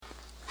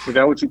Is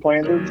that what you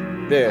playing, dude?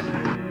 Yeah.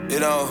 You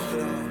know,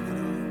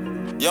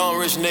 young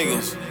rich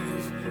niggas.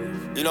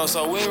 You know,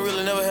 so we ain't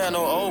really never had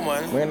no old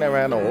money. We ain't never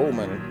had no old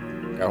money.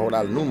 Got a whole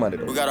lot of new money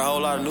though. We got a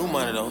whole lot of new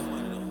money though.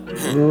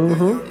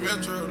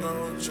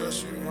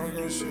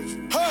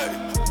 Hey!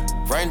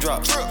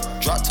 Raindrop,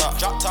 drop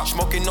top,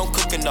 smoking, no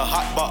cooking, the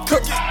hot box.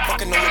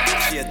 Fucking on your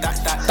bitch, yeah,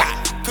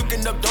 that.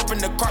 Cooking up dope in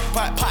the crock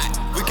pot.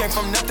 We came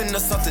from nothing to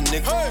something,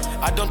 nigga.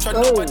 I don't try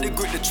nobody,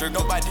 grip the trigger.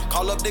 Nobody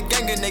call up the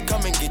gang and they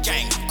come and get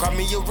gang. Cry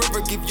me a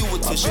river, give you a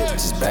tissue.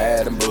 It's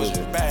bad and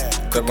bullshit.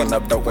 Cooking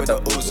up dope with the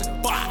Uzi.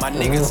 My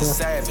niggas is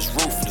savage,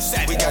 ruthless.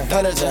 We got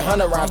hundreds and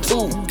 100 round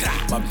too.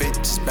 My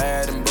bitch is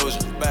bad and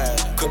bullshit.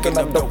 Cooking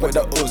up dope with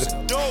the Uzi.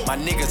 My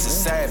niggas is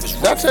savage.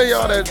 Did I tell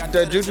y'all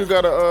that Juju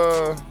got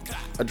a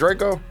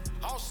Draco?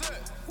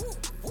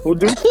 Who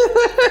do?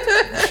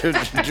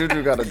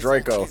 Juju got a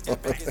Draco.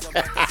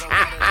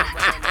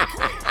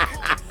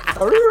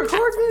 Are we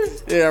recording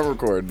this? Yeah, I'm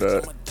recording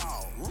that.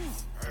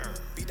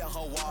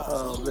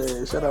 Oh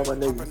man, shout out my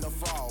nigga.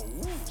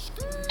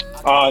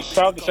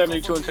 Shout out to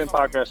 72 and 10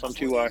 podcast. I'm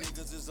TY.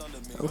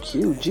 I'm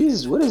cute.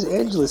 Jesus, what is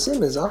Angela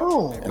Simmons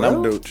on? And I'm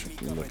Dooch.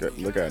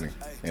 Look at him.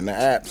 In the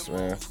apps,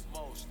 man.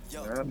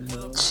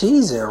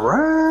 Jesus,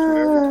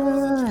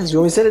 right. You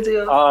want me to send it to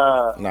you?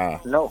 Nah.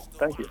 No,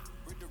 thank you.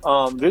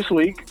 This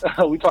week,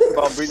 we talked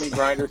about Brittany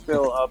Griner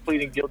still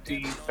pleading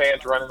guilty,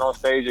 fans running on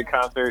stage at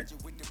concert,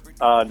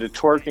 the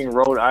twerking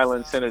Rhode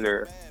Island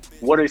senator.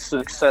 What is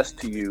success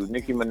to you?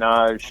 Nicki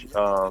Minaj,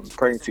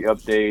 pregnancy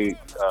update,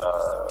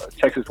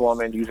 Texas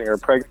woman using her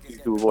pregnancy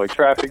to avoid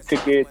traffic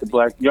ticket,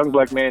 the young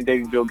black man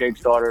dating Bill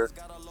Gates' daughter,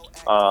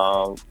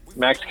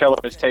 Max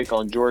Kellerman's take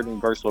on Jordan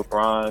versus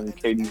LeBron,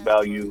 KD's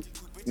value,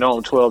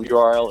 known 12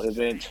 URL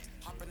event,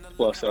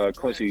 plus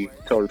Quincy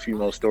told a few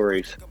more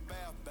stories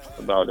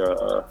about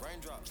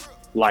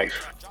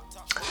life.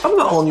 I'm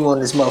the only one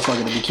in this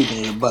motherfucker to be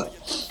keeping it a buck.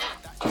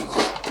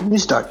 Let me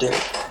start there.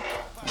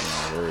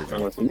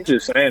 You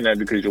just saying that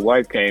because your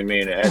wife came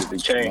in and added the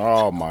change.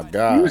 Oh my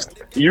God!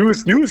 You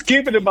was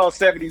keeping about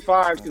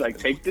 75. She's like,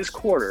 take this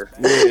quarter.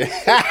 Yeah.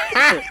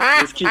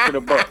 Just keep it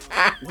a buck.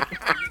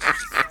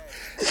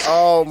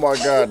 Oh my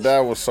God, that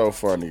was so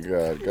funny.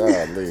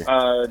 Godly.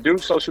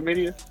 Dude, social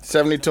media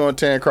 72 and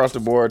 10 across the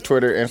board.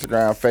 Twitter,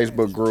 Instagram,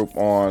 Facebook group.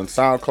 On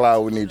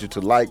SoundCloud, we need you to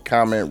like,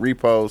 comment,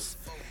 repost,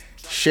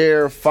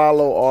 share,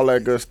 follow, all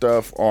that good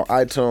stuff. On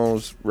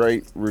iTunes,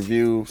 rate,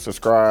 review,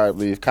 subscribe,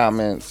 leave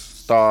comments,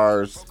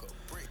 stars.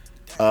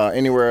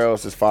 Anywhere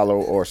else is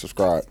follow or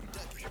subscribe.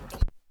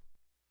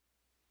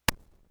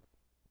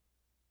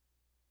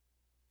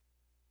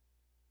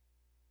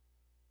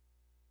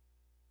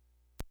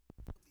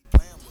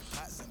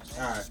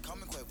 Alright.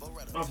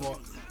 My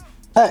fault.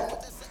 Hey.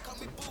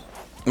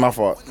 My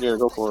fault. Yeah,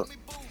 go for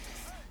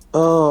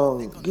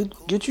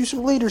it. Get you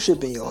some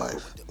leadership in your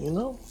life, you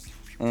know?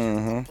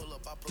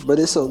 Mm-hmm. But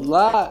it's a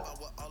lot.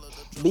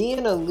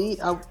 Being a lead,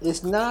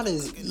 it's not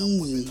as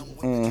easy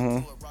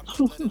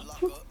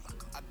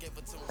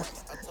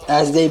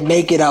as they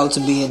make it out to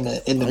be in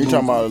the You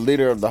talking about a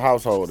leader of the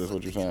household is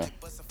what you're saying?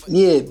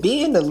 Yeah,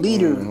 being a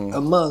leader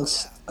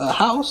amongst a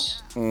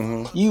house,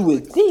 you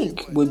would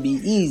think would be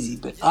easy,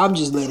 but I'm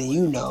just letting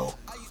you know.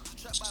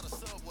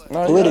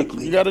 No,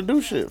 politically, you gotta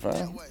do shit,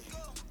 fam.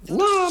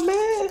 Nah,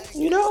 man,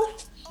 you know.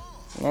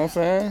 You know what I'm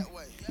saying?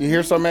 You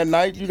hear something at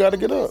night, you gotta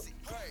get up.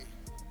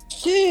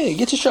 Yeah,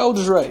 get your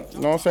shoulders right. You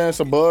know what I'm saying? It's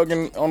a bug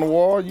on the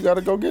wall, you gotta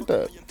go get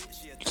that. You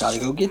gotta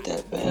go get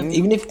that, man.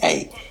 Even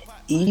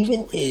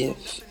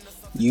if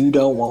you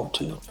don't want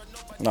to.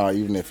 No,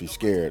 even if you're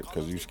scared,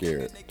 because you're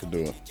scared to do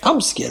it.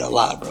 I'm scared a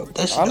lot, bro.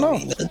 That shit I don't know.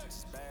 mean nothing.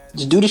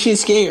 Just do the shit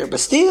scared,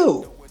 but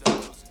still.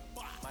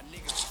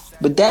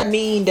 But that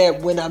mean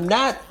that when I'm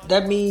not,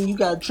 that mean you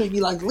gotta treat me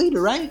like a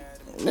leader, right?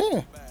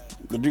 Yeah.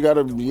 But you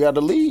gotta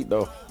lead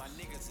though.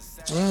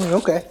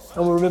 Okay.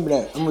 I'm gonna remember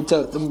that. I'm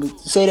gonna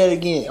say that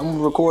again. I'm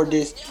gonna record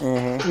this.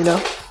 You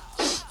know?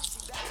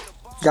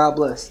 God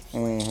bless.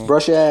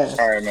 Brush your ass.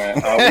 All right, man.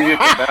 We get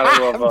the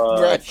battle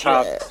of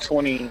top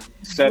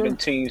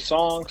 2017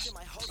 songs.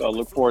 So I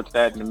look forward to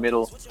that in the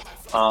middle.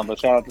 But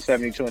shout out to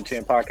 72 and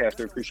 10 podcast.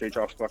 We appreciate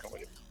y'all for fucking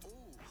with it.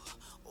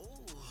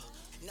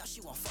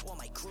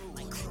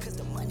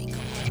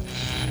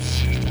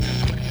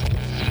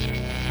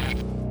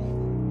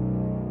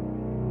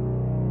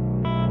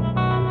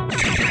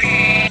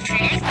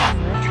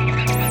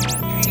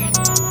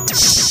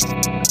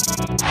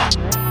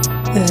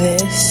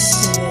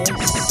 This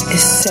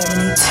is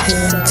 72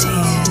 and 10.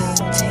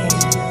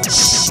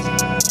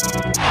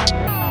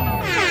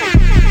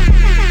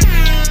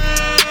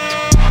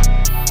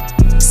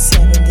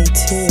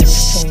 72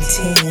 and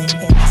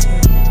 10.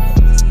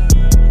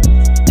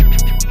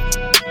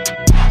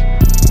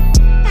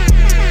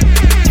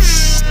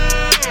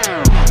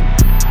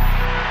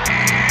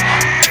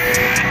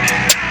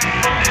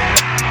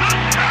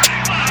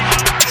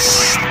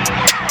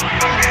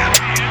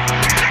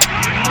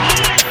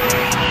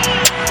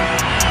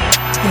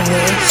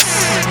 This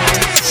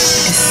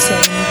is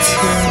 72.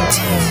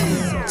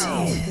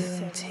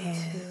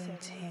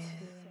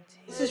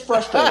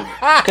 frustrating.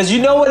 Because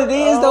you know what it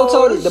is, though,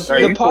 Tony?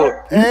 The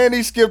part. And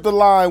he skipped the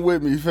line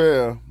with me,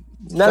 fam.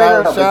 No.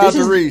 Shout out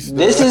to Reese.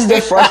 This is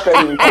the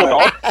frustrating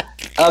part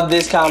of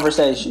this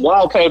conversation.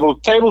 Wow,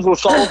 tables were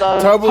sold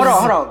out. Hold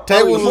on.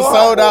 Tables were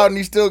sold out, and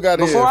he still got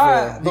in. Before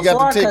I got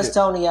the ticket. cuss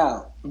Tony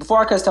out,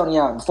 before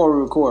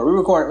we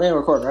record, we ain't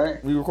recording,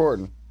 right? We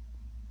recording.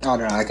 Oh,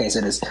 no, I can't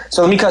say this.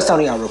 So let me cuss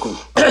Tony out real quick.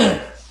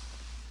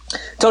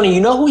 Tony,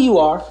 you know who you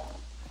are?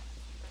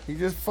 He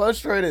just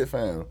frustrated,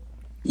 fam.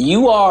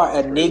 You are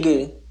a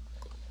nigga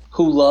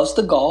who loves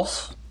to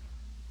golf,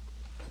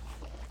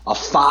 a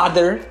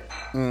father.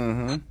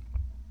 Mm-hmm.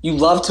 You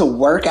love to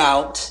work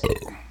out.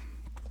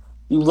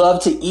 You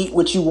love to eat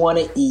what you want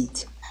to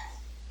eat.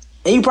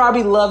 And you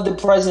probably love the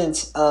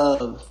presence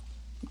of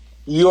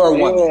your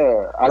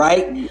woman,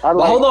 right?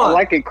 But hold on. I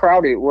like it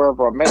crowded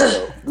wherever I'm at,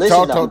 though.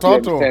 Listen,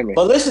 talk to him.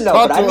 But listen, though.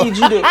 I need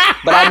you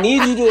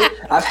to.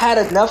 I've had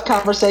enough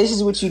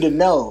conversations with you to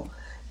know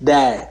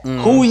that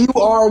who you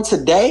are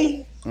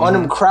today on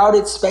them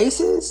crowded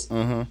spaces,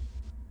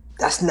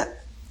 that's not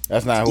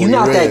who you're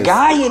not is. That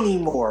guy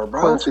anymore,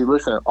 bro. Quincy,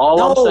 listen,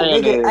 I'm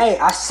saying nigga, is... Hey,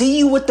 I see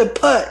you with the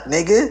putt,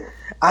 nigga.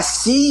 I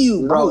see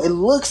you, bro. It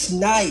looks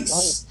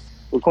nice.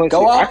 Well, Quincy,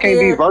 I can't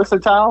be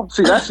versatile.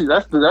 See, that's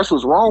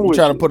what's wrong with you.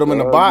 Trying to put him in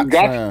the box,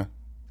 man.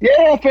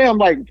 Yeah, fam.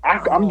 Like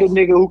I'm the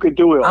nigga who could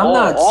do it. I'm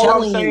not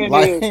telling you.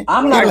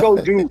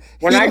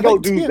 When I go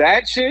do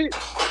that shit,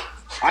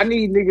 I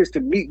need niggas to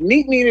meet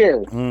me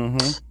there.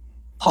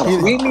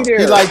 Mm-hmm. Meet me there.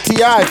 He like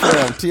T.I.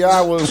 fam.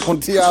 T.I. was when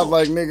T.I. was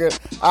like, nigga,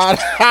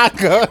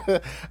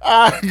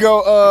 I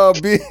go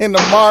be in the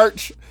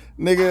march,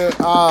 nigga,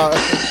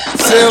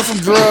 sell some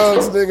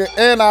drugs, nigga,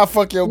 and I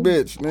fuck your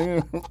bitch,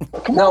 nigga.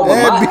 No, but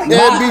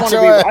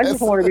I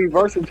just want to be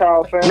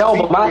versatile, fam. No,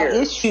 but my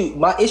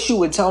issue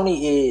with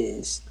Tony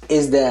is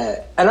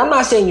that, and I'm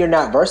not saying you're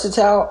not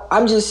versatile.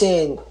 I'm just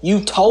saying you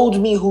told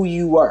me who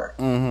you were.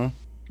 Mm-hmm.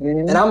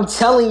 And I'm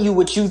telling you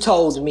what you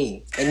told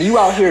me, and you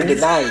out here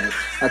denying it.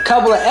 A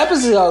couple of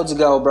episodes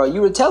ago, bro, you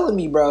were telling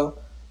me, bro,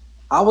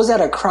 I was at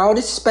a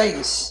crowded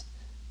space,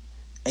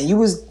 and you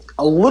was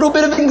a little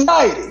bit of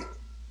anxiety.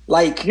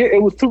 Like, yeah,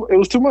 it was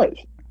too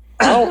much.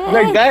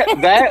 Like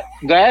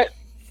that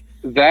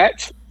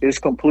is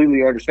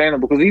completely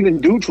understandable because even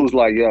Dooch was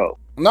like, "Yo,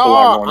 no,"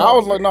 I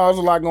was like, "No, there's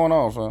a lot going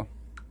on, son."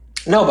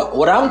 No, but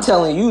what I'm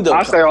telling you though,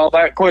 I say all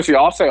that, Quincy.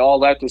 I'll say all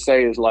that to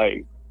say is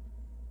like,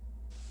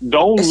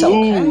 don't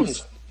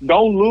lose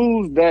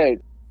that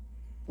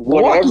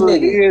whatever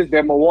it is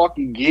that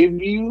Milwaukee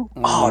give you.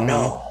 Oh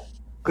no.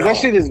 Because that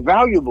shit is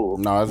valuable.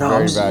 No, it's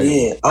very valuable.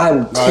 Yeah,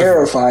 I'm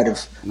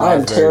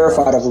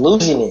terrified of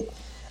losing it.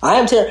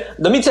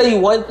 Let me tell you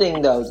one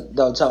thing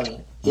though,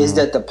 Tony, is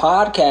that the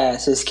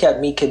podcast has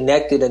kept me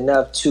connected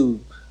enough to,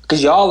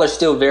 because y'all are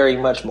still very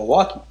much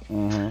Milwaukee.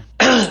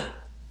 Mm-hmm.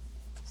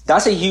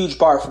 That's a huge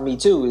part for me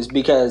too, is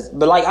because,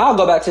 but like I'll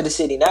go back to the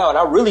city now and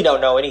I really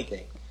don't know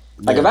anything.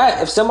 Like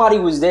if somebody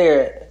was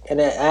there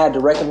and I had to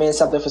recommend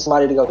something for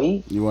somebody to go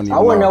eat, I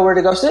wouldn't know where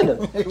to go send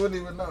them. You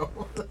wouldn't even know.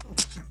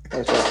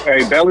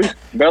 Hey,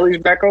 Belly's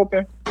back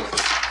open?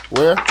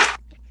 Where?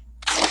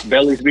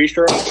 Belly's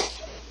Bistro?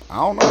 I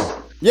don't know.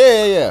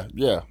 Yeah.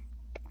 Yep.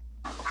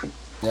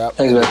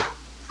 Thanks,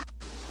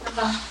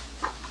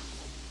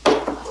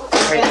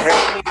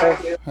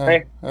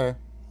 man.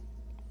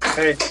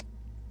 Hey.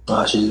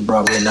 Oh, she just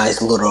brought me a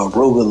nice little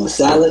arugula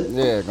salad.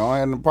 Yeah, go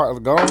ahead and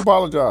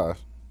apologize.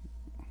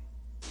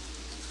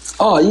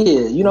 Oh,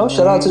 yeah.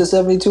 Shout out to the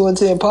 72 and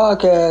 10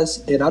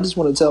 podcast. And I just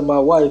want to tell my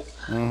wife,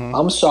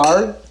 I'm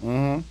sorry.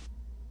 Mm-hmm.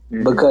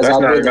 Because that's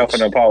not enough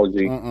of an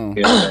apology.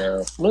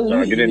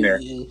 Get in there.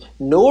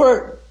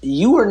 Nor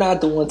you are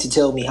not the one to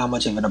tell me how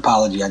much of an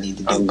apology I need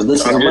to do. But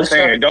listen, I'm just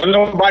saying, don't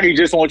nobody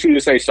just want you to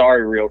say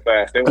sorry real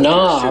fast. They want you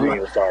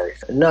to say sorry.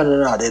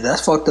 No,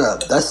 that's fucked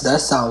up. That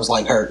sounds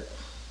like hurt.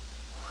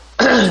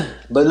 But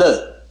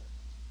look,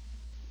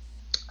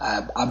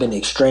 I've been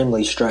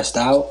extremely stressed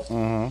out,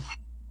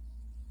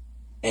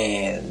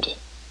 and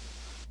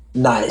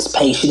not as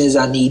patient as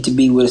I need to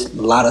be with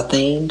a lot of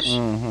things.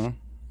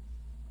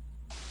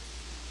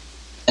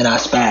 And I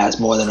spaz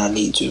more than I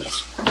need to.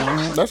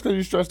 That's because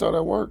you stressed out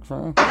at work,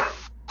 fam.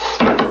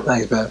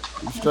 Thanks, man.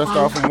 You stressed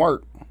out from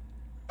work.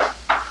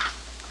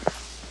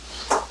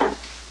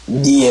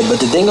 Yeah, but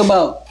the thing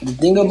about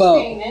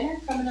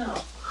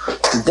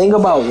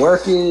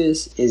work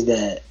is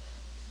that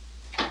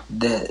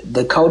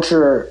the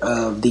culture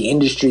of the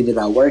industry that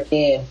I work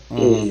in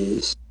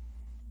is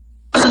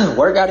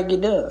work got to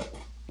get done.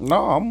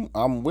 No,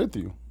 I'm with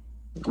you.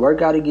 Work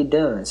got to get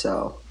done.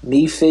 So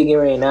me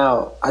figuring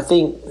out, I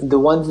think the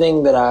one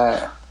thing that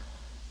I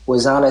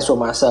was honest with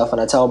myself and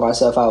I told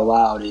myself out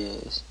loud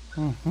is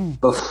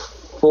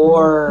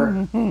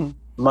before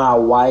my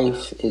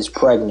wife is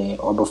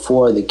pregnant or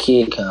before the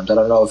kid comes, I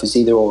don't know if it's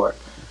either or,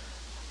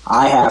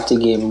 I have to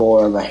get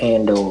more of a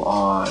handle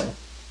on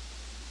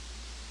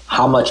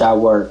how much I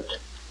work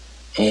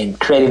and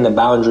creating the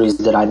boundaries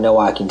that I know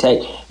I can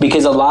take.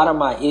 Because a lot of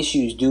my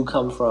issues do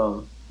come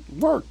from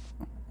work.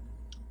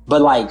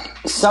 But like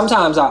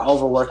sometimes I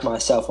overwork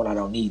myself when I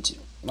don't need to.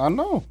 I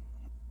know.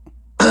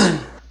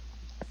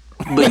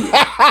 But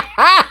yeah.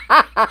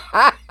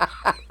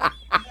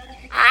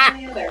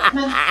 Come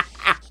on.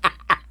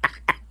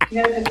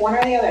 You gotta pick one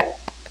or the other.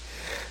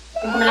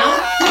 You coming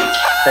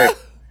out?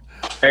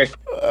 Hey.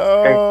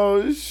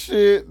 Oh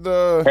shit,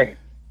 though.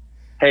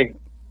 Hey.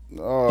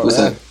 Oh, What's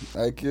up?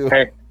 Thank you.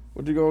 Hey.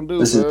 What you gonna do,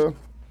 Listen. man?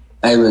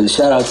 Hey, man,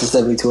 shout out to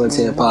 72 and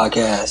 10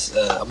 podcast.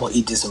 I'm gonna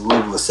eat this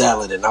arugula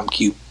salad and I'm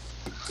cute.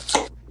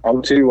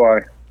 I'm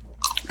TY.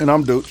 And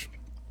I'm Dooch.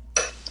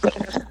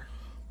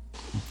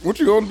 What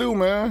you gonna do,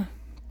 man?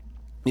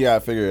 You gotta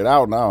figure it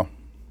out now.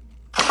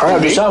 All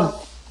right, do something.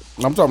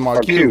 I'm talking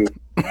about Q.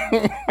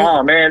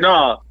 Oh man,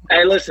 no.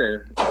 Hey,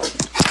 listen.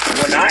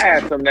 When I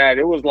asked him that,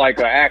 it was like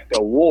an act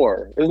of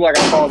war. It was like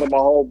I called him a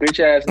whole bitch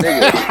ass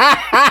nigga.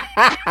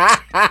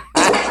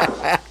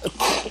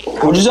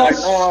 What'd you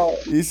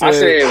say? I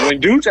said, when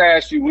Dooch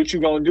asked you what you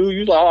gonna do,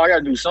 you like, oh, I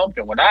gotta do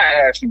something. When I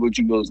asked you what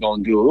you was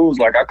gonna do, it was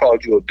like I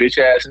called you a bitch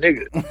ass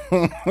nigga.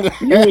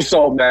 You was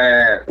so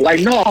mad. Like,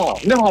 no,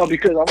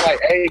 because I'm like,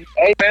 hey,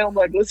 man, I'm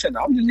like, listen,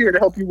 I'm just here to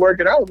help you work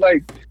it out.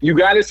 Like, you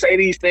gotta say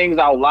these things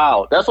out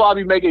loud. That's why I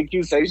be making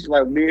accusations.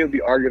 Like, me and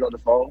be arguing on the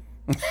phone.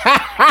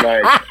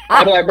 Like,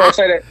 I'm like, bro,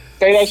 say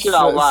that shit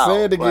out loud.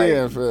 Say it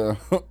again, like, Phil.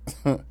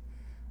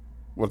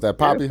 What's that,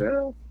 Poppy?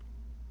 Yeah,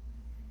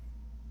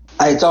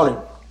 Hey, Tony,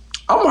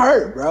 I'm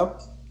hurt, bro.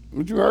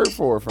 What you hurt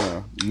for,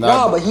 fam?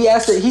 No, but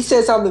he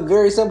said something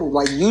very simple.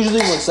 Like, usually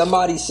when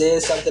somebody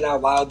says something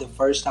out loud the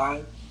first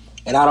time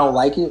and I don't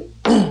like it,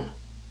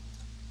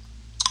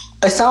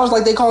 it sounds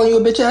like they calling you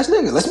a bitch ass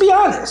nigga. Let's be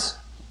honest.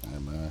 Hey,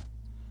 man.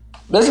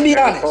 Let's be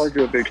I honest. called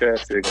you a bitch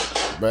ass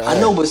nigga. But, I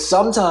know, but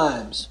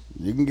sometimes.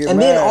 You can get And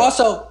mad. then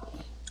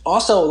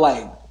also,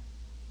 like,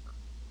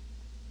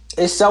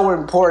 it's so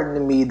important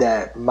to me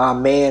that my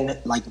man,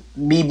 like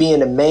me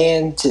being a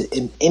man to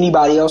in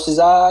anybody else's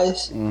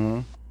eyes,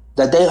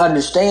 that they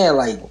understand,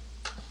 like,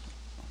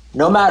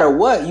 no matter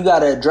what, you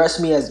gotta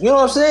address me as, you know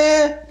what I'm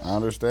saying? I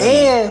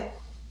understand.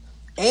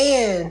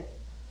 And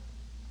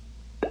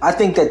I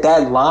think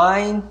that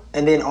line,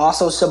 and then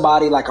also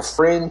somebody like a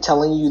friend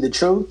telling you the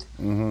truth,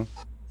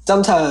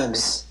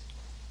 sometimes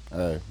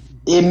Hey.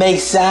 it may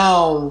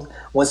sound,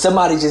 when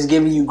somebody just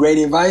giving you great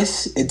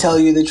advice and tell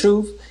you the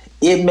truth,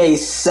 it may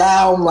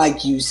sound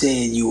like you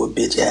saying you a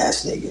bitch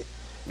ass nigga.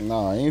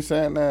 No, he ain't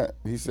saying that.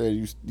 He said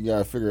you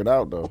gotta figure it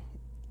out though.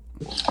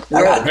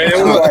 Man, it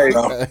was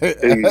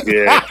like,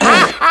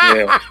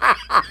 yeah.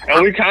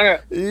 And we kind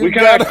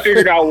of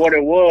figured out what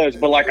it was,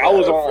 but like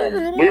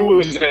we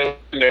was in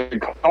the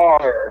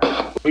car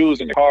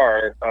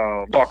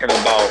talking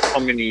about how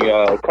many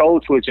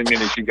code switching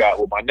minutes you got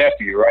with my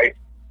nephew, right?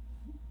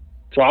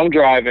 So I'm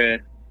driving,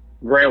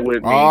 Grant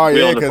with me. Oh we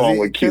yeah, on the phone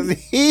with Q. because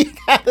he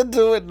got to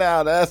do it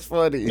now. That's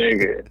funny.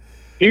 Nigga.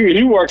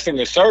 He works in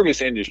the service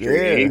industry.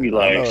 Yeah, And he be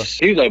I know.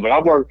 like, but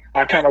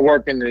I kind of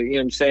work in the, you know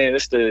what I'm saying?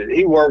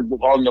 He worked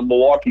on the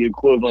Milwaukee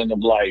equivalent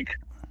of like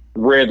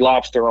Red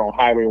Lobster on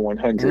Highway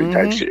 100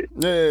 type shit.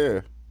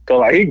 Yeah. So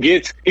like he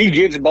gets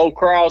both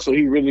crowds, so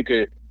he really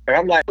could. And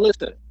I'm like,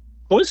 listen,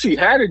 once he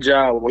had a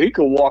job where he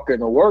could walk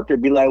into work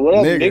and be like, what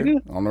up, nigga?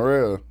 On the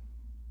real.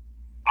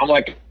 I'm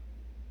like,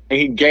 and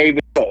he gave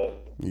it up.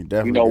 You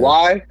definitely You know did.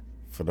 why?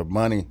 For the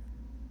money.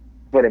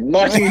 For the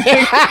money.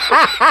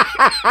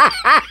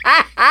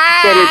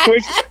 So then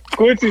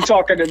Quincy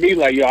talking to me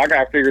like, yo, I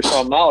gotta figure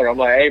something out. I'm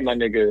like, hey, my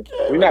nigga,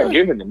 we're not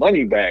giving the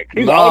money back.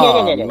 He's like,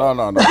 oh, no.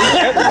 No.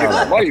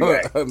 the money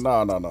back.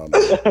 No.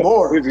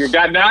 More.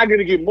 Now I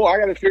gotta get more. I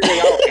gotta figure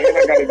it out, and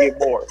I gotta get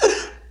more.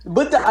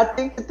 But I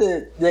think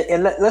that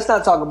and let's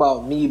not talk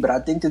about me, but I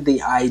think that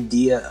the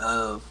idea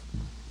of,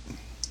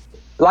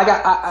 like,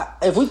 I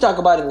if we talk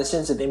about it in the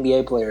sense of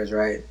NBA players,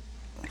 right?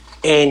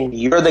 And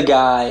you're the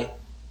guy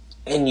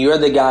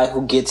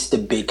who gets the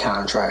big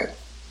contract.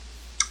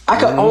 I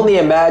can only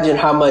imagine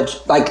how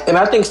much, like, and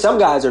I think some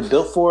guys are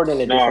built for it in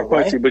a different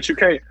Quincy, way. but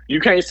you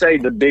can't say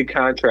the big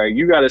contract.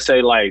 You gotta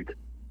say like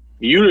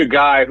you the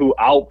guy who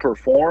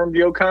outperformed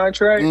your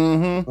contract.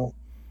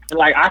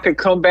 Like I could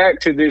come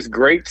back to this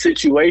great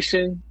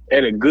situation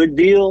at a good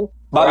deal.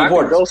 Bobby I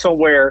could Portis. go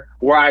somewhere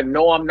where I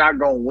know I'm not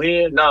gonna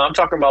win. No, I'm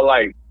talking about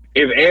like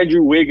if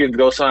Andrew Wiggins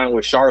go sign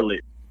with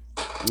Charlotte.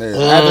 Yeah.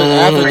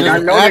 I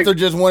know After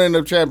just winning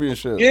the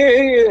championship.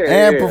 Yeah.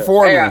 And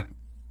performing.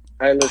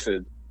 Hey,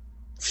 listen.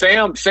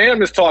 Sam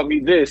has taught me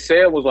this.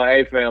 Sam was like,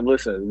 hey, fam,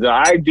 listen, the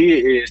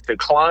idea is to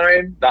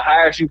climb the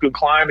highest you can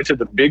climb into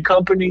the big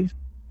companies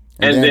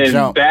and then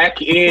jump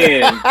back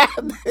in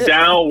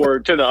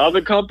downward to the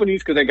other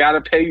companies because they got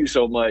to pay you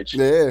so much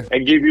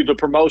and give you the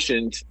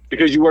promotions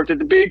because you worked at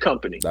the big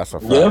company. That's a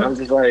fact. And I'm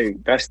just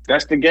like, that's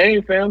the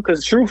game, fam.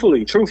 Because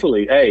truthfully,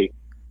 hey,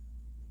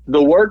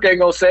 the work ain't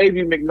going to save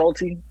you,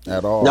 McNulty.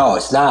 At all. No,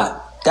 it's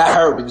not. That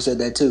hurt when you said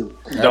that too.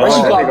 No, But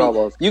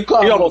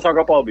he almost hung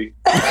up on me.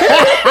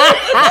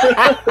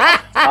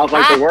 I was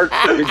like,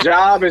 the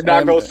job is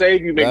not going to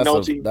save you,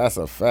 McNulty. That's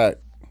a fact.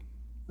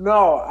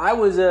 No, I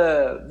was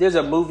there's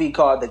a movie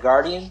called The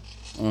Guardian.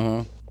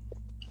 And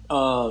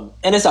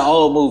it's an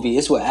old movie.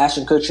 It's with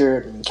Ashton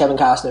Kutcher and Kevin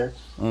Costner.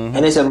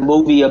 And it's a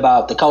movie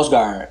about the Coast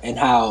Guard and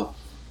how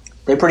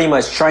they pretty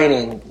much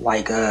training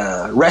like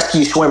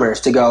rescue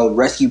swimmers to go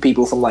rescue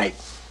people from like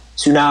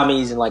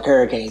tsunamis and like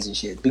hurricanes and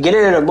shit.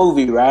 Beginning of the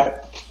movie, right?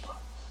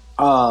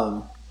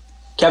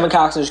 Kevin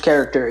Costner's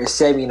character is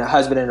saving a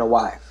husband and a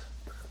wife.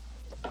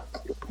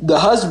 The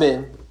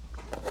husband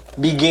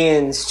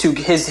begins to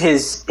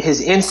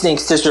his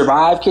instincts to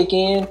survive kick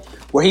in,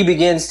 where he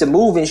begins to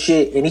move and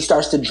shit, and he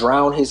starts to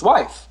drown his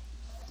wife.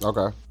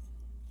 Okay.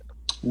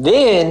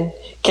 Then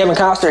Kevin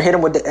Costner hit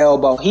him with the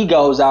elbow. He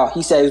goes out.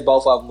 He saves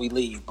both of them. We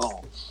leave. Boom.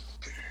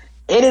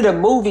 End of the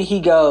movie,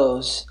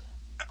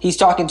 he's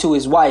talking to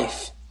his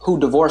wife who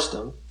divorced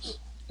him,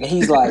 and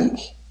he's like,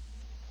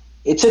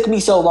 "It took me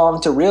so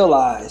long to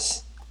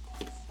realize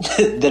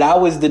that I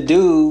was the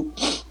dude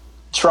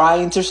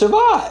trying to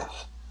survive."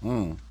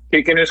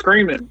 Kicking and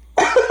screaming.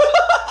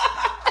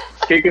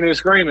 Kicking and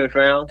screaming,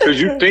 fam. Because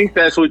you think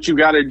that's what you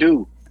got to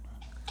do.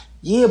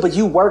 Yeah, but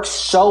you work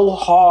so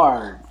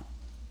hard.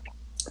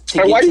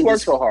 Hey, why do you work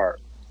so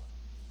hard?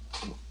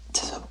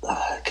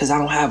 Because I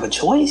don't have a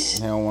choice.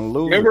 He don't want to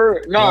lose.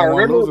 Remember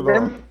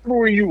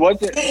when you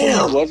wasn't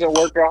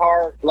working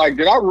hard? Like,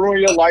 did I ruin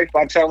your life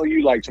by telling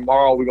you, like,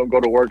 tomorrow we're going to go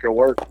to work and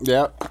work?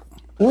 Yeah.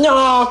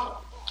 No.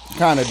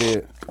 Kind of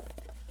did.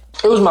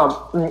 It was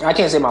I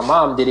can't say my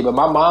mom did it, but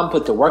my mom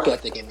put the work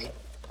ethic in me.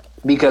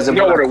 Because of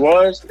you know what it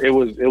was? It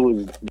was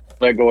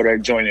let go of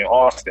that joint in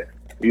Austin.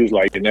 He was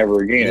like,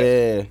 never again.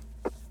 Yeah.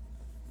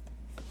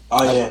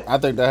 Oh, yeah. I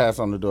think that has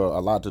something to do, a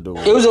lot to do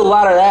with it. It was a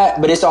lot of that,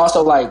 but it's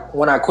also like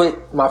when I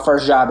quit my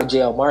first job at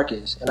J.L.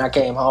 Marcus and I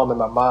came home and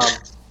my mom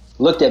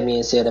looked at me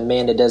and said, "A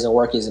man that doesn't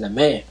work isn't a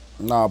man."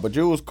 Nah, but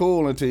you was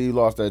cool until you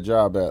lost that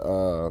job at,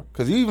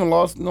 because you even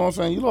lost, you know what I'm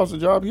saying? You lost a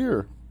job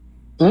here.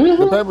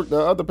 Mm-hmm. The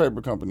other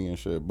paper company and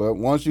shit. But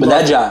once you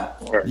lost that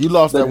job, you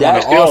lost that one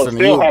in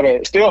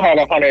Austin. Still had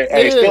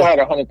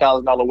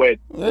 $100,000 wedding.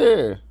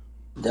 Yeah.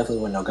 Definitely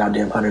wasn't no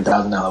goddamn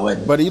 $100,000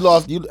 wedding. But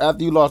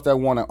after you lost that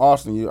one in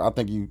Austin. I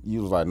think you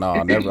was like, nah,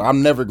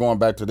 I'm never going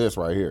back to this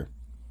right here.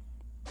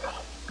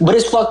 But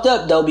it's fucked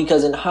up though,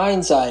 because in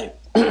hindsight,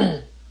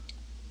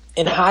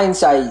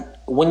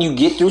 when you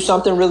get through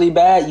something really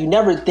bad, you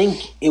never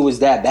think it was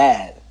that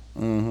bad.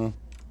 Mm-hmm.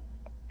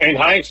 In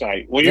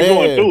hindsight, when you're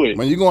going through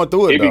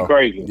it, it'd be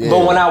crazy. Yeah.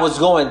 But when I was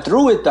going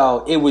through it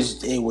though, it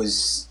was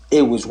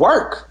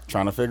work.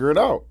 Trying to figure it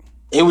out.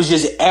 It was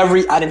just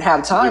I didn't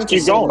have time to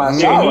keep my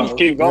sorrows.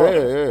 Keep going.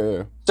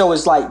 Yeah. So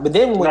it's like, but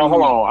then when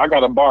hold on, I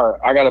got a bar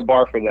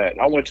for that.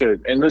 I went to,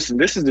 and listen,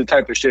 this is the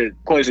type of shit,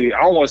 Quincy,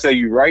 I don't want to say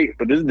you right,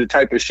 but this is the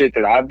type of shit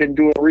that I've been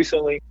doing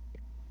recently.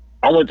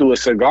 I went to a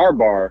cigar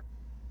bar,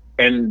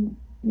 and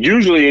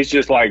usually it's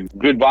just like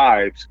good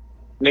vibes.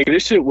 Nigga,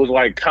 this shit was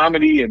like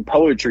comedy and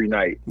poetry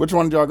night. Which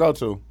one did y'all go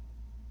to?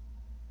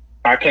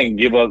 I can't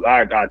give up.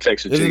 I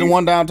text it to you. Is it the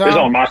one downtown? It's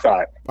on my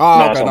side.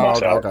 Oh,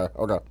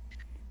 okay.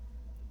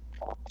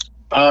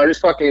 This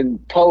fucking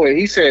poet,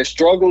 he said,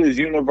 struggle is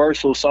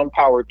universal, some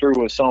power through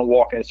and some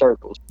walk in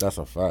circles. That's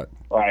a fact.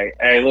 Like,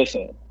 hey,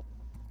 listen.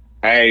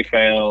 Hey,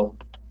 fam.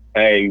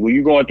 Hey, when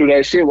you going through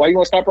that shit, why you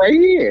gonna stop right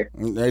here?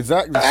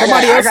 Exactly.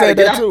 Somebody else said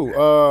that too.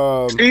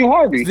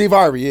 Steve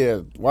Harvey,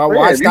 yeah.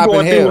 Why stop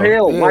in hell? Yeah.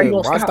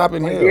 Why stop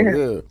in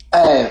hell?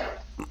 Yeah.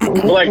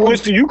 Like,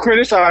 Quincy, you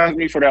criticize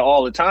me for that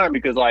all the time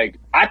because, like,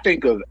 I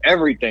think of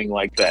everything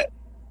like that.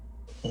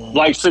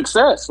 Like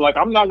success. Like,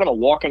 I'm not gonna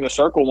walk in a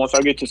circle once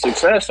I get to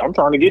success. I'm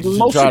trying to get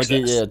more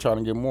success. Trying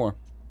to get more.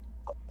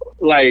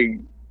 Like,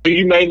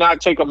 you may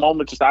not take a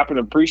moment to stop and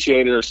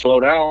appreciate it or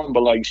slow down,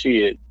 but like,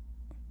 shit,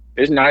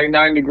 it's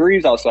 99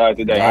 degrees outside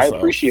today. I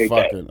appreciate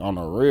that. On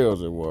the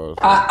reels, it was.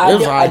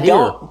 I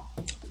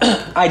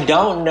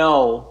don't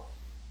know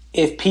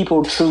if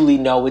people truly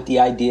know what the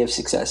idea of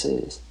success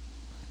is.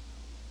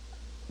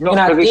 No,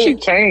 because it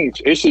should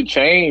change. It should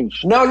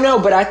change. No,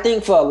 but I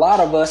think for a lot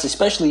of us,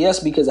 especially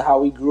us, because of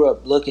how we grew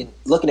up looking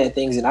at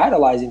things and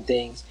idolizing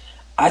things,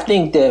 I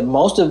think that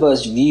most of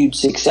us viewed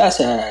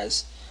success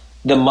as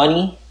the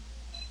money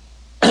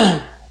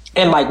and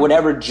like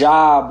whatever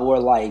job or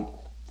like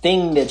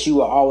thing that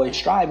you are always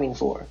striving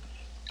for.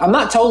 I'm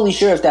not totally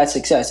sure if that's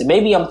success. And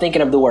maybe I'm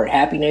thinking of the word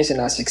happiness and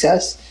not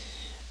success.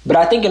 But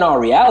I think in all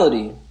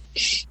reality,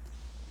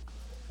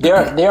 there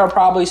are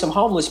probably some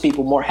homeless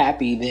people more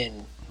happy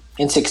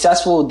and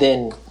successful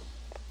than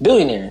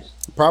billionaires.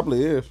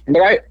 Probably is.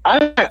 But I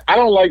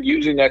don't like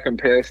using that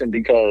comparison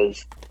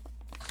because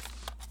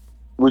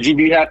would you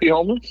be happy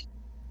homeless?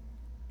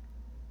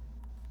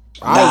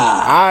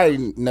 I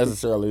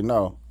necessarily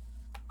no.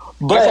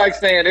 But it's like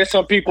saying there's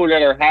some people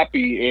that are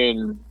happy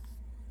in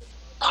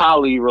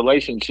poly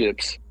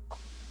relationships.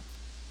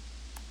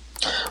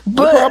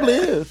 But it probably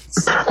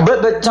is.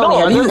 But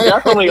Tony, you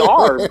definitely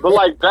are. But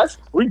like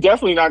we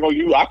definitely not gonna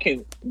use. I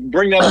can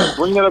bring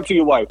that up to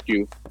your wife,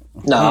 Q.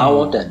 No, I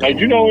want that. Like,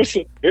 you know,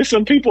 there's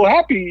some people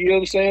happy. You know what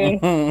I'm saying?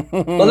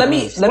 But let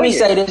me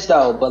say this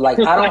though. But like,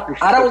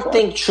 I don't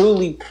think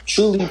truly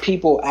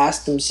people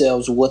ask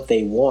themselves what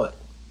they want.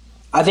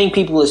 I think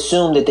people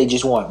assume that they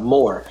just want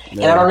more,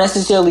 and I don't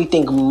necessarily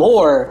think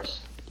more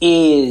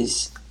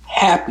is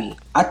happy.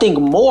 I think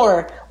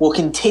more will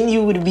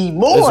continue to be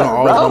more,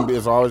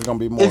 It's always gonna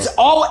be more. It's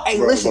all. Hey,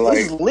 Bro, listen, like-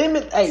 it's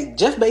limit. Hey,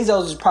 Jeff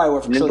Bezos is probably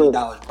worth $1 trillion,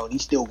 bro. And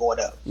he's still going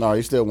up. No,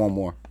 you still want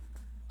more.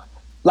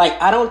 Like,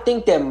 I don't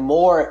think that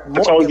more.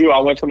 I told you I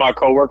went to my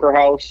coworker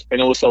house and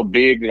it was so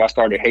big that I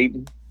started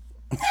hating.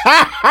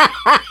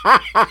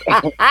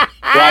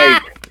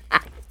 Like,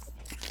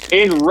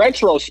 in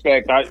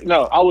retrospect, I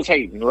was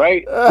hating,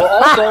 right? But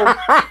also,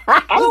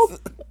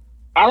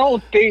 I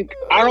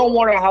don't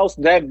want a house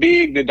that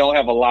big that don't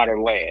have a lot of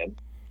land.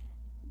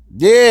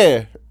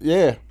 Yeah.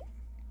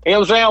 You know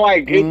what I'm saying?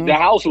 Like, the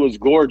house was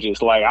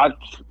gorgeous. Like,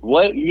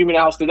 you give me the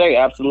house today?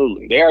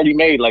 Absolutely. They already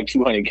made like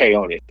 $200K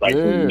on it. Like,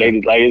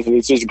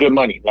 it's just good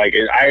money. Like,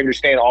 I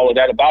understand all of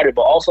that about it,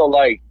 but also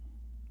like,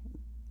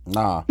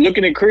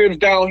 looking at cribs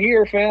down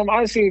here, fam.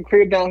 I seen a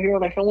crib down here.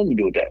 Like, fam, what do we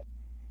do with that?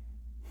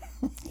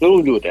 What do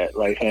we do with that?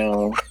 Like,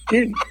 fam,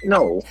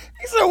 no.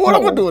 He said, "What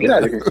am I doing?"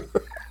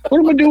 What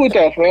am I do with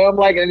that, fam?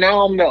 Like, and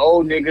now I'm the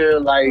old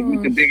nigga, like,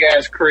 with the big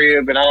ass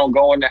crib, and I don't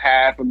go into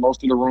half, and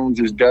most of the rooms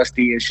is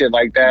dusty and shit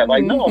like that.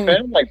 Like, no,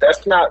 fam, like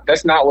that's not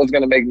what's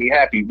gonna make me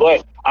happy.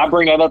 But I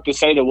bring that up to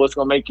say that what's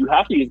gonna make you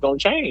happy is gonna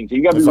change.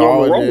 You gotta be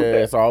willing to roll with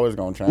that. It's always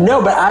gonna change.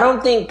 No, but I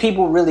don't think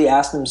people really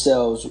ask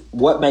themselves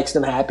what makes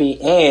them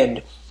happy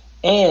and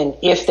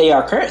if they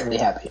are currently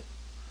happy.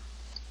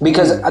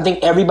 Because I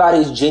think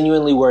everybody's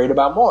genuinely worried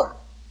about more.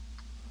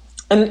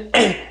 And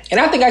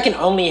I think I can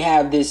only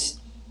have this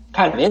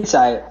kind of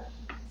insight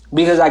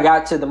because I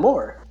got to the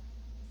more.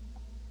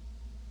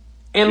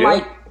 And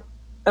like,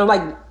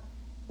 let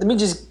me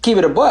just keep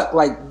it a buck.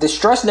 Like, the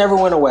stress never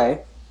went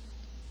away.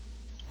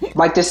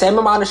 Like, the same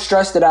amount of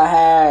stress that I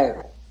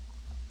had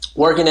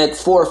working at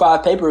 4 or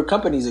 5 paper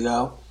companies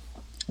ago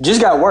just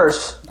got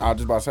worse. I was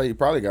just about to say, you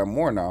probably got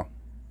more now.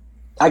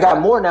 I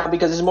got more now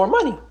because there's more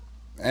money.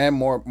 And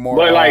more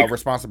But, like,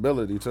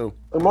 responsibility, too.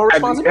 And more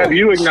responsibility. Have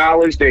you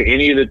acknowledged that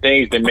any of the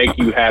things that make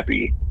you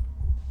happy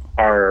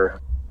are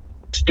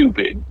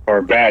stupid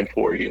or bad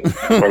for you?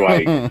 Or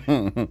like,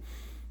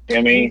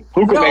 I mean,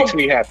 who makes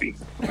me happy?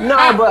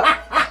 No,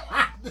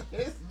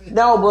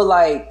 but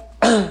like,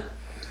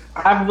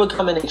 I've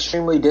become an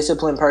extremely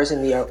disciplined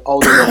person the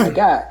older that I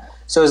got.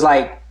 So it's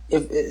like,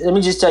 let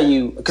me just tell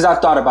you, because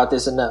I've thought about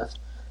this enough.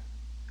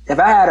 If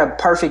I had a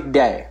perfect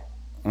day,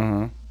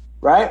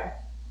 right?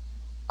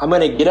 I'm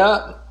going to get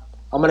up.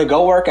 I'm going to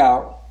go work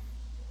out.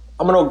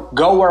 I'm going to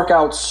go work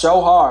out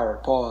so hard,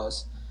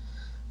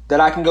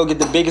 that I can go get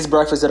the biggest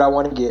breakfast that I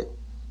want to get.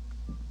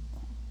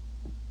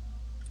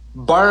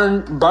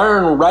 Burn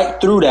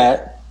right through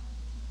that,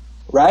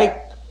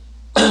 right?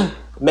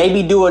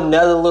 Maybe do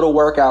another little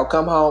workout,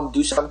 come home,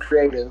 do something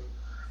creative.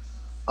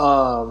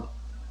 Go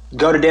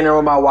to dinner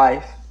with my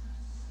wife.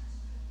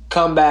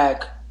 Come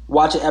back,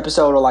 watch an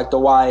episode of like The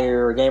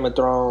Wire or Game of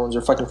Thrones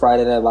or fucking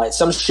Friday Night Lights.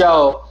 Some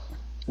show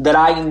that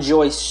I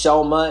enjoy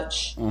so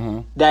much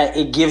that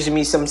it gives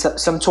me some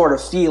sort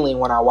of feeling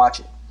when I watch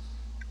it.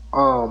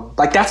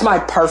 Like, that's my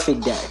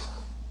perfect day.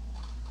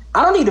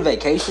 I don't need a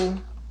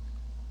vacation.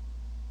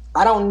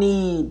 I don't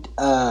need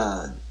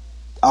a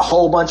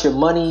whole bunch of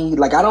money.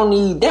 Like, I don't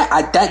need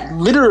that. That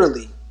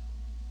literally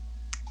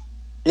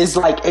is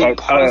like a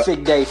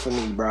perfect day for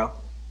me, bro.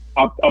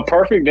 A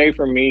perfect day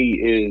for me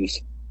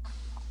is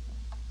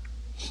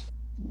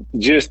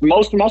just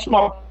most of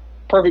my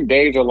perfect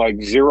days are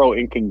like zero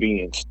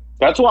inconvenience.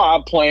 That's why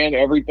I plan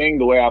everything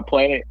the way I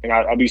plan it, and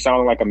I be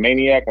sounding like a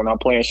maniac when I'm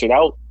playing shit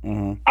out.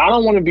 I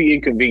don't want to be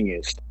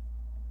inconvenienced.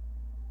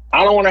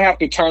 I don't want to have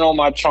to turn on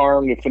my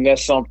charm to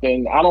finesse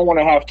something. I don't want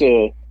to have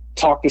to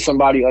talk to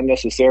somebody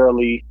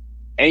unnecessarily.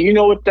 And you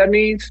know what that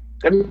means?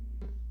 That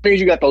means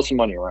you got to throw some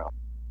money around.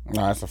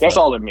 No, that's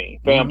all it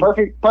means. Fam,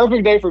 perfect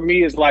day for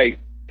me is like,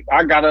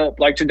 I got up,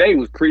 like today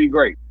was pretty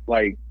great.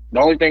 Like, the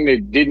only thing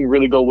that didn't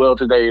really go well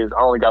today is I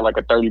only got like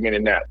a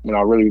 30-minute nap when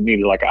I really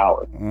needed like an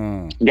hour.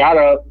 Got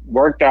up,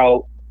 worked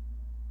out,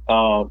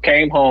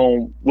 came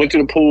home, went to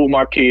the pool with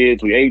my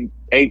kids. We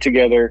ate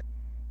together,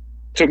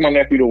 took my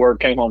nephew to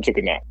work, came home, took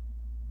a nap.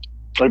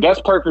 Like,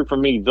 that's perfect for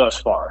me thus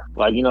far.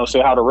 Like, you know,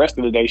 so how the rest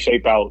of the day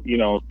shape out, you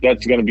know,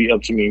 that's going to be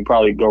up to me.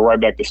 Probably go right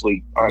back to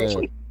sleep,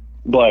 honestly.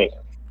 But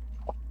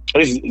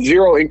it's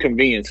zero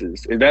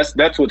inconveniences.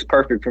 That's what's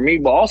perfect for me.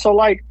 But also,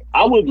 like,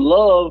 I would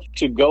love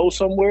to go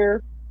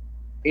somewhere,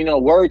 you know,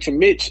 word to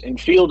Mitch, and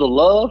feel the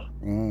love.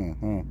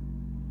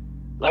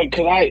 Like,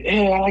 cause I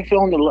like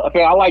feeling the love.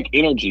 I like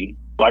energy.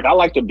 Like, I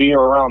like to be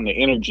around the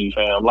energy,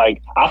 fam.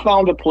 Like, I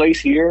found a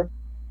place here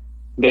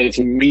that is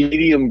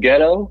medium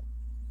ghetto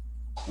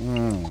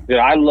that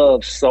I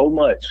love so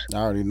much. I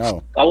already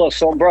know. I love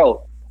so,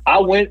 bro. I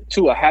went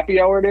to a happy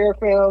hour there,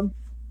 fam.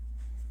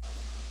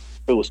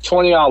 It was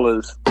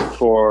 $20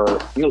 for,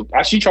 you know,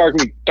 she charged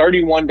me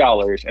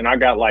 $31, and I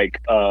got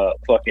like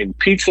fucking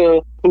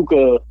pizza,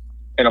 hookah,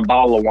 and a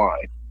bottle of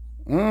wine.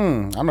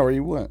 I know where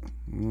you went.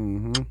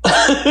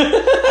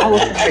 I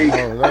was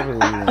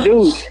like,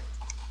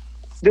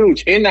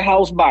 dude, in the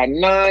house by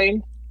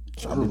 9.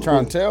 I'm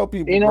trying to tell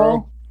people, you know,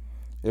 bro.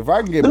 If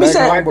I can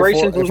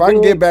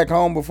get back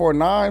home before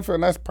 9,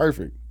 that's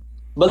perfect.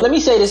 But let me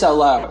say this out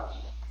loud.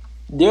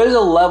 there's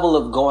a level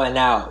of going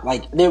out.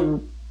 Like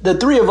the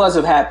three of us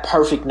have had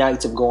perfect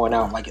nights of going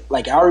out.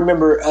 Like I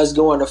remember us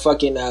going to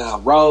fucking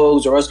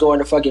Rose, or us going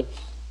to fucking,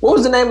 what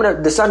was the name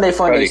of the Sunday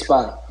Fun Day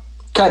spot?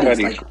 Cuddy's.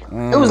 Like,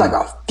 it was like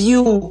a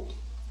few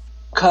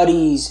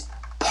Cuddy's.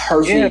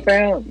 Perfect. Yeah,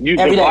 fam.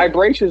 The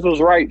vibrations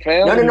was right,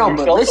 fam. No.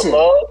 But listen,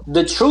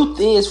 the truth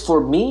is, for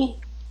me,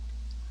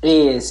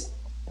 is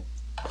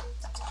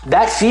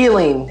that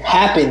feeling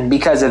happened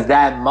because of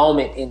that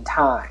moment in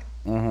time.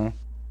 Mm-hmm.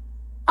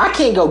 I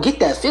can't go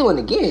get that feeling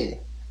again.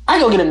 I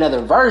go get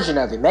another version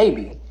of it,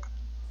 maybe.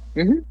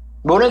 Mm-hmm.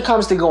 But when it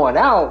comes to going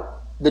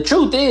out, the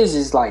truth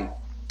is like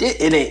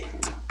it ain't.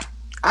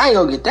 I ain't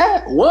gonna get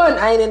that. One,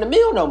 I ain't in the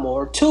meal no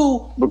more.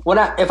 Two,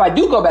 if I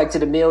do go back to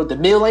the meal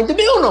ain't the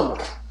meal no more.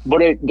 But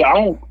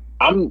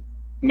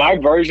my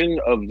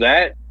version of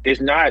that is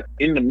not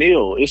in the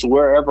meal. It's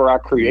wherever I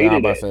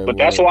created it. But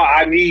that's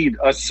why I need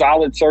a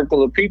solid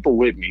circle of people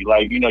with me.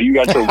 Like, you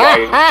got your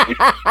wife,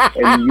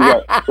 and you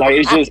got, like,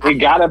 it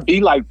gotta be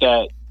like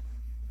that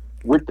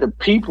with the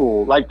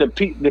people. Like the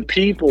people.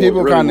 People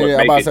really kind of.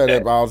 I'm about to say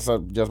that. I was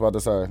just about to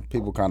say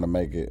people kind of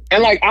make it.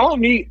 And like, I don't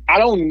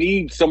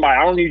need somebody.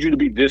 I don't need you to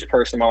be this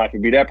person in my life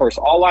and be that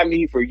person. All I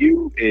need for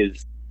you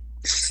is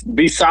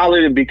be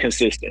solid and be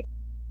consistent.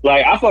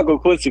 Like, I fuck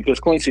with Quincy because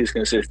Quincy is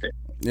consistent.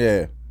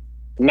 Yeah.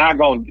 Not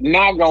gonna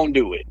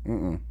do it.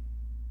 Mm-mm.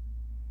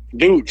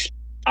 Dude,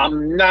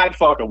 I'm not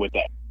fucking with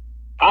that.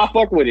 I'll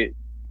fuck with it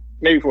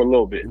maybe for a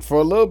little bit.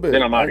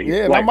 Then I'm out of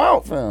here. Yeah, like, I'm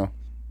out, fam.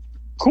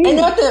 Cool.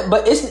 And I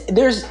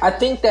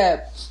think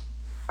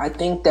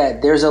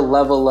that there's a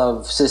level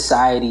of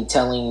society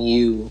telling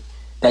you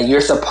that you're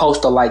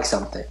supposed to like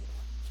something.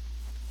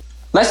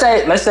 Let's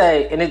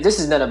say, and this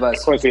is none of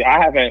us. Quincy,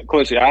 I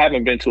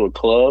haven't been to a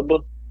club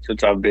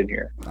since I've been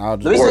here. Let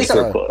me say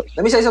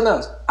something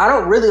else. I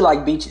don't really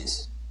like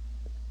beaches.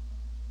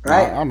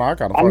 Right? I'm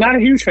not a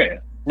huge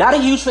fan. Not a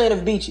huge fan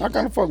of beaches. I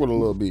kind of fuck with a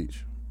little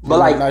beach. But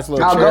like, nice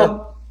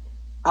little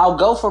I'll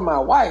go for my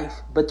wife.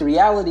 But the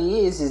reality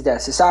is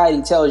that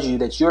society tells you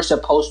that you're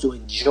supposed to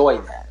enjoy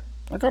that.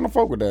 I kind of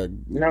fuck with that.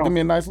 No. Give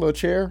me a nice little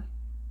chair.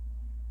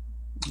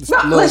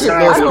 I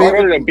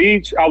go to the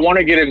beach. I want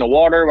to get in the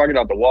water. If I get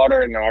out the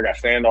water, and then I got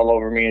sand all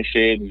over me and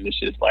shit, and it's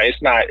just like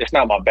it's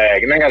not my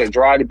bag. And I got to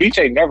dry. The beach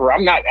ain't never.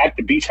 I'm not at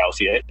the beach house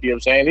yet. You know what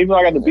I'm saying? Even though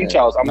I got the beach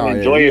house, I'm gonna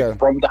enjoy it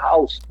from the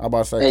house. I'm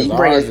about to say, you know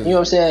what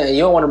I'm saying?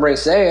 You don't want to bring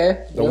sand.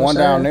 The one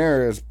down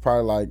there is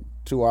probably like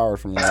 2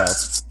 hours from your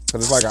house,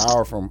 because it's like an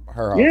hour from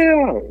her house.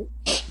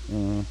 Yeah.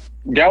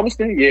 Mm-hmm.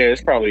 Galveston. Yeah,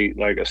 it's probably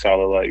like a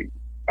solid like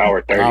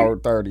hour 30. Hour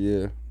 30.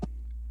 Yeah.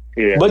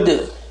 Yeah. But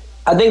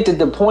I think that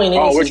the point is...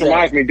 Oh, which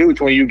reminds me, dude,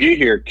 when you get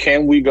here,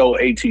 can we go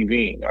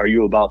ATVing? Are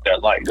you about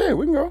that life? Yeah,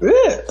 we can go.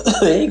 Yeah.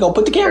 You gonna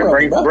put the camera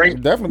on,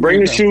 bring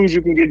the shoes,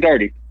 you can get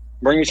dirty.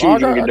 Bring the shoes,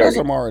 you can get dirty. I got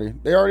some already.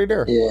 They already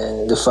there.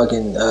 Yeah, the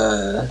fucking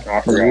the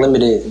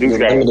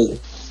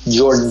limited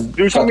Jordan.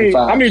 Dude,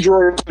 how many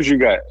drawers you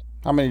got?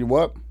 How many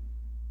what?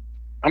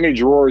 How many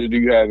drawers do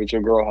you have at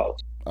your girl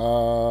house?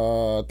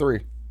 3.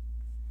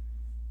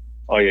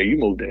 Oh, yeah, you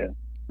moved in.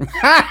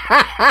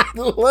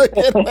 Look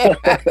at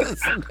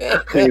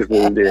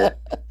that.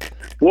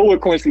 What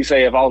would Quincy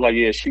say if I was like,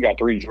 yeah, she got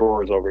 3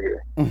 drawers over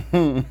here?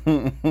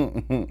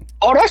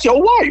 Oh, that's your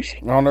wife.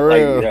 On the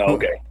real. Like, yeah,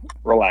 okay.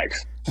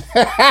 Relax.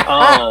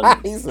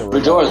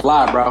 3 drawers a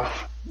lot, bro.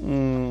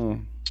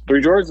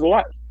 3 drawers is a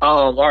lot.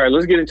 All right,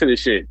 let's get into this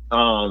shit.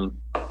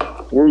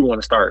 Where we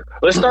want to start?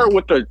 Let's start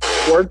with the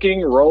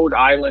twerking Rhode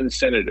Island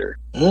senator.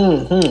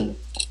 Mm-hmm.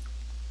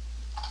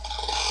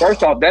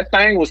 First off, that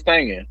thing was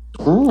thinging.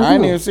 I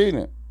ain't even seen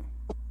it.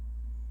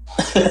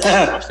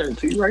 I'll send it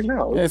to you right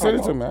now. Yeah, send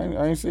it to me.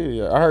 I ain't see it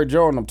yet. I heard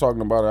Joe and them talking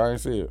about it. I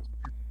ain't see it.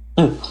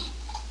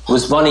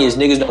 What's funny is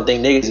niggas don't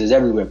think niggas is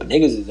everywhere, but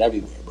niggas is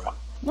everywhere, bro.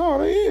 No,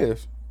 they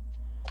is.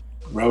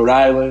 Rhode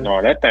Island. No,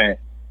 that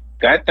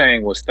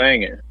thing was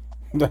thinging.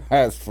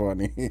 That's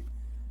funny.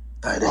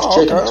 This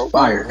chicken is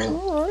fire, man.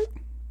 All right.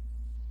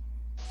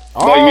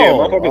 But yeah,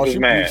 motherfuckers is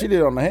mad. She did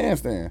it on the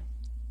handstand.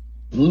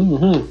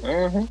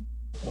 Mm-hmm.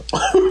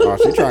 Oh,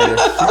 she trying to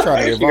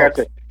get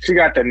votes. She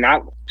got the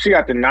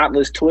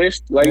knotless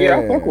twist. Like, yeah,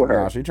 I fuck with her.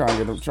 Nah, she trying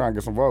to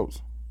get some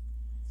votes.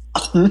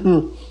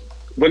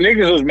 But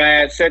niggas was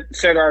mad.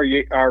 Set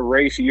our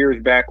race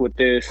years back with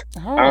this.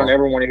 Oh. I don't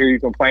ever want to hear you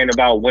complain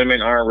about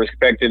women aren't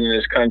respected in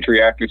this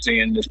country after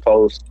seeing this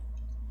post.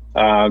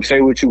 Say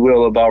what you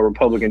will about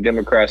Republican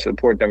Democrats,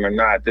 support them or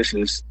not. This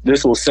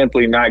will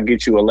simply not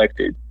get you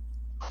elected.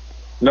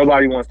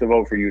 Nobody wants to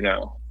vote for you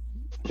now.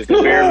 It's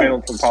the bare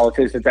minimum for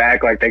politicians to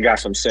act like they got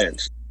some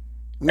sense.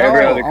 No,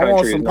 every other country I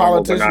want some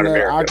politician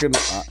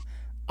that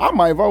I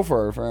might vote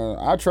for her, fam.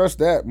 I trust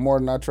that more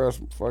than I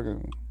trust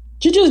fucking.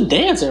 She just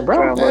dancing,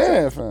 bro.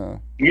 Yeah,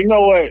 fam. You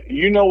know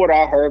what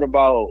I heard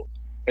about,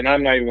 and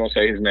I'm not even gonna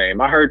say his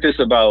name. I heard this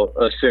about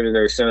a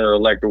senator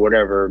elect or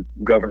whatever,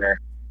 governor.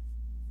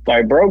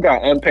 Like, bro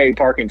got unpaid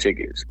parking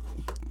tickets.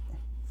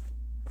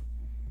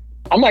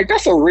 I'm like,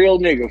 that's a real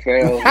nigga,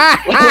 fam.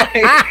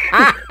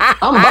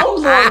 I'm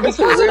both on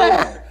because of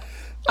that.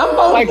 I'm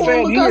voting Like, for fam,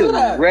 him he because is of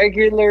that.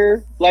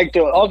 regular. Like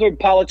the other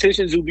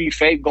politicians who be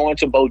fake going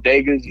to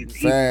bodegas and eating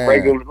Fam.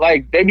 regular,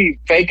 like they be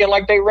faking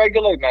like they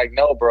regular. Like,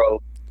 no,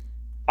 bro,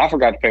 I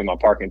forgot to pay my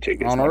parking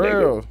tickets. On the my nigga.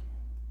 real.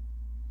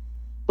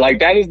 Like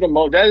that is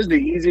the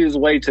easiest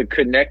way to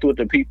connect with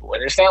the people,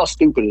 and it sounds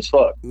stupid as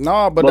fuck.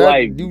 No, but But, that,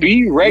 like,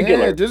 be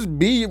regular. Yeah, just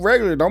be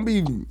regular. Don't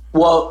be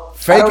Well, I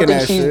faking don't think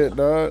that shit,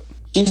 dog.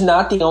 She's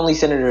not the only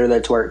senator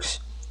that twerks.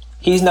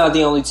 He's not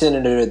the only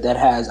senator that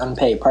has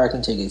unpaid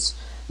parking tickets.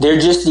 They're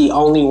just the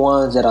only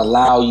ones that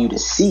allow you to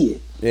see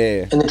it.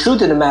 Yeah. And the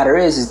truth of the matter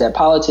is that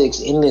politics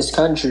in this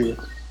country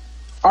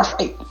are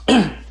fake.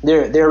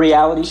 They're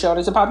reality show.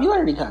 It's a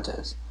popularity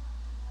contest.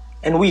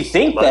 And we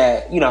think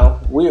that,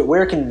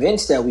 we're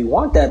convinced that we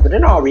want that, but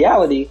in all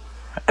reality,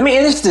 I mean,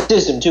 and it's the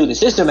system too. The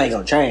system ain't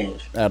gonna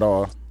change At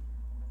all.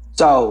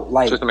 So,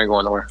 like, System ain't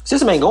going nowhere.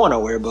 System ain't going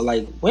nowhere. But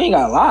like, we ain't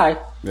gotta lie.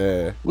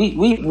 Yeah.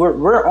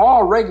 We're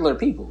all regular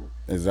people.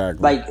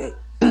 Exactly. Like,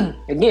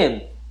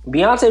 again,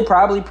 Beyonce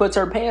probably puts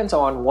her pants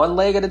on one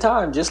leg at a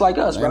time, just like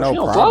us, bro. Ain't She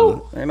no don't probably.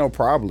 float. Ain't no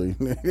probably.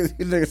 These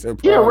niggas said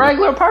You're a probably.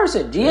 regular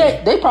person.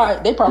 They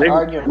probably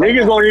arguing. Right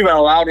Niggas now. won't even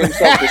allow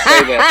themselves to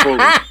say that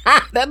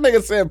fully. That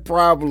nigga said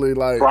probably,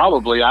 like.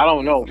 Probably, I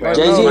don't know. Like,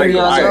 Jay-Z no, and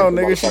Beyonce.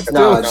 no, nigga, she Motherfucker.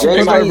 still. Nah, she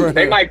Jay-Z- still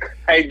They might,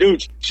 hey,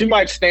 dude, she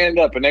might stand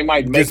up and they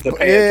might make the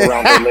pants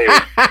around her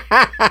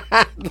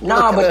leg.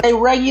 Nah, but they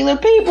regular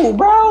people,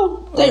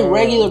 bro. They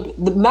regular.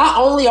 Not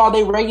only are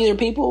they regular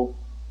people,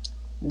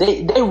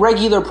 they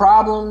regular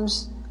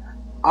problems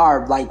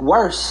are like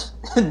worse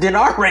than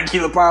our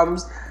regular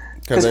problems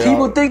because they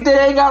people all- think they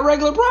ain't got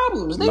regular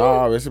problems.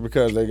 No, it's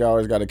because they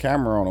always got a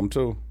camera on them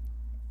too.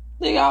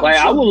 They got Like,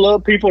 I would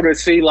love people to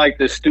see, like,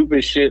 the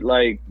stupid shit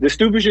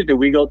that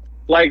we go.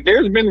 Like,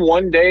 there's been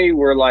one day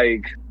where,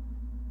 like,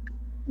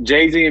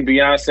 Jay-Z and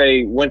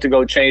Beyonce went to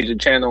go change the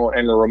channel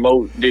and the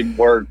remote didn't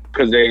work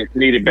because they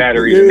needed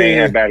batteries and they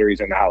had batteries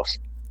in the house.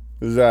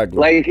 Exactly.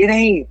 Like, it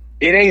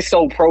ain't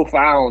so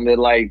profound that,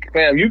 like,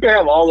 fam, you can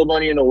have all the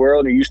money in the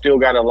world and you still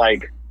gotta,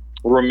 like,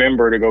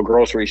 remember to go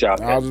grocery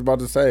shopping. I was just about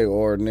to say,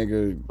 or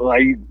nigga,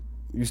 Like,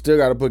 you still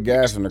got to put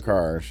gas in the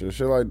car. Shit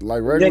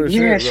like regular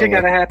shit. yeah, bro. shit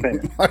gotta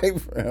happen.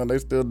 Like, man, they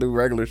still do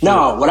regular shit.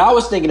 No, what I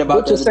was thinking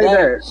about the Let's other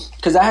just say day,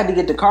 because I had to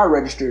get the car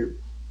registered.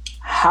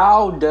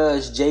 How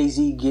does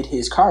Jay-Z get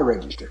his car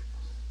registered?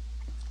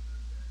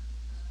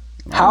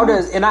 How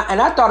does and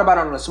I thought about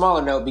it on a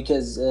smaller note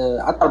because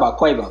I thought about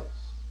Quavo.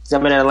 'Cause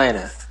I'm in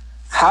Atlanta.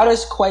 How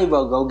does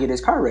Quavo go get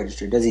his car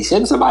registered? Does he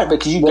send somebody?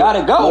 Because you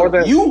gotta go.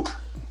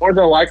 More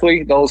than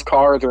likely, those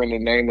cars are in the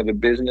name of the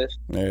business,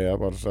 Yeah,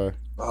 I'm about to say.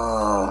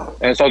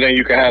 and so then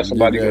you can have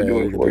somebody go do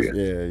it for you.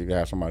 Yeah, you can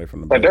have somebody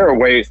from the But there are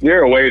ways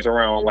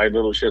around like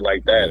little shit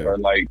like that, Yeah. or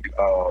like,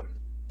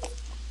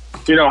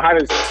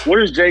 what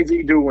does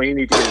Jay-Z do when he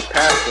needs to get his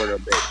passport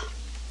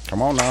updated?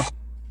 Come on now.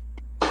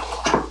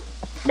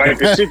 Like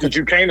the shit that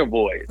you can't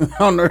avoid.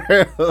 On the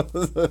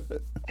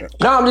real.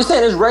 No, I'm just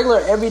saying it's regular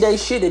everyday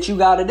shit that you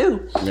gotta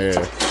do. Yeah.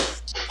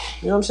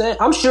 You know what I'm saying?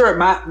 I'm sure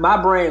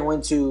my brain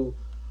went to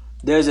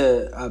there's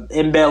a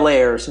in Bel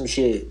Air or some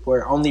shit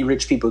where only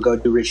rich people go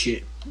do rich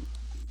shit.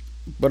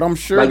 But I'm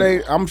sure they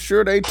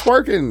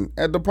twerking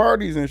at the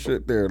parties and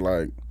shit there.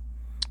 Like,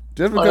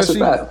 just because that's a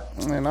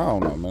fact. man, I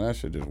don't know, man. That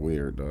shit just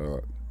weird,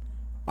 dog.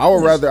 I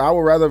would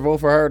rather vote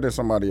for her than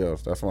somebody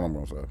else. That's what I'm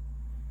gonna say.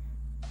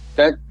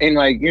 That and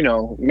like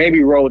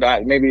maybe Rhode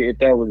Island, maybe if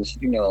that was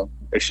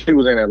if she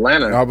was in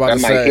Atlanta, I was about that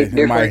to might say hit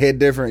it might different. hit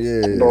different.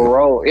 Yeah.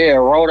 But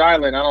Rhode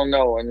Island, I don't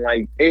know. And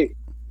like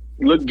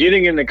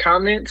getting in the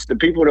comments, the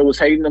people that was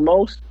hating the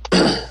most,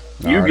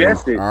 you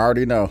guessed it. I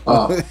already know.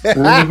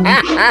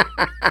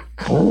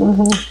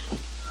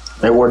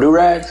 They wore do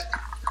rags.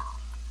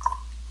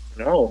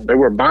 No, they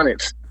were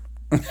bonnets.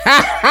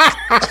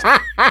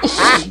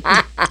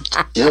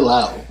 Chill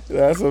out.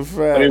 That's a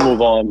Let me fact.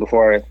 move on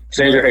before I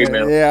send your hate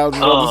mail. Yeah, I was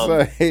about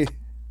to say.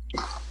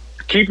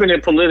 Keeping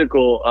it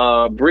political,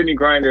 Brittany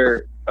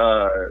Griner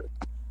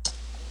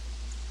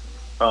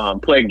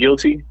pled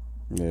guilty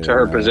Yeah, to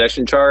her man.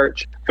 possession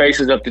charge,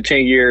 faces up to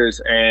 10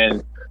 years,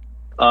 and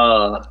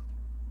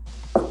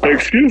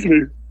excuse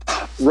me,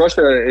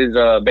 Russia is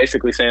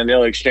basically saying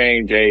they'll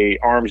exchange a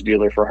arms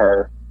dealer for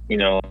her.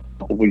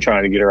 We're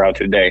trying to get her out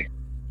today.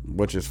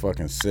 Which is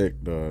fucking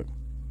sick, dog.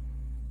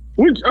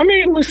 Which, I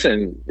mean,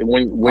 listen,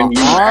 when you An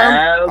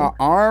have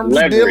arms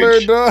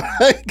leverage, dealer, dog.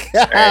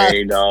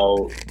 hey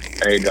dog.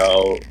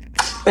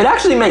 It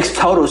actually makes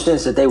total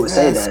sense that they would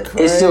say That's that.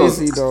 It's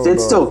crazy, though,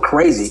 it's still dog.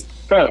 crazy.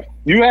 Fam,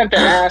 you have to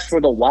ask for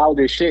the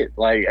wildest shit,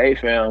 like, hey,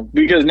 fam,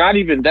 because not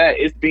even that,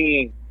 it's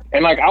being,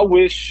 and like, I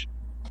wish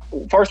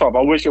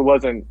it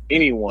wasn't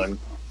anyone,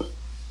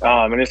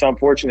 and it's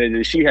unfortunate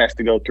that she has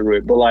to go through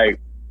it, but like,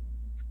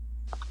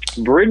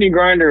 Brittany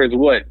Griner is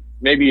what,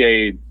 maybe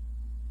a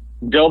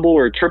double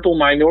or triple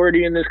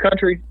minority in this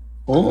country?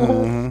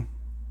 Mhm.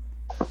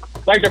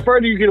 Like, the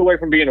further you get away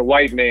from being a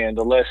white man,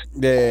 the less,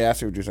 Yeah, I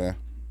see what you're saying.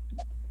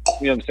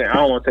 you know what I'm saying, I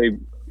don't want to say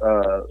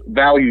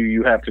value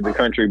you have to the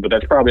country, but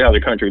that's probably how the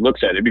country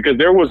looks at it, because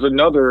there was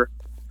another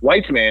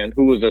white man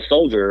who was a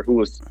soldier who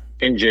was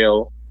in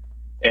jail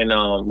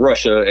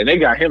Russia, and they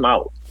got him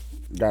out.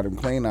 Got him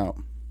clean out.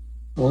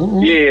 Mm-hmm.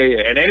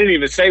 Yeah, and they didn't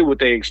even say what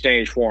they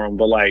exchanged for him,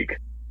 but like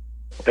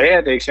they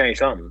had to exchange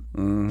something.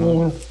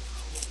 Mm-hmm.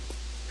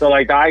 So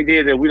like the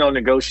idea that we don't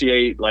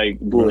negotiate like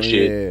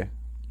bullshit.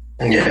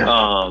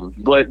 Yeah.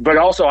 But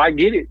also I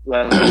get it.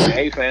 Like,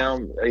 hey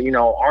fam,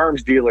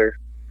 arms dealer.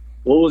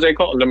 What was they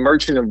called? The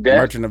Merchant of Death.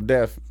 Merchant of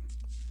Death.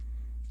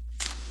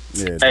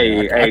 Yeah.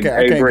 Hey,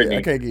 Brittany.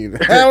 I can't get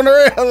it. I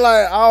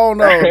don't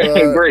know.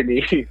 Hey,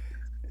 Brittany.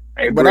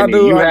 Hey, But Brittany, I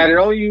do. you had it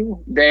on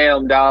you?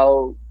 Damn,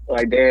 dog.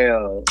 Like,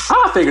 damn.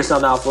 I'll figure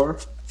something out for her.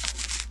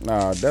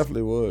 Nah,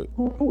 definitely would.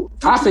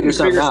 I'll figure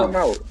something out.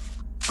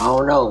 I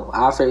don't know.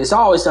 It's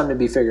always something to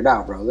be figured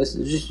out, bro.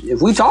 Listen, just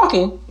if we talking,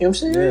 you know what I'm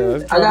saying? Yeah,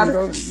 let's try to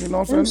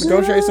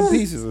negotiate some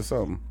pieces or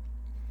something.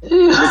 But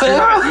you're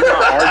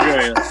not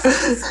arguing.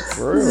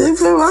 For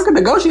real. I can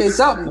negotiate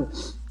something.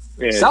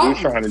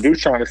 Yeah,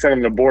 dude's trying to send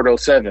him to Bordeaux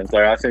 7s.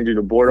 Like, I send you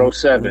to Bordeaux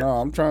 7. No,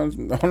 I'm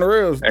trying on the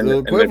real. And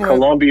the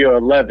Columbia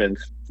 11s.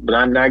 But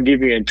I'm not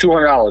giving you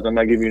 $200. I'm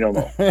not giving you no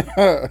more.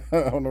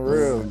 On the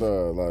real,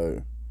 dog.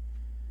 Like,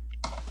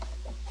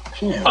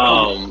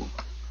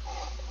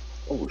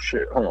 oh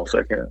shit! Hold on a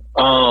second.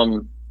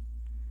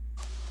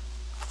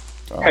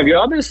 Have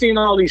y'all been seeing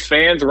all these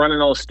fans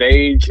running on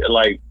stage?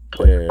 Like,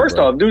 first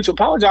off, dudes,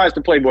 apologize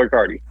to Playboy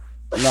Cardi.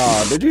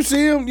 Nah, did you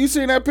see him? You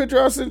seen that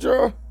picture I sent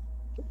y'all?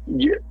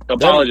 Yeah,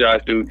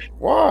 apologize, dude.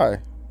 Why?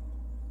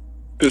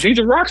 Because he's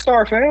a rock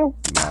star, fam.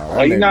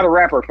 Nah, he's not a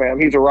rapper,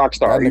 fam. He's a rock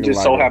star. He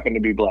just so happened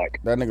to be black.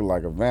 That nigga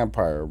like a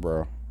vampire,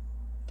 bro.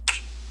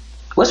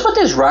 What's with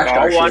this rock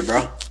star shit,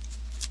 bro?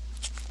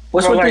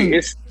 What's with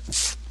this?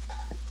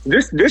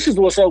 This is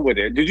what's up with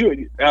it. Did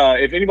you?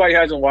 If anybody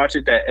hasn't watched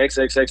it, that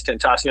XXX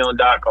Tentacion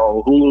doc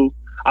on Hulu,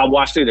 I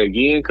watched it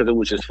again because it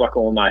was just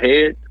fucking on my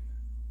head.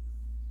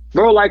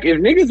 Bro, like, if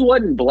niggas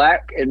wasn't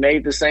black and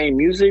made the same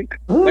music,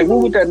 like,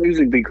 what would that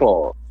music be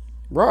called?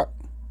 Rock.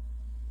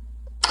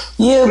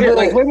 Yeah, but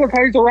like, Playboy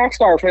Cardi's a rock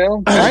star,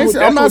 fam.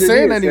 I'm not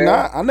saying that he's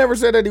not. I never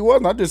said that he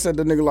wasn't. I just said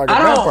the nigga like a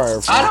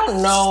vampire. I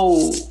don't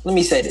know. Let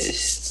me say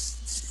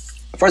this.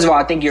 First of all,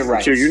 I think you're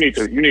right. Sure, you need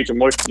to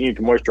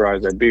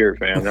moisturize that beard,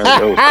 fam.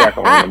 That was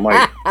cracking on the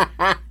mic.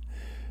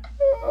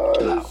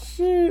 Oh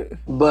shit.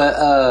 But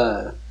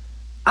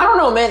I don't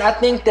know, man. I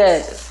think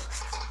that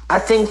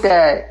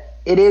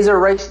it is a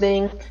race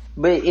thing,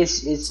 but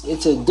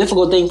it's a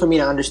difficult thing for me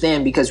to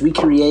understand because we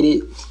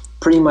created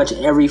pretty much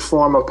every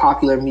form of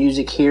popular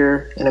music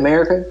here in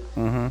America.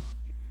 Mm-hmm.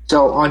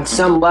 So on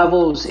some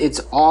levels, it's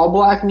all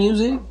black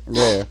music.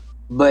 Yeah.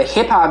 But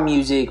hip hop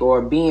music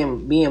or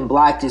being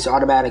black just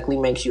automatically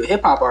makes you a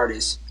hip hop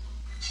artist,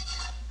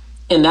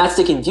 and that's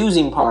the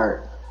confusing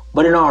part.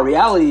 But in all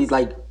reality,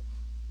 like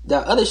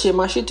that other shit,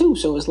 my shit too.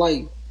 So it's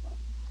like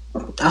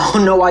I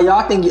don't know why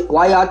y'all think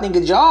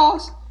it's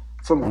y'all's.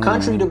 From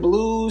country to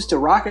blues to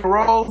rock and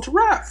roll to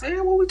rap,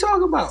 man. What we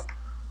talking about?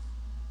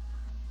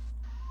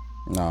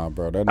 Nah,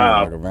 bro, that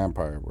nigga like a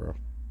vampire, bro.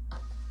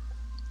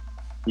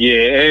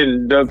 Yeah,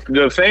 and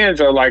the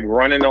fans are like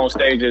running on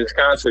stage at this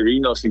concert.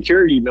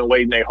 Security been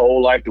waiting their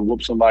whole life to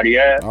whoop somebody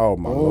ass. Oh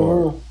my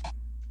lord!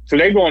 So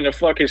they going to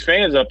fuck his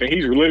fans up, and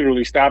he's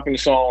literally stopping the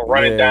song,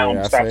 running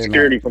down, stop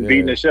security from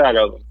beating the shit out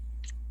of him.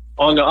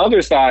 On the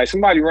other side,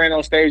 somebody ran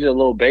on stage at a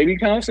little baby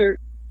concert.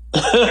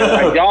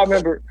 Like, y'all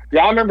remember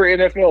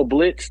NFL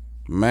Blitz?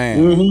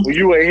 Man. When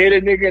you would hit a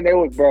nigga and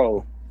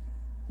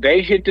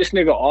they hit this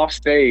nigga off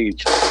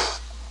stage.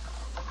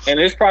 And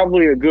it's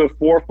probably a good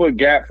 4-foot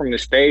gap from the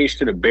stage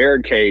to the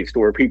barricades to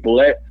where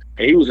people at.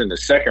 And he was in the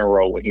second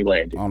row when he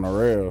landed. On the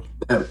real.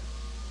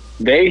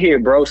 They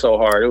hit bro so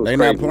hard. It was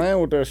crazy. Not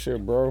playing with that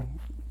shit, bro.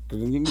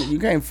 You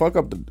can't fuck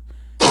up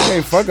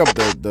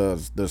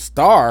the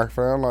star,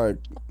 fam. Like,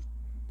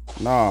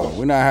 nah,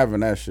 we're not having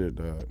that shit,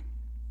 dog.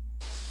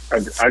 I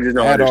just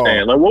don't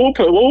understand. Like, what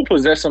will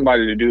possess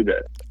somebody to do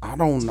that? I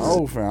don't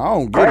know, fam. I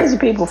don't get crazy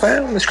people,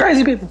 fam. It's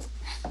crazy people.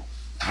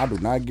 I do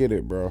not get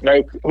it, bro.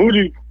 Like,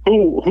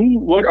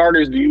 what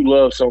artist do you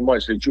love so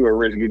much that you are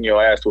risk getting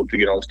your ass whooped to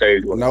get on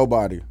stage with?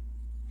 Nobody.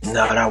 No,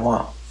 not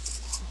one.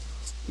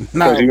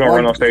 Because you gonna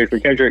run on stage for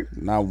Kendrick?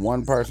 Not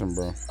one person,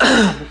 bro.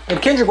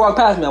 If Kendrick walked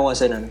past me, I wouldn't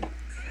say nothing.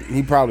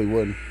 He probably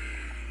wouldn't.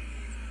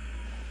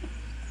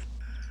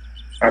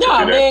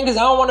 Nah, man, because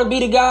I don't want to be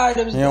the guy.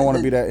 He don't want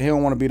to be that. He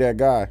don't want to be that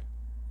guy.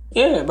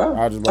 Yeah, bro.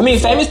 I mean,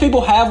 famous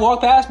people have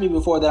walked past me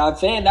before that I've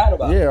fanned out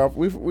about. Yeah,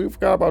 we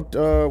forgot about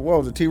what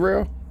was it?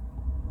 T-Rail?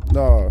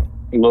 No,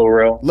 Lil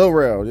Rel. Lil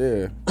Rel,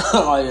 yeah.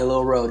 Oh yeah,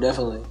 Lil Rel,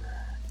 definitely.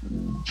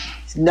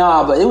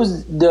 Nah, but it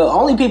was the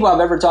only people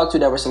I've ever talked to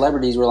that were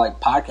celebrities were like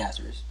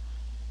podcasters.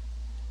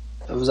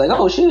 It was like,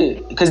 oh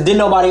shit, because then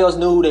nobody else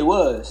knew who they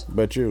was.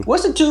 But you.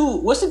 What's the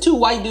two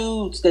white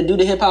dudes that do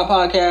the hip hop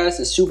podcast?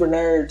 The super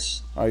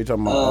nerds. Oh, you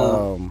talking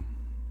about?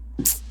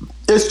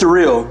 It's the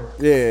real.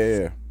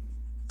 Yeah.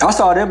 I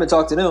saw them and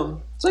talked to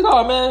them. It's like,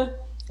 oh man,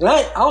 and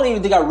I don't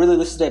even think I really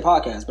listened to their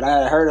podcast, but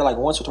I had heard it like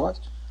once or twice.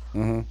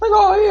 Mm-hmm. Like,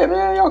 oh yeah,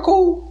 man, y'all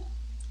cool.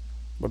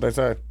 What they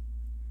say?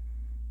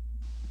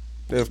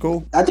 They was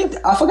cool.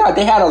 I forgot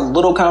they had a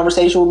little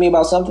conversation with me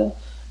about something.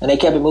 and they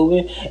kept it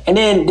moving. And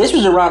then this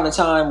was around the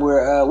time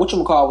where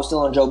whatchamacallit was still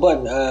on Joe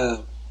Budden.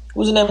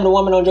 What's the name of the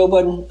woman on Joe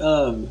Budden?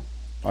 Oh,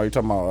 you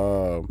talking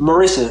about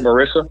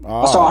Marissa?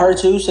 Oh. I saw her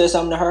too. Said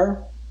something to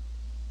her.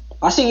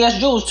 I seen Yes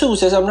Jules too.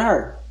 Said something to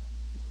her.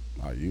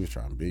 Oh, you was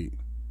trying to beat.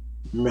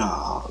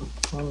 Nah,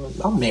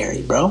 I'm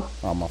married, bro.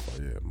 Oh, my fault.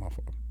 Yeah, my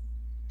fault.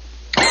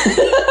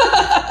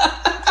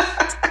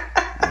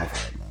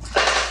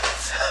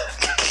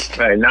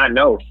 Hey, not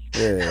no.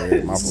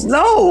 Yeah, my fault.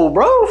 No,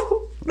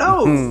 bro.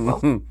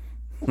 No.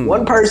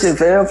 One person,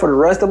 fam, for the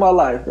rest of my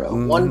life,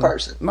 bro. One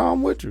person. No,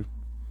 I'm with you.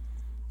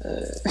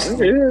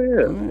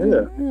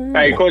 Yeah.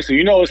 Hey, Quincy,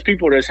 you know it's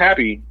people that's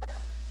happy.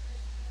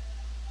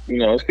 You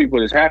know, it's people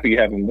that's happy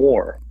having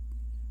more.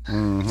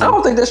 I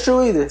don't think that's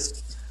true either.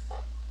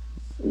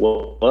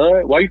 Well,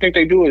 what? Why do you think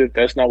they do it if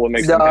that's not what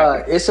makes them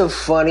happy? It's a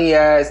funny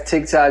ass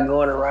TikTok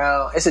going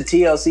around. It's a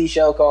TLC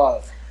show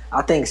called,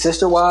 I think,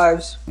 Sister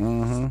Wives.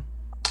 Mm-hmm.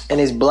 And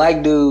this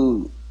black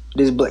dude,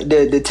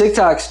 the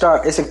TikTok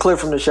start. It's a clip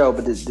from the show,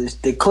 but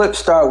the clip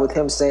start with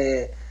him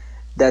saying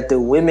that the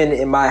women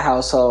in my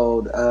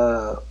household.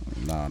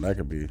 That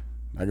could be.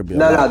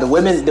 No. The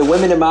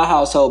women in my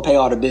household pay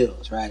all the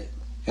bills, right?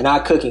 And I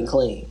cook and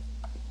clean.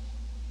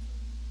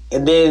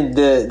 And then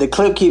the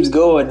clip keeps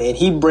going, and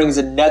he brings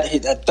a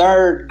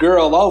third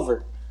girl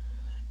over,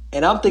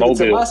 and I'm thinking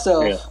to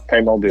myself,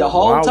 the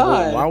whole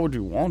time, why would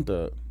you want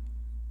that?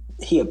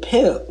 He a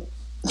pimp.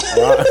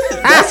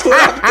 That's what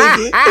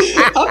I'm thinking.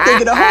 I'm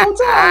thinking the whole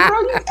time,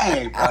 bro.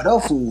 Hey, bro,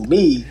 don't fool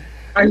me.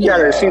 I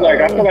gotta see.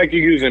 I feel like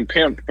you're using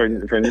pimp for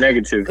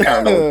negative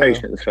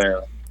connotations,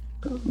 fam.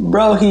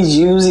 Bro, he's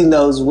using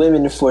those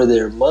women for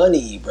their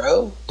money,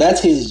 bro.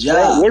 That's his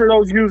job. What are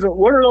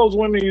those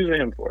women using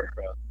him for,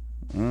 bro?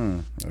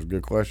 That's a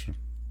good question.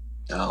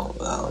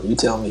 Oh, you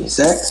tell me.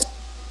 Sex?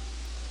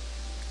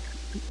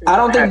 I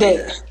don't think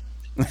that.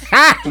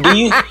 Do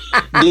you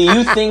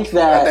think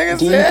that?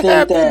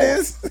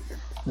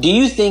 Do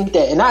you think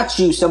that? And not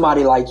you,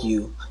 somebody like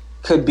you,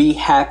 could be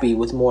happy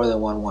with more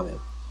than one woman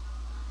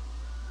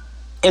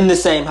in the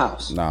same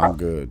house? Nah, I'm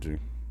good, G.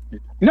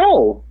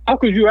 No. How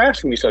could you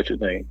ask me such a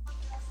thing?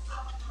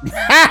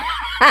 I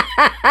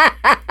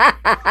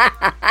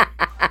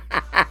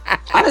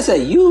didn't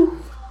say you.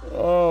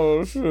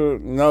 Oh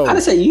shit! No, I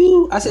didn't say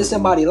you. I said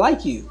somebody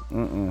like you.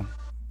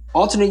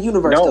 Alternate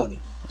universe, No. Tony.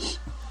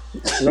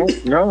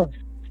 No.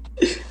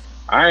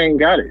 I ain't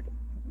got it.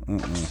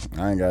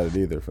 I ain't got it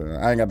either.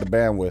 I ain't got the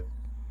bandwidth.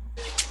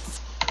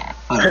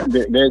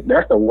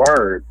 That's a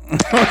word. I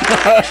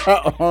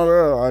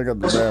ain't got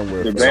the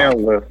bandwidth. The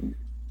bandwidth.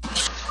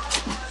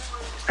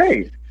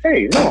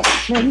 Hey, no,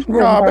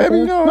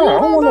 baby, no,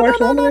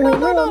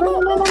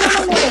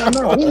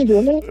 we ain't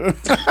doing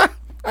that.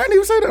 I didn't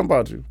even say that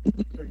about you.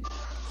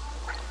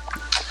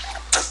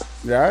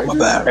 Yeah, My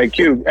bad. Hey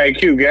Q,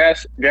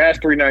 gas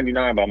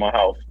 $3.99 by my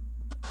house.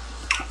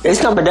 It's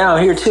coming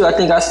down here too. I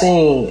think I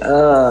seen.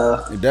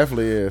 It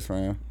definitely is,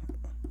 man.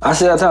 I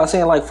seen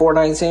like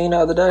 $4.19 the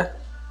other day.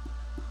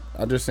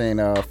 I just seen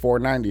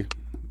 $4.90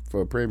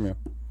 for a premium.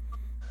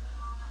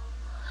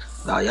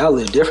 Nah, y'all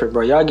live different,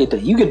 bro. You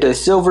get the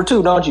silver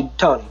too, don't you,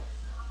 Tony?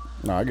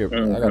 No, I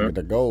gotta get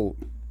the gold.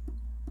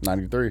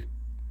 93.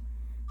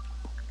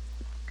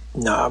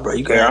 Nah, bro,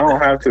 you I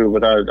don't have to,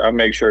 but I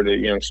make sure that,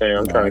 you know what I'm saying,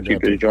 I'm trying to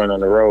keep this joint on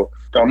the road.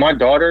 So my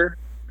daughter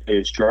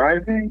is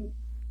driving.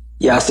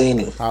 Yeah, I seen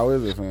it. How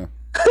is it, man?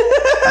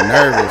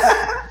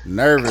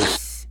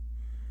 Nervous.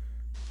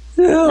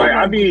 Like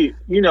I be,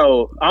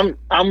 I'm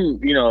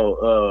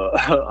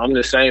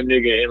the same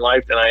nigga in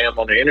life that I am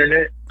on the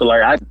internet. So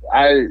like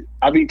I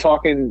be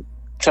talking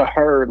to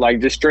her like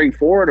just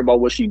straightforward about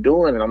what she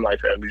doing, and I'm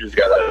like, fam, you just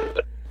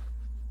gotta,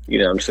 you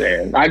know what I'm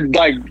saying?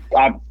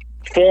 I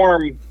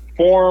form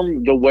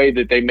the way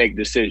that they make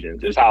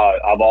decisions is how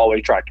I've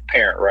always tried to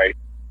parent, right?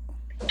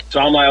 So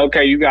I'm like,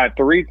 okay, you got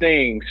 3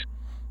 things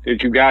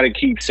that you got to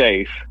keep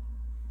safe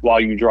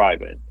while you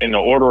driving in the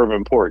order of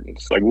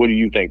importance. Like, what do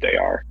you think they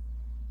are?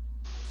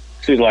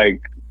 She's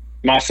like,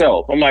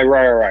 myself. I'm like,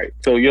 right.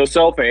 So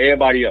yourself and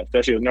everybody else,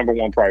 that's your number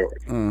 1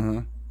 priority. Mm-hmm.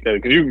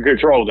 Because you can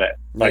control that.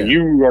 Like,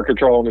 you are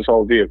controlling this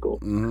whole vehicle.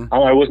 Mm-hmm.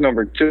 I'm like, what's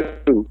number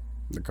 2?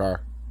 The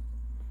car.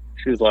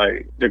 She's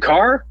like, the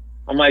car?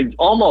 I'm like,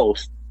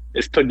 almost.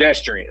 It's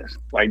pedestrians.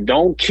 Like,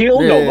 don't kill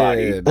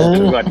nobody.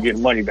 Then we got to get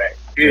money back.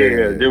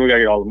 Then we got to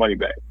get all the money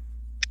back.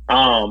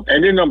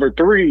 And then number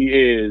 3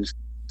 is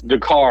the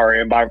car,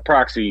 and by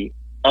proxy,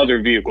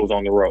 other vehicles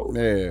on the road.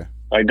 Yeah.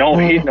 Like,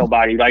 don't hit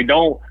nobody. Like,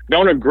 don't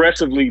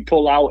aggressively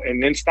pull out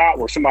and then stop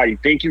where somebody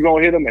think you're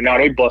gonna hit them, and now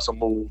they bust a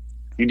move.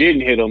 You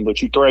didn't hit them,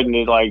 but you threatened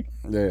it. Like,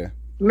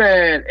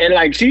 man, and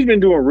like she's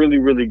been doing really,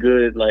 really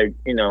good. Like,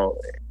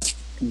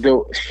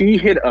 she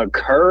hit a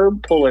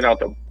curb pulling out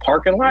the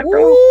parking lot,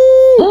 bro.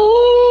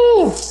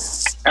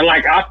 And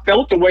like I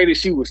felt the way that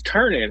she was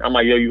turning. I'm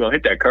like, yo, you gonna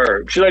hit that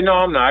curb? She's like, no,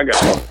 I'm not. I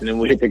got it. And then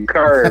we hit the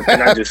curb,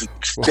 and I just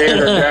stared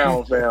her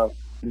down, fam.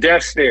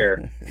 Death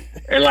stare.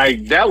 And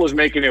like that was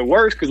making it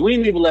worse because we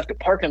didn't even left the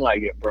parking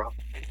lot yet, bro.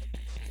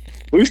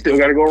 We still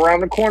got to go around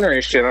the corner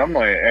and shit. I'm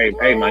like,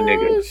 hey, my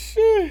nigga.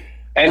 Shit.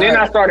 And then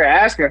I started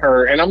asking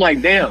her, and I'm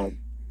like, damn,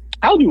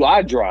 how do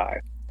I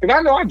drive? Because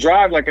I know I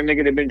drive like a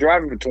nigga that been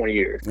driving for 20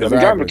 years. I've been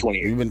driving for 20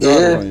 years. You've been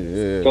driving,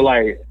 yeah. So,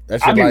 like,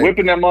 That I shit be like-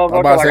 whipping that I'm motherfucker.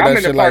 about to say Like, I'm that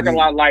in the shit like- parking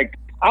lot, like,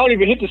 I don't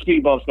even hit the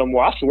speed bumps no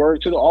more. I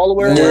swerve to all the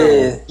way around.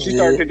 Yeah, She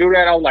started to do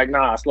that. I was like,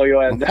 nah, slow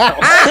your ass down.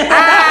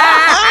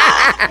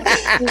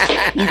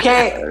 You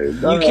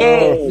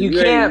can't You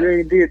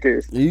ain't did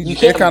this. You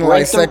can't it's kinda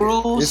break like the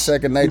rules. It's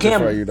second You nature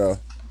can't- for you, though.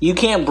 you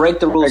can't break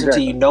the rules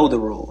Exactly. until you know the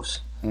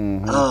rules.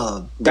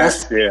 That's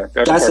That's the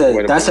perfect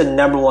way to that's put a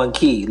number one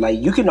key. Like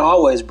you can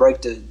always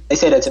break the. They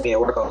say that to me at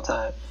work all the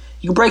time.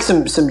 You can break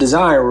some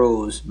design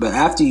rules, but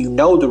after you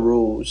know the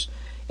rules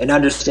and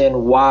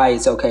understand why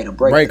it's okay to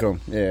break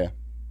them. Yeah.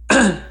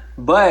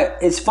 But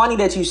it's funny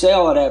that you say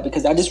all of that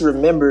because I just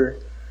remember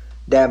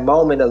that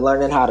moment of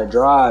learning how to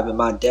drive and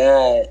my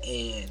dad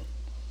and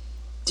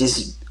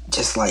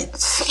just like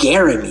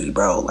scaring me,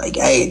 bro. Like,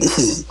 hey, this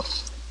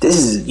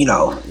is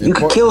you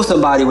could kill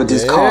somebody with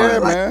this car.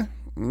 Like, man.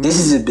 this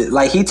is a bit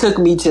like he took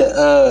me to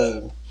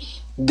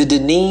the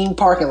Deneen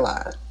parking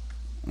lot.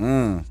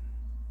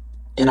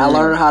 And I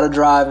learned how to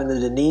drive in the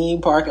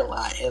Deneen parking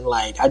lot, and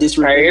like I just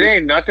remember. Hey, it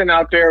ain't nothing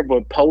out there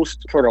but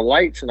posts for the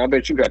lights, and I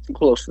bet you got too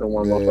close to the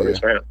one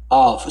motherfuckers, man.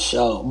 Oh, for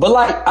sure. But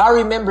like I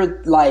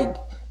remember like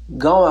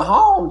going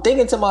home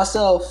thinking to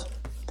myself,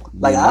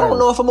 like I don't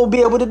know if I'm gonna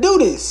be able to do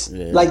this.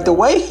 Like the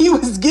way he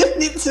was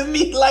giving it to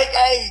me, like,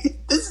 hey,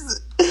 this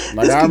is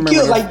Like this I could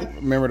kill.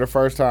 remember the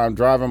first time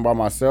driving by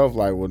myself,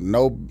 like with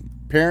no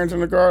parents in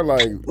the car,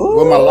 like Ooh,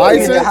 with my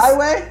license. You hit the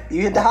highway?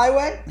 You hit the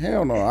highway?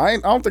 Hell no, I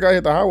don't think I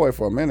hit the highway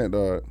for a minute,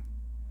 dog.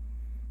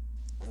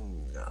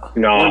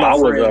 No,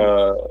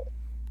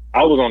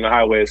 I was on the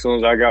highway as soon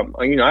as I got.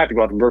 I had to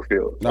go out to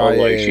Brookfield. So I was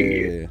like,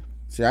 shit.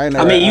 See, I ain't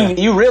I never. mean,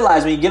 you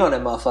realize when you get on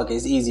that motherfucker,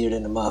 it's easier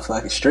than the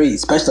motherfucking street,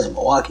 especially in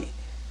Milwaukee.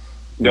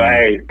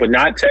 Hey, but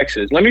not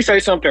Texas. Let me say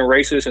something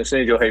racist and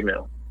send your hate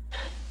mail.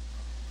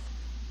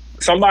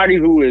 Somebody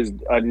who is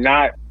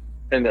not,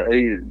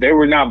 they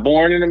were not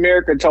born in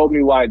America told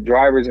me why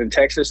drivers in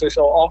Texas are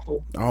so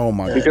awful. Oh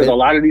my god! Because a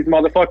lot of these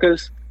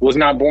motherfuckers was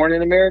not born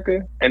in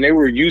America, and they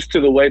were used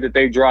to the way that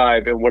they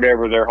drive in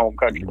whatever their home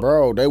country.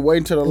 Bro, they wait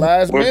until the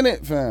last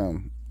minute,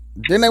 fam.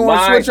 Then they want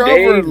to Why switch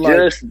over. They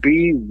just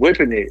be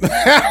whipping it.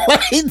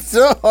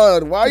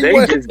 Dog, why you They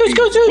wait? just be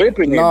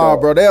whipping it. Nah,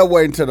 dog. bro, they'll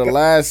wait until the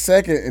last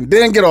second and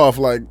then get off.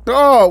 Like,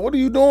 dog, what are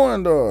you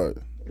doing,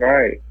 dog?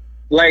 Right.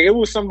 Like, it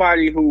was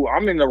somebody who,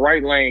 I'm in the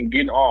right lane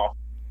getting off.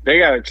 They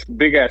got a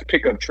big ass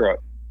pickup truck.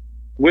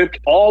 Whipped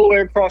all the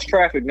way across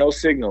traffic, no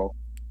signal.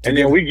 And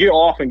then we get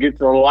off and get to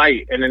the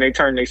light, and then they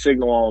turn their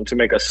signal on to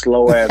make a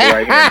slow ass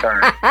right hand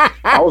turn.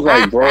 I was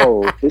like,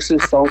 bro, this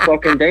is so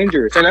fucking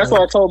dangerous. And that's what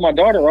I told my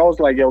daughter. I was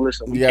like, yo,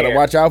 listen, You gotta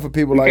watch out for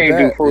people like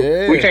can't that. do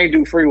Yeah. we can't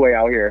do freeway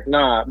out here.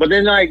 Nah. But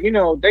then, like, they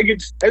don't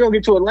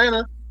get to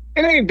Atlanta.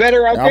 It ain't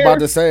better out there. I'm about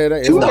to say it.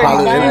 It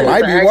 285 might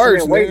is be an worse.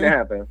 accident waiting to nigga.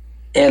 happen.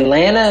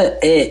 Atlanta,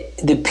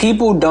 the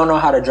people don't know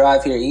how to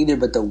drive here either,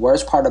 but the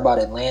worst part about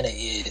Atlanta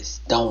is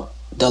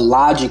the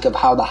logic of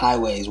how the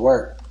highways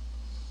work.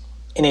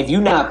 And if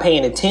you're not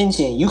paying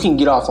attention, you can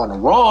get off on the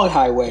wrong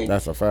highway.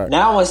 That's a fact.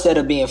 Now instead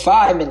of being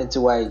 5 minutes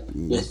away,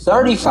 you're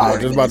 35 I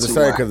was just about to minutes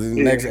say away. because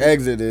the next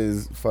exit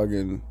is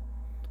fucking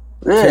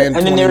Yeah, 10, and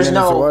 20 then there's minutes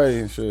no away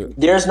and shit.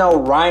 there's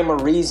no rhyme or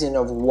reason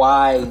of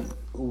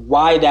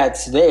why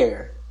that's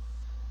there.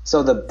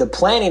 So the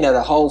planning of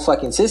the whole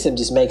fucking system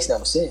just makes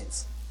no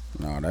sense.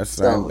 No, that's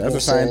So, that's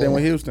the same thing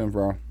with Houston,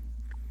 bro.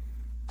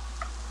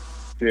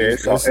 Yeah,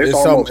 it's It's almost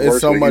so- it's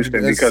worse so with much-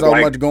 Houston it's because, so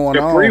like, much going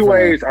the on,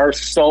 freeways are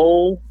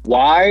so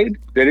wide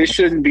that it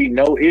shouldn't be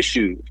no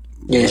issues.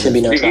 Yeah, it should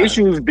be no The traffic.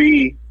 issues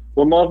be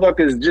when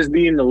motherfuckers just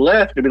be in the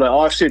left to be like,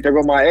 oh shit, there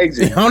go my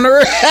exit. On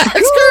the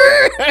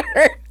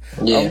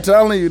Yeah. I'm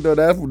telling you though,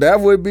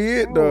 that would be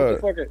it, though.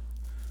 Motherfucker.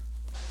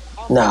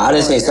 Nah, I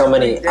done seen so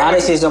many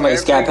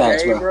scat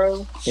packs, Every day,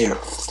 bro. Yeah.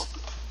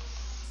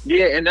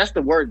 Yeah, and that's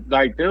the word.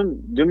 Like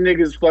them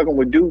niggas fucking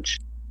with Dooch.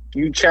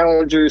 You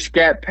Challenger,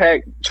 Scat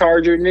Pack,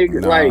 Charger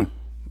niggas. Nah, Like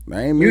that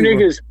ain't me, you bro.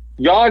 niggas,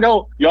 y'all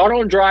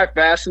don't drive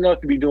fast enough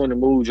to be doing the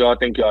moves y'all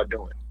think y'all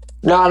doing.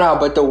 No,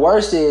 but the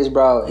worst is,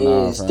 bro,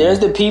 is fam. there's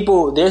the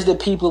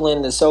people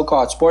in the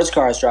so-called sports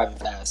cars driving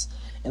fast,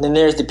 and then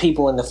there's the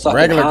people in the fucking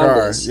Regular Hondas,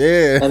 cars,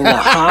 yeah. and the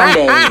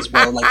Hondas,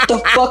 bro. Like, the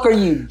fuck are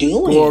you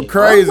doing? Going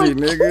crazy,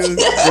 bro?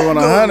 niggas. Going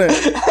 100.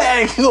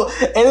 Hey, cool.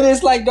 And then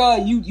it's like,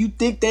 dog, you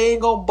think they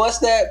ain't gonna bust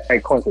that Hey,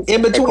 Quincy.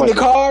 in between Quincy. the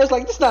cars?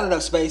 Like, there's not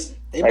enough space.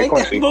 They Hey, make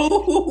that Quincy.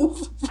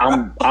 move.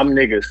 I'm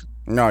niggas.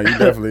 No, you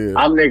definitely is.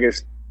 I'm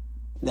niggas.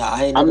 Nah,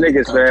 I ain't I'm never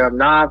niggas, been to fam.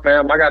 Nah,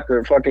 fam. I got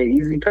the fucking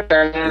easy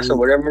pass or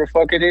whatever the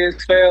fuck it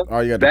is, fam. Oh,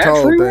 you got the That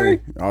toll freeway?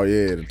 thing. Oh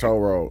yeah, the toll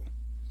road.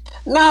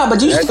 Nah,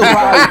 but you still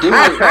probably do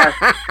it.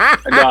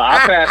 No,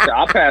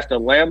 I passed a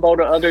Lambo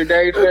the other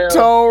day, fam.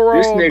 Toll road.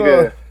 This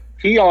nigga,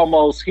 he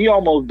almost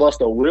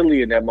bust a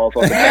wheelie in that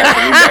motherfucker.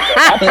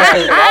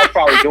 I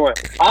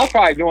was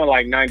probably doing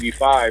like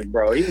 95,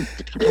 bro. He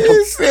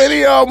said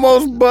he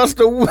almost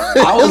busted.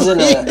 I was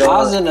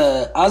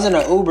in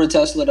a Uber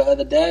Tesla the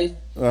other day.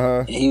 Uh-huh.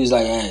 And he was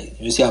like, "Hey,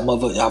 you see how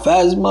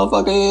fast this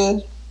motherfucker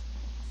is?"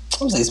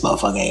 I'm saying this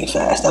motherfucker ain't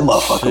fast. That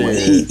motherfucker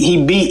was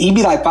he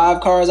beat like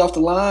 5 cars off the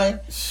line.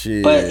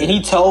 Shit. And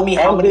he told me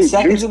how many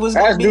seconds it was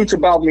going to be. Ask Deuce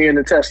about me in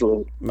the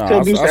Tesla. Nah,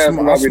 Tell Deuce to ask I about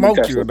me in the smoked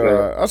Tesla, you,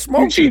 dog. I You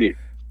smoked you. cheated.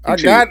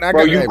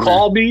 Bro, You hey,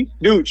 called me,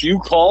 dude. You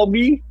called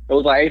me. It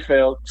was like, hey,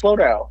 Phil, slow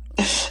down.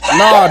 No,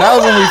 that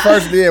was when we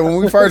first did. When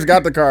we first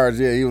got the cars,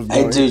 yeah, he was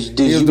doing,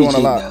 he was doing a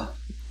lot. Now.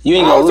 You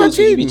ain't gonna lose.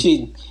 You be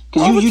cheating.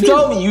 Because you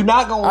told me you're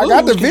not gonna lose.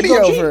 I got the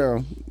video for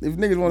him. If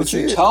niggas want to see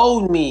it. You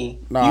told me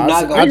No, you're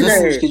not gonna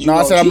lose. No,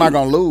 I said I'm not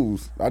gonna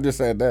lose. I just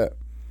said that.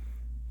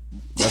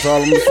 That's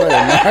all I'm gonna say.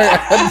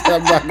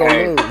 I'm not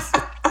gonna lose.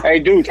 Hey,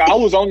 dude, I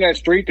was on that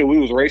street that we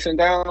was racing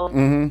down.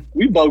 Mm-hmm.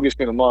 We bogus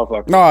in the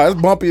motherfucker. No, it's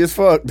bumpy as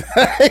fuck.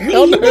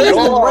 You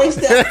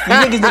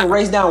niggas didn't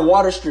race down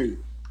Water Street.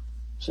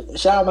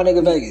 Shout out my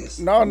nigga Vegas.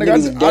 No, nigga,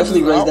 niggas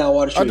definitely raced down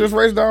Water Street. I just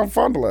raced down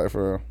Fond du Lac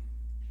for real.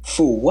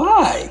 For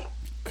why?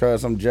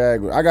 Cause some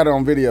Jag, I got it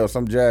on video.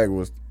 Some Jag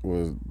was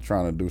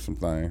trying to do some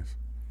things.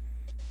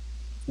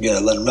 You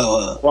gotta let him know,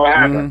 huh? What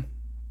happened?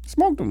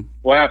 Smoked him.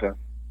 What happened?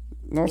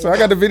 You know what I'm saying? I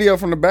got the video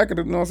from the back of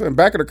the, you know what I'm saying,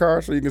 back of the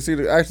car, so you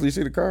can actually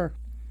see the car.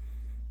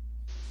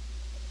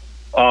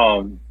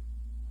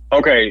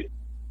 Okay.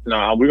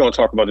 Nah, we're gonna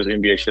talk about this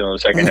NBA shit on the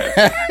second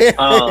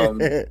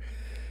half.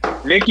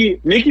 Nicki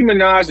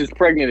Minaj is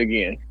pregnant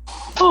again.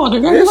 Oh,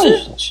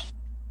 congratulations.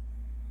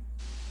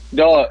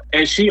 Dog,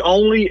 and she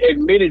only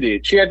admitted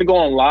it. She had to go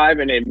on live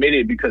and admit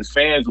it because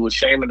fans was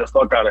shaming the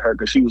fuck out of her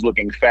because she was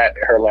looking fat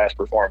at her last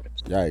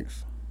performance.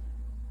 Yikes.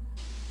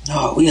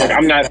 No, we gotta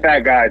I'm not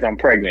fat, guys. I'm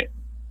pregnant.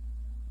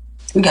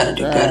 We gotta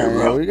do better,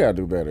 bro. Yeah, we gotta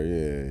do better.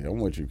 Yeah, I'm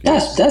with you, Q.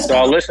 That's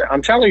Dog, listen,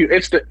 I'm telling you,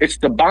 it's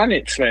the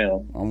bonnets,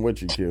 fam. I'm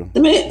with you, Q.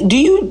 Man, do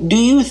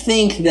you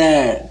think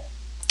that?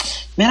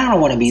 Man, I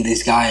don't want to be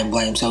this guy and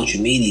blame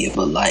social media,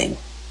 but like,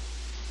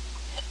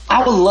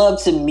 I would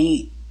love to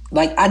meet.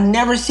 Like, I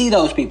never see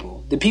those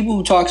people. The people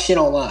who talk shit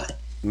online.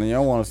 And you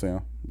don't want to see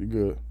them. You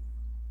good.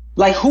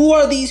 Like, who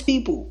are these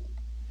people?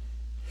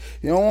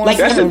 You don't want Like,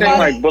 to That's see the them. thing,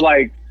 like, but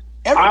like,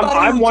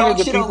 I'm who one talk of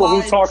the shit people who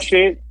online- talk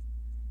shit.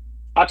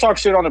 I talk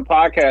shit on the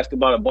podcast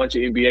about a bunch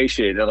of NBA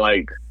shit, and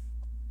like,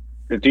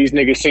 if these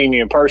niggas see me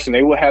in person,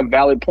 they would have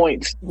valid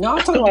points. No,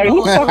 I told Like,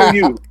 who the fuck are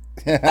you?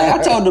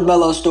 I told the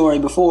Melo story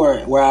before,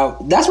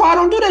 that's why I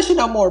don't do that shit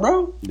no more,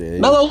 bro. Yeah.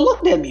 Melo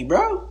looked at me,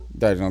 bro.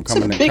 That's gonna It's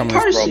come a in big and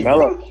person.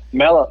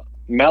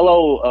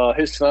 Melo,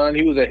 his son,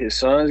 he was at his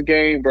son's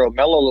game, bro.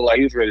 Melo looked like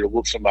he was ready to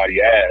whoop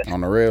somebody's ass.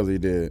 on the rails. He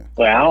did.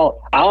 Like, I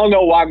don't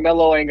know why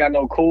Melo ain't got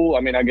no cool.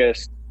 I mean, I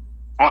guess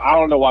I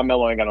don't know why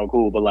Melo ain't got no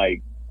cool, but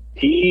like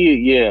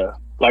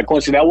like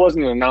Quincy, that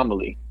wasn't an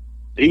anomaly.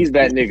 He's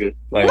that nigga.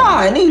 Like,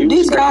 Nah, and he was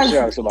these smacking guys, shit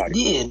out of somebody.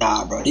 yeah,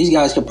 nah, bro. These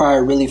guys could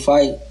probably really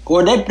fight,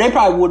 or they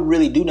probably wouldn't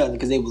really do nothing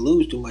because they would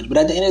lose too much. But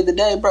at the end of the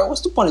day, bro,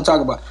 what's the point of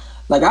talking about?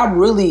 Like, I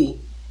really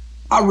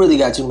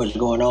got too much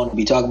going on to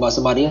be talking about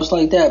somebody else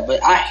like that.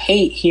 But I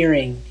hate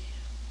hearing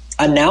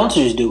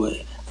announcers do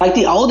it. Like,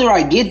 the older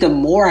I get, the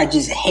more I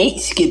just hate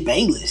Skip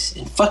Bayless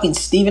and fucking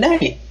Stephen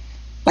A.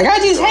 Like, I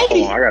just hate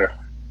Hold it. on, I gotta.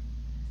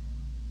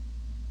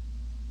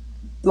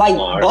 Like,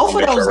 Oh, I both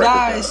gotta of make those sure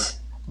I write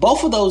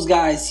this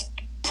guys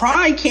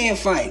probably can't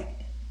fight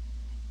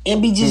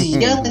and be just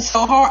yelling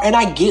so hard. And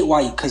I get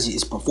why, because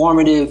it's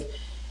performative.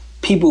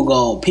 People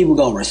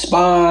gonna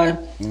respond,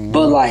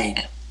 but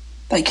like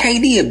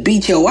KD will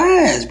beat your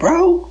ass,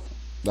 bro.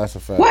 That's a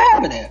fact. What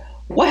happened there?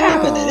 What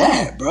happened to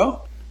that,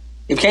 bro?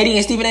 If KD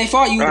and Stephen A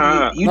fought, you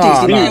think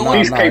Stephen A won?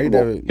 He's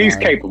capable. He's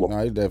capable.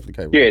 No, he's definitely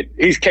capable. Yeah,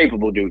 he's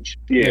capable, dude.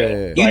 Yeah.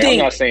 Yeah. You Like, think- I'm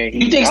not saying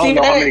you think I don't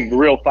know how Stephen A- many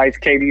real fights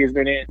KD has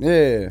been in.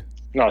 Yeah.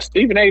 No,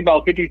 Stephen A.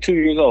 about 52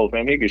 years old,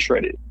 man. He gets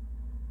shredded.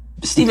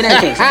 Stephen A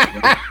can't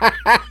fight,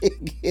 bro. He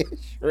get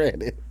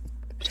shredded.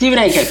 Stephen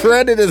A can't fight.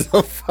 Shredded is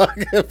a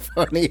fucking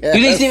funny ass.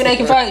 You think Stephen A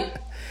can fight?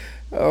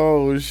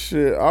 Oh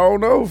shit! I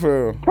don't know,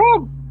 fam.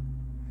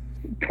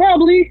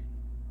 Probably.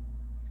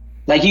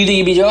 Like, you think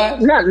he beat your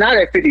ass? Not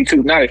at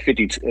 52. Not at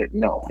 52.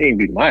 No, he ain't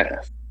beat my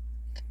ass.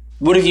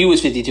 What if you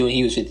was 52 and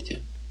he was 52?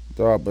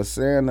 Dog, but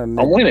saying a I'm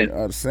winning.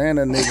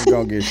 nigga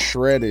gonna get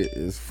shredded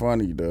is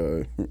funny,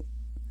 dog.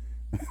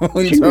 What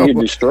He you can talking get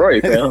about?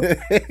 destroyed, fam.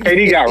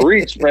 KD got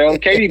reach, fam.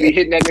 KD be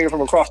hitting that nigga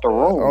from across the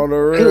room. On the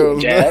real,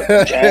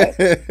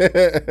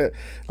 Jab.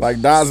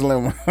 like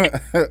Doslin.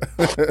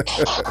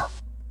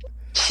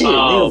 Shit,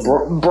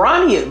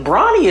 nigga,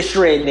 Bronny is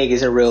shred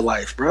niggas in real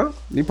life, bro.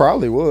 He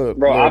probably would,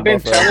 Bro, Little I've been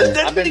buff ass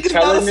telling Nigga's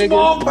not a niggas.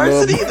 small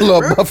person nigga. either, Little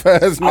bro. buff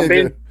ass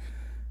nigga.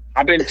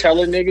 I've been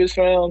telling niggas,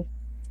 fam.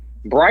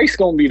 Bryce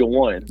gonna be the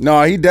one.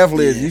 No, he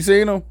definitely is. You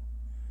seen him?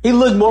 He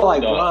look more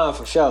like No. Bron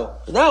for sure.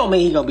 But that don't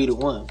mean he gonna be the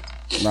one.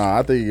 Nah,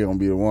 I think he's gonna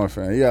be the one,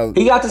 fam. He got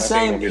the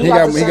same. he he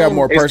got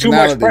more It's too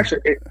much personality.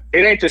 pressure.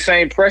 It ain't the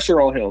same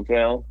pressure on him,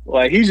 fam.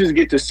 Like, he just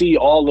get to see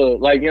all the,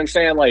 like, you know what I'm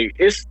saying? Like,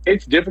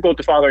 it's difficult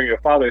to follow in your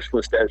father's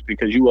footsteps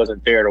because you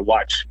wasn't there to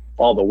watch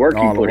all the work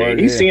All he the put work, in.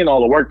 He's yeah. seeing all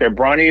the work that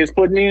Bronny is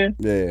putting in.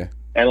 Yeah,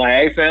 And like,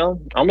 hey, fam,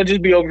 I'm gonna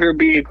just be over here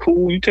being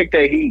cool. You take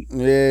that heat.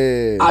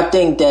 yeah. I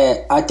think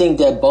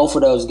that both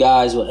of those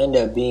guys will end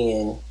up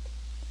being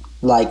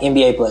like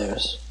NBA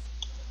players.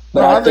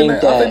 But No, I think I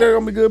think that they're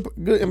gonna be good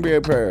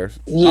NBA players.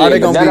 Yeah, are they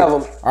but gonna none be?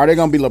 of them- Are they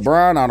gonna be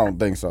LeBron? I don't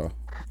think so.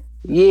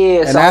 yeah.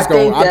 And So that's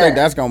gonna. I think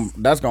that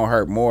that's gonna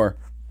hurt more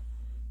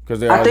because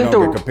they're I always think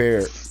gonna the- get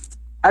compared.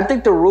 I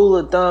think the rule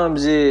of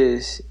thumbs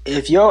is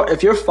if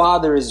your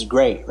father is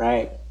great,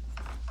 right?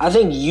 I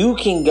think you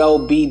can go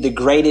be the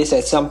greatest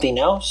at something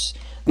else.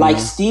 Like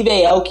Steve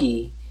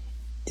Aoki,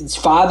 his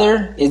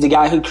father is the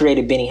guy who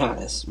created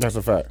Benihana's, That's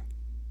a fact.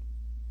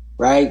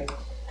 right?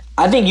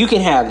 I think you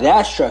can have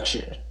that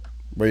structure.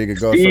 Where you could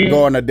go Steve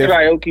go on a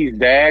different Aoki's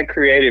dad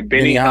created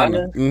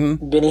Benihana.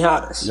 Mm-hmm.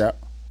 Benihana's. Yeah.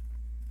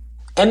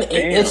 And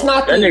Damn, it's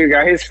not that the, nigga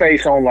got his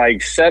face on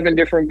like 7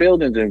 different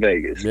buildings in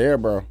Vegas. Yeah,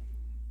 bro.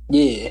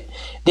 yeah.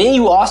 Then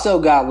you also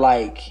got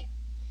like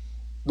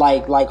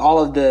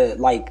all of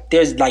the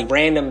there's like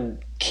random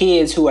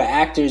kids who are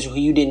actors who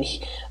you didn't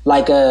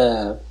like.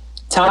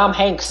 Tom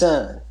Hanks'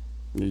 son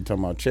You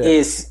talking about Chet?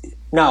 is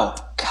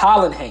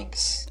Colin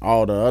Hanks.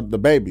 Oh, the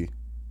baby.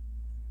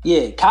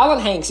 Yeah, Colin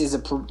Hanks is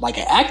an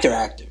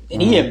actor,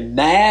 and he in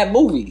mad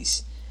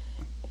movies.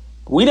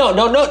 We don't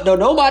know.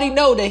 Nobody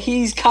know that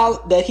he's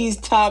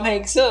Tom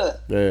Hanks' son.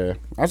 Yeah,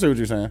 I see what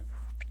you're saying.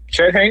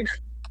 Chet Hanks?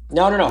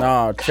 No.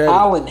 No, Chet,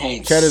 Colin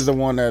Hanks. Chet is the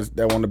one that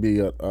want to be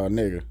a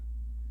nigga.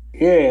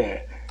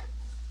 Yeah.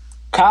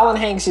 Colin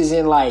Hanks is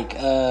in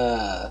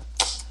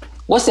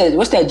what's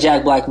that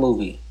Jack Black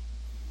movie?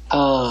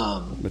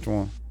 Which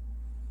one?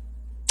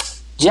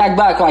 Jack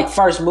Black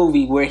first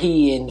movie where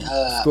he in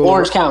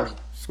Orange County.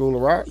 School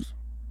of Rocks?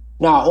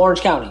 No,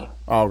 Orange County.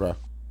 Oh, okay.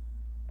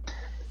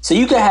 So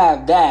you could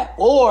have that,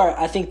 or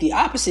I think the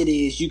opposite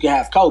is you could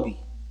have Kobe,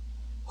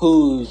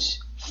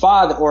 whose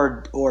father,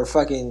 or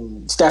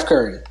fucking Steph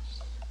Curry,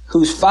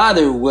 whose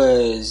father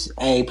was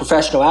a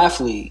professional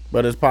athlete,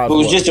 But it's who possible.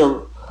 was just I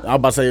was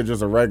about to say he was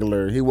just a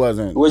regular. He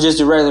wasn't.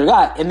 a regular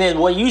guy. And then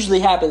what usually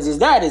happens is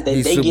that He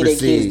they get their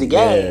kids the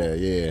game,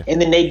 Yeah.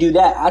 and then they do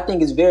that. I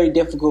think it's very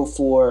difficult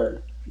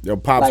for Your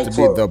pops to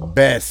be the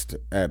best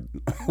at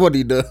what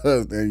he does,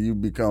 and you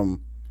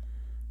become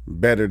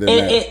better than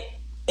that.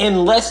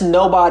 Unless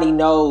nobody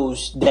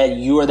knows that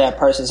you're that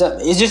person.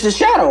 It's just a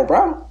shadow,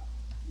 bro.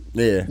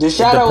 Yeah. The It's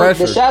shadow,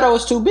 pressure. the shadow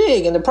is too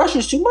big, and the pressure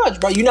is too much,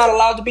 bro. You're not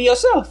allowed to be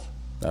yourself.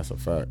 That's a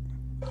fact.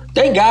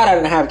 Thank God I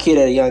didn't have a kid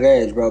at a young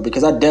age, bro,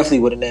 because I definitely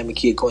would have named a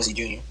kid Quincy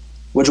Jr.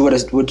 Which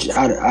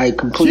I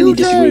completely QJ.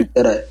 disagree with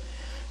that.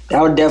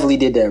 I would definitely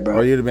did that, bro.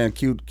 Or you'd have been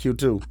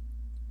Q2.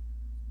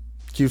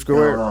 Q I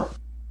squared. don't know.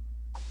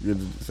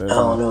 You'd say I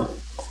don't know.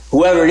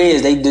 Whoever it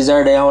is, they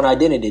deserve their own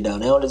identity, though.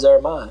 They don't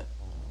deserve mine.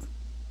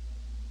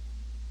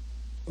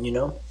 You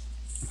know?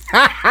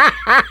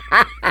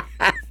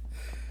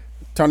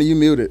 Tony, you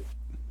muted.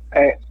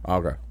 Hey,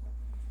 Okay.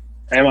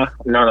 am I?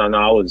 No.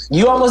 I was.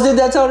 You almost did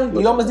that, Tony?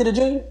 You almost did a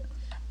junior?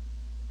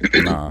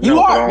 Nah. You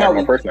I are. don't have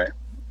my first name.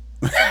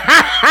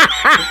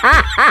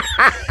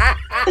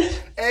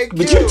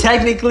 But you're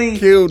technically,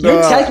 Q, you're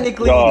dog.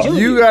 technically Dog.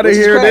 junior. You gotta which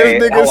is hear crazy.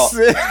 this Hold nigga on.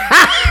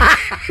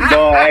 say.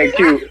 No,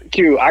 hey,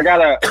 Q. I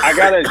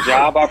got a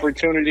job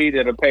opportunity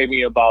that'll pay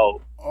me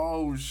about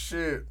Oh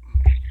shit.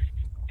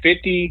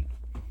 50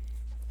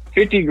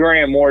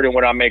 grand more than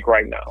what I make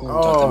right now.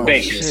 Oh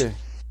Base. shit.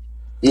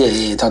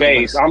 Yeah, talk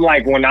Base. about it. I'm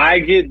like, when I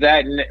get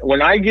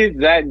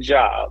that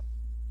job,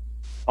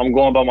 I'm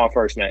going by my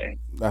first name.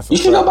 That's a You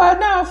should go fact.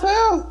 by it now,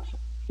 Phil.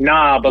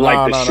 Nah, but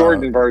like the No.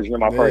 shortened version of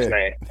my first Yeah.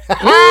 name.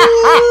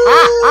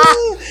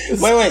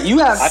 Wait, you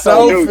have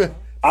So Dude, fi-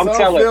 I'm so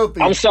selling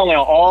filthy. I'm selling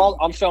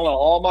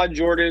all my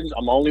Jordans.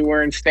 I'm only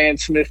wearing Stan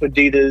Smith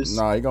Adidas.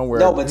 Nah, he gonna wear.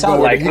 No, but he Tony,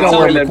 gonna wear, Like he gonna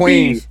wear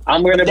McQueen's.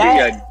 I'm gonna be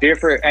That- a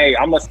different. Hey,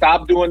 I'm gonna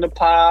stop doing the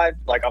pod.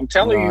 Like I'm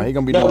telling Nah, you, he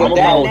gonna be No, doing but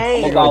the that most.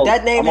 name- I'm about,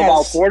 that name I'm about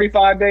has-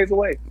 45 days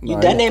away. Nah,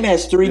 that he- name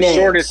has three The names.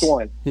 shortest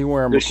one. He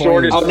wearing the McQueen's.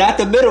 shortest- Oh, not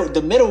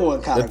the middle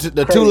one, kind of.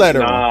 The two letter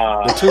one.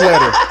 Nah. The two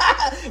letter.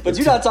 But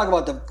you're not talking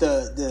about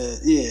the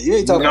yeah. You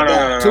ain't talking No, about no,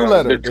 that. no, no. Two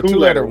letter. The The two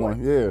letter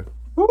one. Yeah.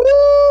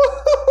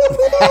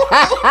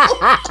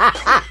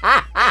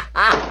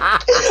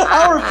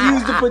 I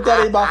refuse to put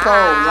that in my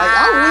phone. Like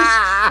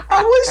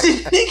I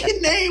wish the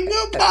nigga name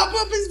will pop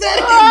up as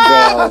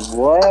that. Bro,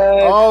 what?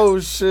 Oh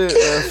shit,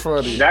 that's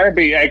funny. That'd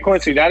be, hey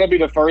Quincy. That'd be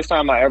the first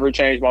time I ever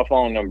changed my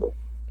phone number.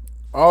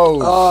 Oh,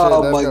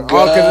 Oh, shit. my That's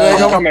God.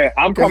 Oh, cause I'm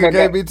it coming can't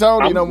back. be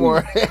Tony no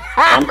more.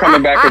 I'm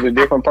coming back as a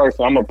different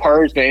person. I'm gonna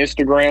purge the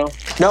Instagram.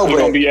 No, It's but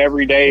gonna be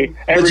every day.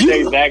 Every you-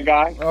 day's that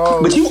guy.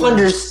 Oh, But you shit.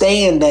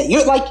 understand that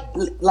you're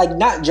like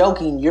not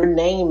joking. Your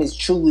name is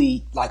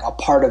truly like a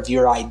part of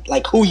your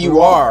like who you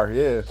are,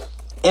 Yeah.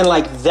 and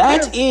like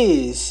that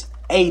is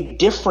a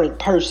different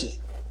person.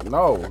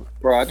 No.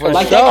 Bro, I told,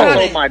 Like I that told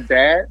kinda- my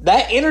dad.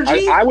 That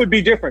energy, I would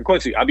be different,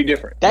 Quincy. I'd be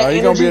different. that No, he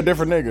energy, gonna be a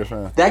different nigga,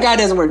 fam. that guy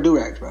doesn't wear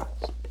do-rags, bro.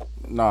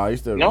 Nah, he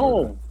still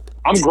No,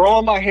 I'm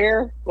growing my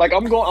hair. Like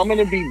I'm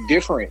gonna be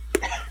different.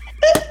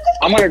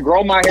 I'm gonna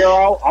grow my hair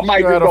out. I might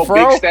You just had a go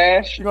fro? big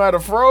stash. You gonna have a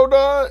fro,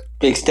 dog?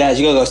 Big stash.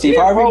 You gonna go Steve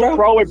Yeah, Harvey, bro?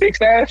 bro, with big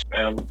stash.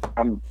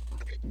 I'm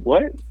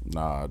what?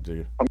 Nah,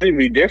 dude. I'm gonna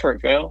be different,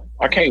 fam.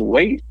 I can't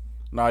wait.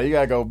 Nah, you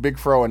gotta go big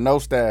fro and no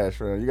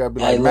stash, man. You gotta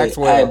be like Hey, look,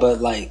 Maxwell. hey, but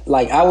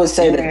like I would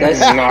say that No,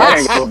 that's I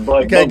ain't gonna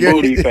but can't get-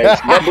 booty face.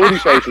 But booty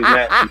face is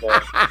nasty,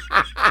 man.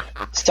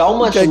 so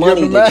much can't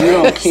money give that the you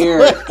don't mask.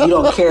 care. You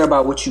don't care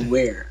about what you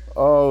wear.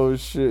 Oh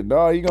shit,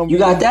 nah, he gonna be. You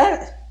got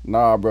that?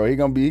 Nah, bro, he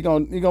gonna be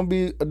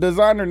a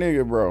designer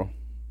nigga, bro.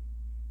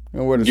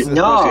 And what is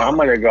No. I'm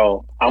gonna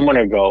go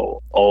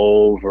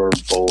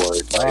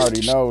overboard. I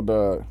already know,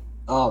 dog.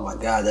 Oh my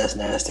god, that's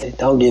nasty.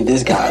 Don't give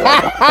this guy.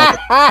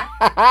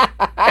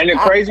 And the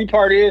crazy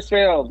part is,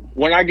 fam,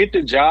 when I get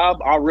the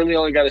job, I really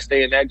only got to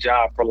stay in that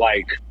job for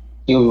like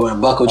You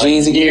wearing buckle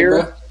jeans again,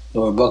 year? bro? You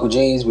wearing buckle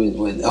jeans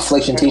with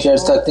affliction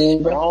t-shirts tucked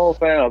in, bro? no,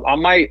 fam. I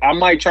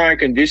might try and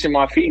condition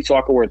my feet so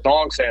I can wear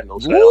thong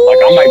sandals, fam. Like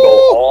I might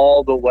go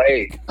all the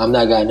way. I'm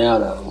not got now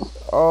though.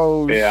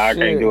 Oh Yeah, I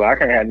shit. can't do it. I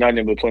can't have nothing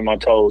in between my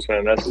toes,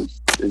 man. That's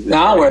just,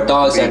 Now I don't wear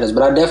thong sandals,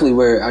 but I definitely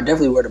wear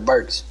the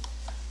Birks.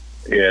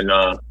 Yeah,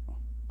 nah.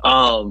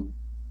 A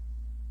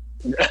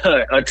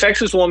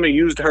Texas woman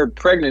used her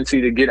pregnancy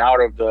to get out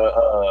of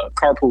the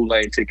carpool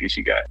lane ticket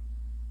she got.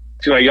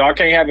 She's like, y'all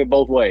can't have it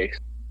both ways.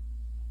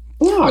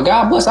 No,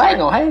 God bless. I ain't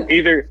gonna hate.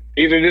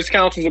 Either this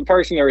counts as a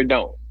person or it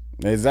don't.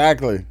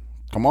 Exactly.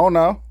 Come on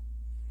now.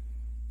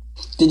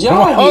 Did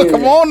y'all Oh, hear?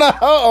 come on now.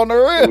 On the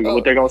real.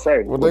 What they gonna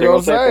say? What they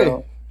gonna say?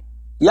 fam?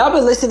 Y'all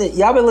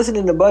been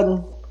listening to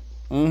Button?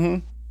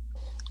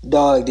 Mm-hmm.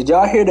 Dog, did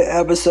y'all hear the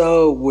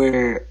episode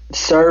where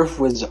Surf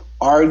was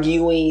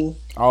arguing?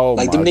 Oh,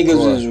 Like my them niggas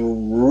God. was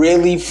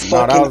really Nah,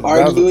 fucking that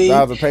arguing.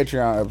 was a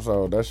Patreon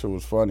episode. That shit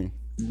was funny.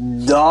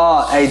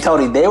 Dog, hey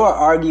Tony, they were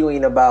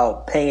arguing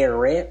about paying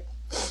rent.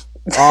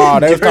 Oh,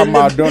 they was talking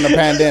about during the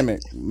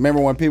pandemic.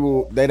 Remember when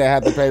people they didn't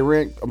have to pay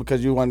rent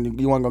because you wasn't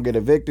gonna get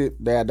evicted?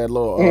 They had that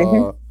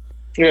little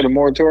Yeah, the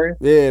moratorium.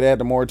 yeah, they had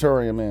the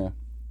moratorium, man.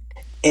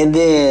 And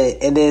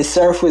then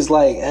Surf was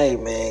like, "Hey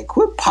man,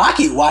 quit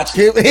pocket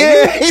watching.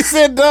 Yeah, he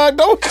said, "Doug,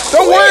 don't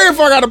worry if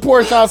I got a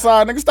Porsche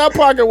outside, nigga. Stop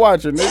pocket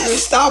watching, nigga."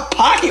 Stop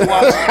pocket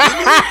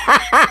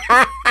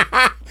watching."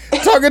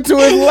 Talking to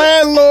his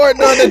landlord,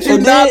 dog, that you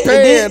And not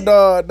then- paying,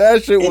 dog.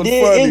 That shit was And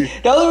then, funny. and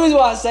the only reason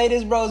why I say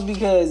this, bro, is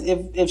because if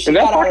she Is that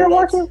got pocket out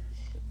watching?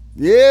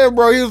 Yeah,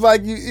 bro. He was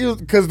like,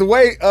 because the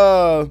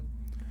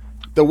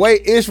way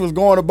Ish was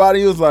going about it,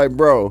 he was like,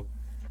 bro,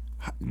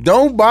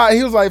 don't buy.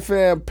 He was like,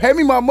 fam, pay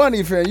me my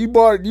money, fam. You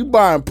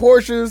buying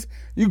Porsches,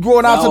 you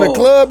going out to the No.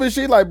 club and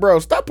shit. Like, bro,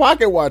 stop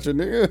pocket watching,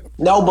 nigga.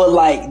 No, but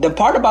like the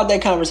part about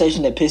that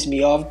conversation that pissed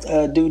me off,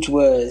 Dooch,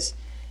 was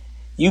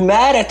you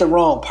mad at the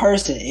wrong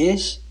person,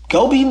 Ish.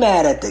 Go be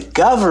mad at the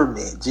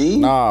government, G.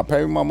 Nah,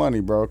 pay me my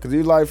money, bro. Cause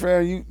he like,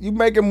 fam, you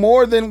making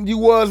more than you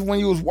was when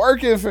you was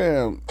working,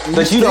 fam. And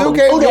But you don't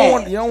still know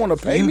can't- that. You don't want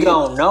to pay You me.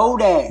 don't know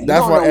that. You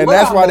That's don't why, know and what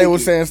that's I'm why they making.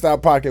 was saying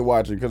stop pocket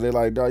watching. Cause they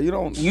like, dog, you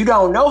don't. You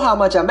don't know how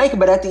much I'm making,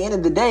 but at the end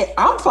of the day,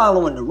 I'm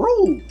following the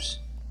rules.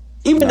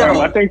 Even though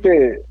I think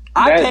that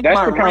I pay that's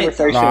my the rent,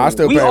 conversation. Nah, I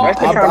still We pay. all I,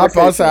 pay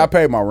I'll say I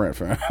pay my rent,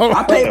 fam.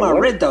 I pay my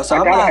rent though, so I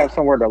I'm gotta not. have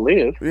somewhere to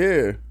live.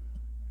 Yeah.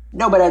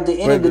 No, but at the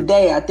end of the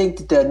day, I think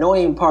that the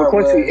annoying part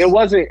Quincy,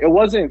 was it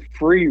wasn't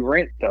free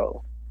rent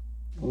though.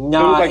 It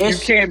nah, was like you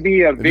Ish, can't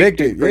be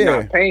evicted for yeah.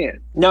 not paying.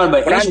 no,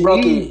 but But I Ish broke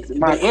need it.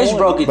 my But Ish coin.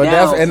 broke it But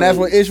down. that's for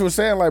what me. Ish was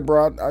saying. Like,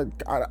 bro,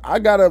 I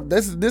gotta.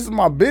 This is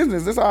my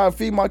business. This is how I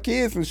feed my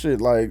kids and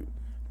shit. Like,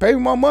 pay me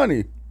my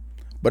money.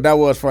 But that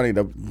was funny.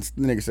 The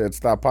nigga said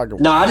stop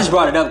pocket. No, I just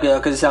brought it up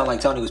because it sounded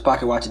like Tony was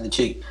pocket watching the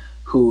chick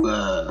who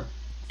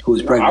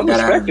was pregnant, got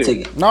out of the respect it.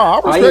 ticket. No, I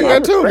respect yeah,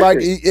 that too. respect Like,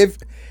 it.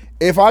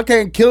 if I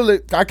can't kill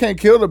it, I can't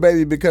kill the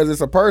baby because it's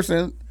a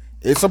person.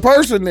 It's a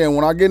person. Then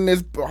when I get in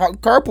this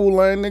carpool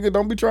lane, nigga,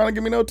 don't be trying to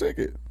give me no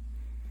ticket.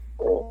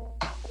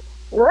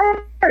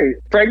 Right.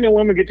 Pregnant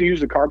women get to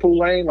use the carpool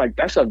lane. Like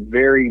that's a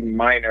very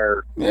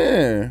minor.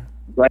 Yeah.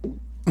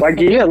 Like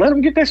yeah, let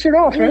them get that shit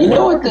off, man. You know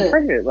They're what fucking the-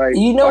 pregnant. Like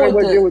you know why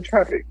what they the- deal with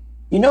traffic.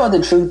 You know what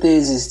the truth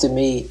is to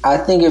me, I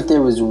think if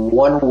there was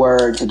one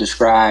word to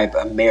describe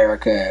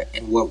America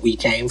and what we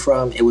came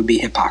from, it would be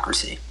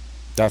hypocrisy.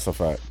 That's a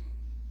fact.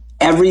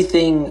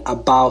 Everything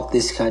about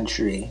this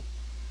country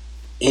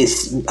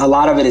is, a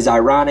lot of it is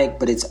ironic,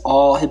 but it's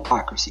all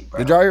hypocrisy, bro.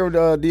 Did y'all hear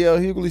what D.L.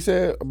 Hughley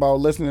said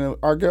about listening to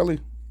R. Kelly?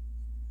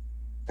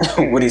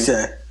 What'd he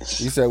say?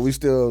 He said we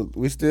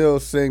still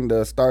sing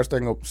the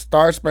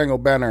Star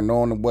Spangled Banner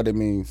knowing what it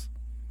means.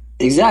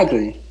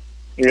 Exactly.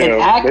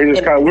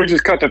 Yeah, we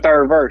just cut the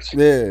third verse.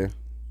 Yeah.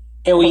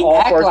 And we All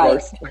act first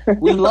like verse.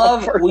 we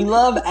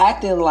love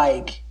acting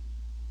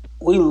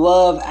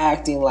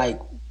like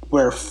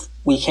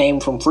we came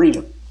from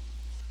freedom.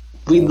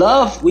 We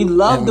love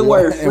the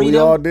word And we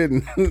all freedom.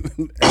 didn't.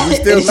 And we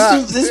still not.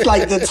 It's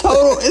like the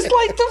total. It's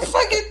like the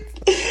fucking.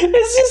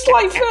 It's just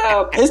like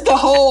fam. It's the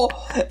whole.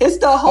 It's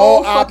the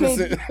whole All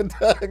fucking.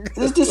 opposite.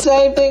 It's the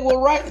same thing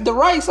with the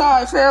right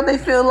side, fam. They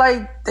feel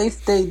like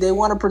they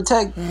want to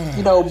protect,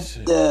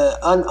 the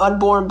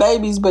unborn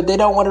babies, but they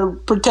don't want to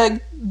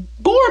protect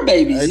born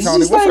babies. Hey It's Tony,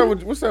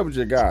 just what's up with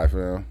your guy,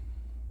 fam?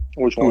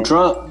 Which who, one?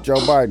 Trump. Joe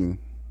Biden.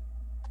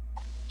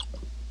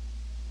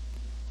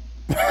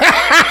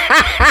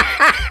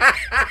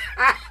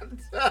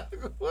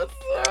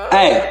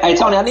 Hey,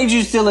 Tony, I need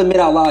you to still admit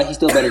out loud he's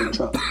still better than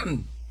Trump.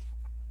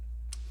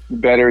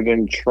 Better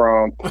than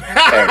Trump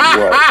at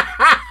what?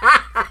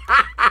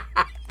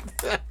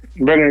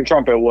 Better than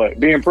Trump at what?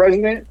 Being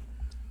president?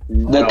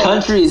 The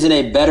country is in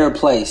a better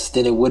place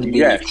than it would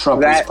be if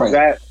Trump was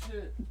president.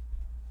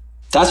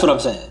 That's what I'm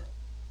saying.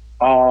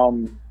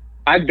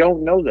 I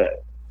don't know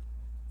that.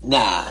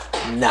 Nah.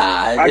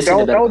 I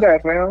don't know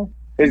that, fam.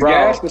 Is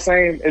gas the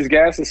same? Is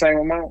gas the same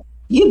amount?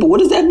 Yeah, but what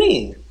does that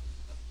mean?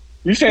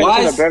 You saying it's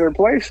in a better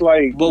place?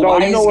 Like, but why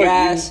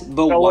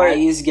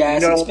is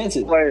gas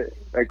expensive?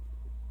 Like,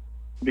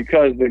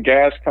 because the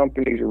gas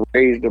companies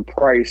raised the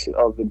price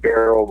of the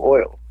barrel of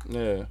oil.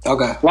 Yeah.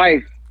 Okay.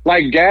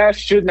 Like gas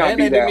should not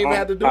be that high. They didn't even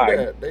have to do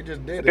that. They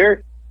just did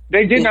it.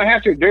 They did not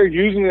have to. They're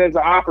using it as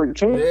an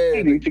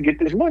opportunity to get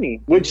this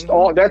money, which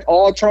that's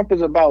all Trump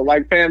is about.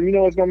 Like, fam, you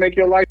know what's gonna make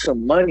your life?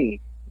 Some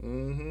money.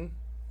 Mm-hmm.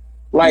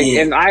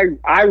 And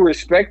I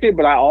respect it,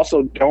 but I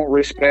also don't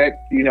respect,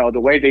 the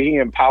way that he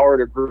empowered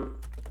a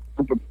group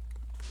of,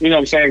 what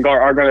I'm saying,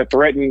 are going to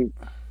threaten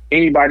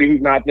anybody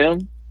who's not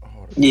them.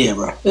 Yeah,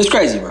 bro, it's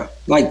crazy, bro.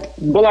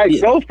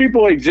 Those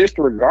people exist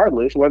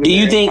regardless. Whether do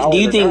you think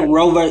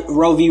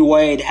Roe v.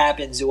 Wade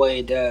happens the way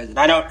it does? And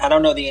I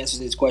don't know the answer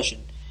to this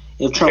question.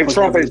 If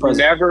Trump is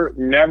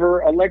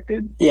never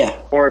elected, yeah,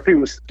 or if he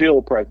was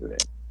still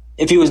president.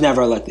 If he was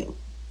never elected,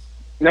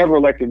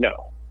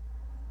 no.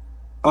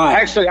 All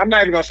right. Actually, I'm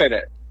not even gonna say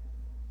that.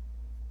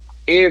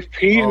 If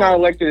he's not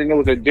elected and it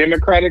was a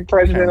Democratic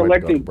president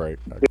elected, if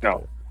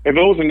it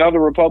was another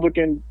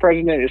Republican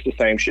president, it's the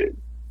same shit.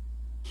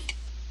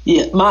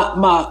 Yeah,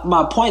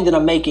 my point that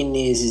I'm making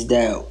is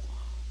that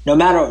no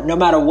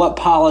matter what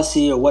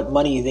policy or what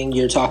money you think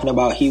you're talking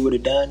about he would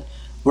have done,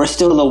 we're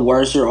still a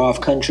worse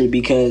off country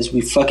because we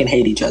fucking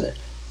hate each other.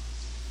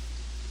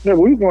 Yeah,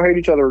 we're gonna hate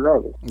each other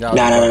regardless. No.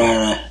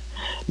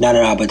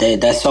 But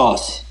that's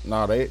sauce.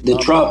 No, they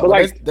Trump,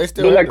 but they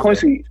still like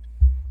Quincy.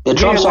 The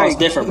Trump sauce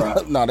different, bro.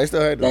 No, they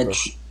still hate that.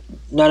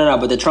 No,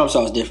 but the Trump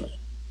sauce different.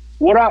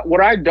 What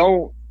I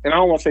don't, and I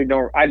don't want to say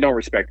I don't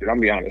respect it. I'm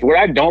gonna be honest. What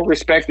I don't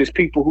respect is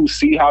people who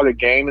see how the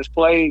game is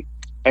played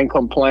and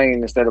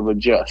complain instead of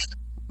adjust.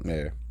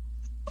 Yeah.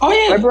 Oh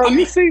yeah, like, bro.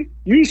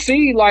 You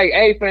see, like,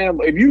 hey, fam,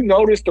 if you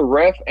notice the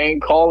ref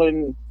ain't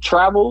calling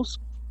travels,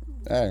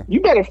 hey,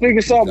 you better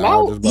figure something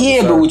out.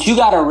 Yeah, but what you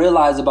gotta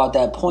realize about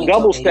that point,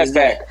 double step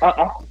back.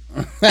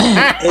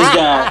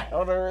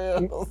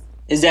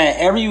 Is that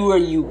everywhere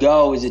you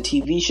go is a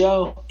TV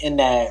show, and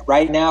that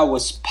right now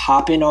what's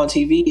popping on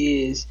TV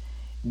is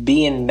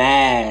being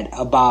mad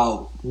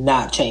about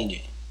not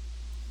changing.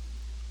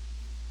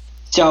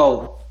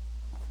 So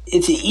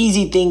it's an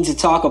easy thing to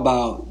talk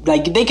about.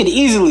 Like, they could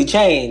easily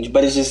change,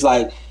 but it's just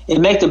like, it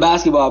makes the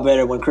basketball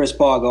better when Chris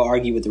Paul go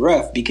argue with the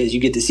ref, because you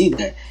get to see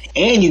that.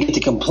 And you get to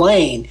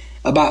complain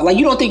about, like,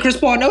 you don't think Chris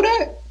Paul know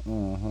that?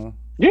 Mm-hmm.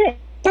 Yeah.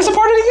 That's a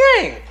part of the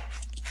game.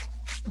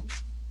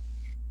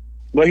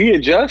 But he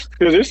adjusts,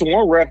 because there's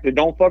one ref that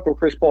don't fuck with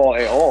Chris Paul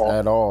at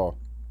all.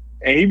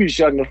 And he be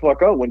shutting the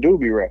fuck up when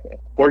dude be reffing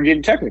or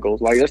getting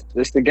technicals. Like,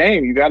 that's the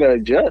game. You gotta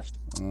adjust.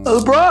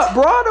 Bro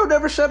don't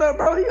never shut up,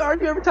 bro. He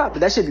argue every time, but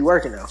that should be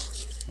working though.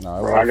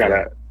 No, bro,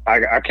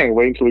 I can't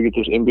wait until we get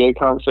this NBA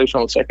conversation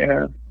on the second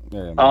half.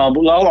 Yeah, but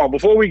hold on,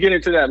 before we get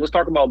into that, let's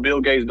talk about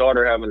Bill Gates'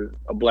 daughter having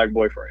a black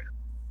boyfriend.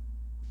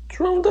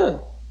 True with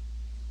that.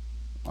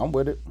 I'm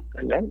with it.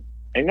 Ain't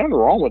nothing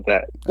wrong with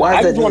that.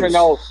 I just want to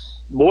know.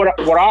 What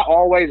I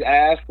always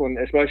ask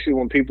especially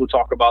when people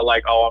talk about,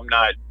 like, oh, I'm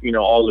not,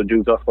 all the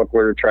dudes I fuck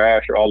with are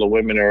trash or all the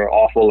women are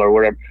awful or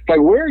whatever.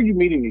 Like, where are you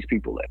meeting these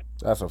people at?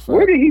 That's a fact.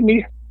 Where did he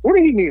meet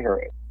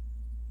her at?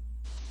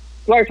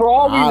 Like, for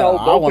all we know,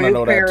 both of his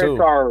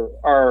parents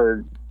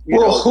are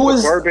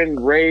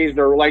suburban raised,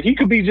 or like he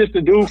could be just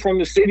a dude from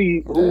the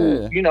city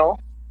who,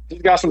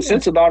 just got some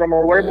sense about him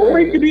or whatever. Or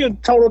he could be a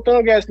total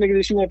thug ass nigga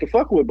that she want to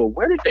fuck with. But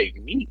where did they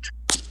meet?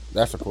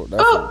 That's a cool.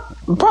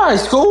 Probably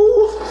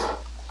school.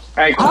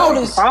 Hey,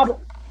 probably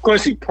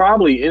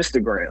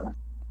Instagram.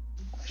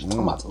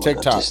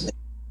 TikTok.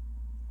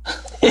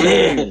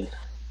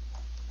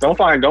 Don't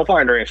find her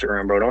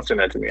Instagram, bro. Don't send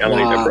that to me. I don't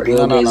need that,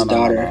 bro. No.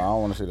 I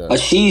don't want to see that.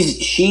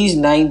 She's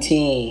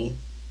 19,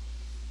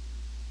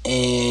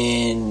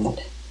 and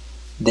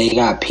they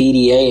got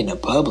PDA in the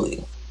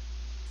public.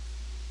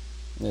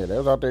 Yeah, they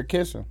was out there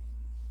kissing.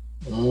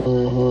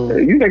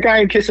 Mm-hmm. You think I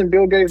ain't kissing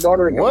Bill Gates'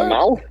 daughter in the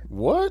mouth?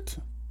 What?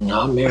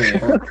 No, I'm married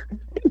her.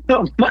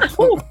 No,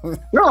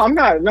 I'm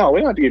not. No, we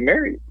don't have to get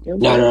married.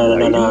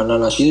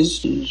 No.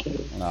 She's.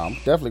 No, I'm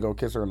definitely gonna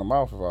kiss her in the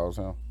mouth if I was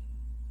him.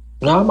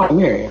 No, I'm not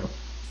married.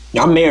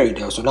 I'm married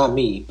though, so not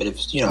me. But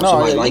if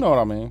somebody you know what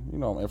I mean.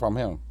 If I'm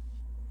him.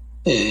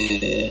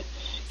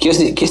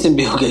 Kissing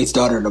Bill Gates'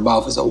 daughter in the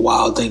mouth is a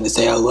wild thing to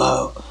say out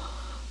loud.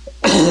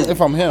 If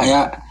I'm him.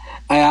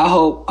 I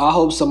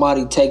hope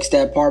somebody takes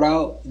that part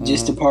out. Mm-hmm.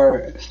 Just the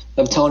part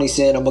of Tony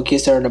saying, "I'm gonna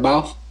kiss her in the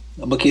mouth.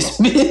 I'm gonna kiss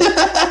me."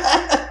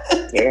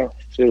 Yeah,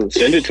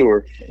 send it to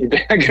her.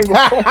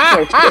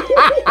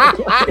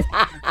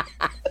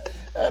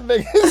 That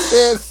nigga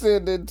said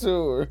send it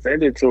to her.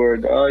 Send it to her,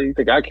 dog. You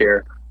think I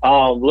care?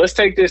 Let's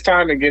take this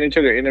time to get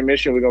into the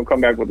intermission. We're gonna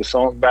come back with the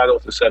song battle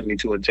for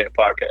 72 and 10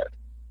 podcast.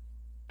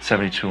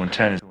 72 and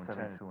 10 is.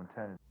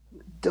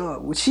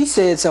 Dog, well, she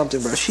said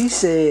something, bro. She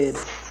said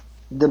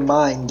the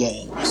mind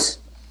games.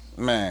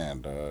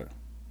 Man, dog.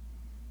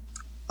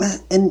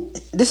 And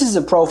this is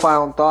a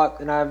profound thought,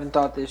 and I haven't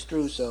thought this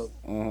through, so.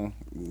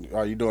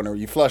 Are you doing it?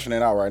 You flushing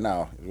it out right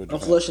now? I'm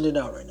flushing it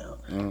out right now.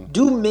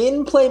 Do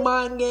men play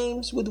mind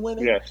games with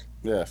women?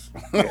 Yes.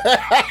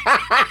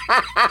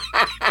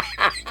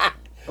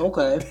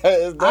 Okay.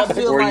 I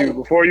feel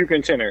before you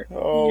contender.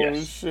 Oh,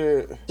 yes.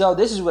 shit. So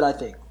this is what I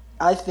think.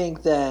 I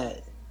think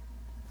that,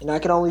 and I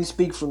can only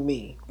speak for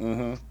me,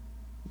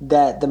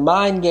 that the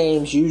mind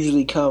games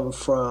usually come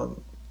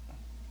from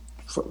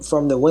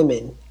the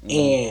women,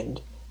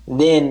 and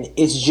then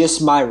it's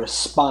just my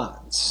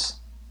response.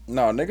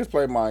 No, niggas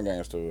play mind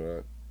games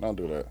too. Don't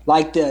do that.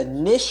 Like the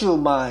initial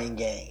mind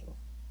game.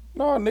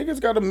 No, niggas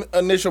got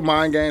initial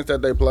mind games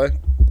that they play.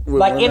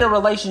 Like women. In a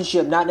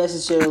relationship, not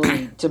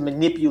necessarily to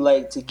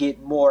manipulate to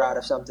get more out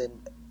of something.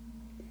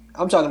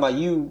 I'm talking about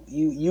you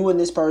and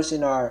this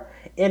person are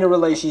in a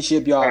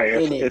relationship. Y'all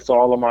in it. It's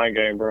all a mind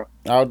game, bro.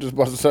 I was just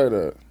about to say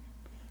that.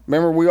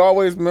 Remember, we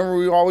always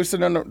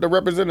sit in the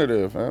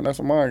representative, man. That's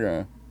a mind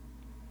game.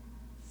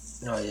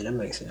 Oh yeah, that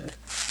makes sense.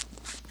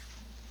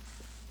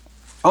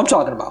 I'm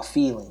talking about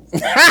feelings.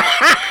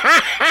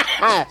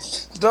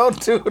 Don't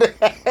do that.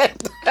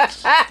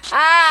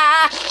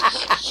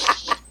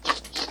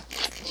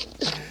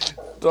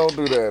 Don't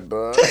do that,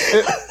 dog.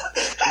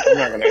 I'm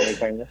not gonna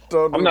anything.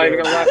 I'm not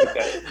even gonna laugh at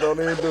that. Don't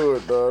even do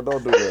it, dog.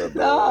 Don't do that,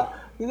 dog.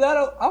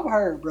 Nah, I'm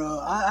hurt, bro.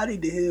 I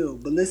need to heal.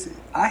 But listen,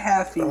 I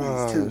have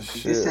feelings too.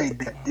 Shit.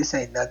 This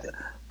ain't nothing.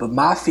 But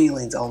my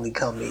feelings only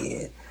come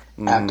in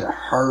after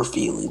her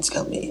feelings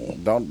come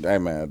in. Hey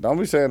man, don't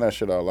be saying that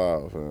shit out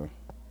loud, man.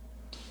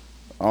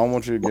 I don't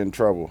want you to get in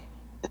trouble.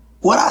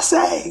 What I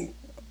say?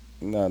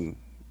 Nothing.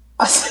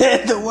 I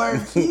said the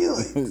word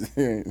feelings.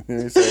 He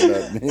ain't say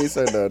nothing. He ain't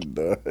say nothing,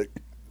 dog.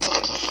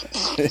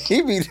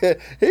 He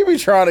be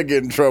trying to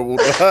get in trouble.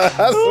 Dog.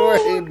 I swear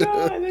he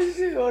does.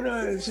 Oh no,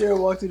 Cheryl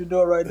walk through the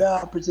door right now.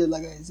 I pretend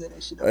like I ain't said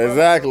that shit.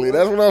 Exactly.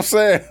 That's what I'm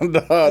saying,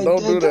 dog.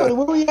 Don't do that.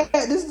 Where we at?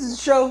 This is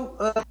the show.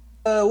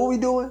 What we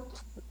doing?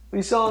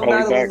 We song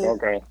back. battling.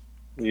 Okay.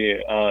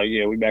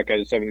 Yeah. We back at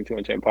the 72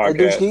 and 10 podcast.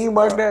 Dude, can you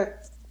mark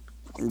that?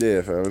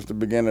 Yeah, fam. It's the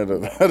beginning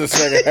of the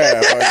second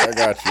half. I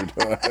got you,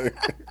 dog.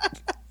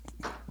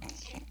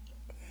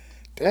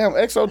 Damn,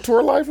 EXO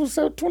tour life was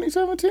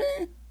 2017.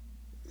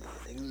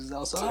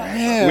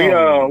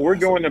 Damn. We're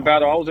doing the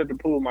battle. I was at the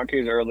pool with my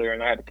kids earlier,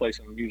 and I had to play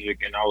some music,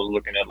 and I was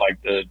looking at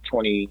like the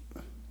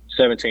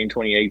 2017,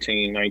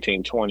 2018,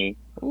 19, 20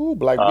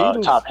 Black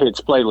Beatles top hits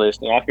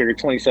playlist, and I figured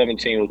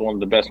 2017 was one of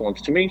the best ones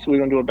to me, so we're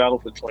gonna do a battle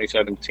for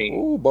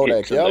 2017.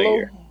 Bodak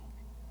Yellow.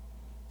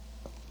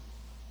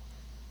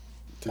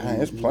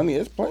 Dang, it's plenty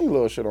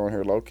little shit on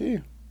here, low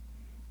key.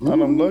 Now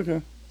I'm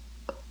looking.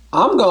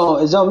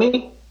 It's on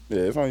me? Yeah,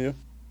 it's on you.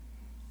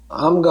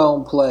 I'm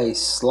gonna play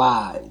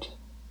Slide.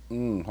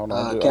 Hold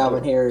on.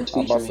 Calvin Harris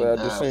featuring. I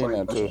just seen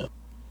that too.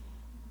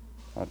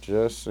 I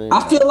just seen.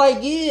 I feel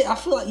like you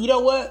know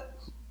what?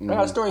 I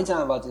got a story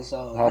time about this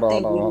song. I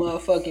think we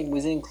motherfucking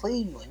was in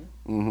Cleveland.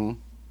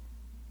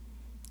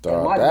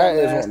 Dog,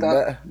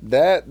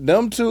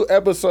 them 2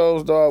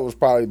 episodes, dog, was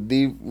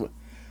probably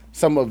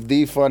some of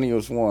the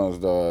funniest ones,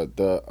 dog.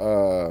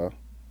 The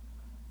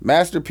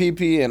Master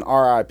PP and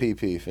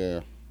RIPP,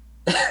 fam.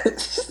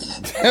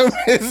 Them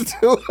is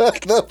 2 of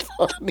the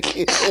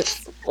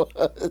funniest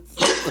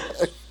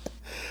ones.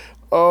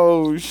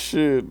 Oh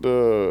shit,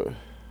 dog.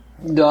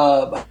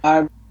 Dog,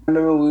 I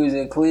remember we was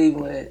in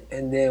Cleveland,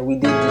 and then we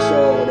did the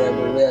show or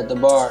whatever. We were at the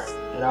bar,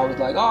 and I was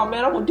like, "Oh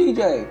man, I'm a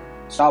DJ."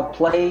 So I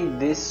played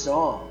this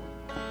song,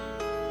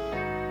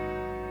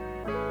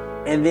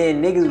 and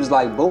then niggas was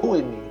like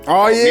booing me.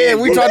 Oh yeah,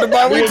 we talked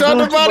about it on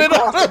the pod.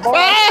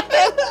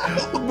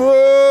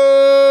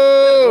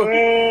 Boo!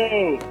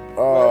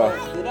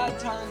 Then I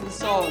turned the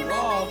song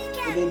off,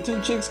 and then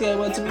 2 chicks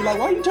came up to me like,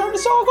 "Why you turn the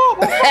song off?"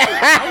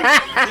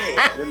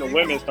 Then the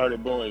women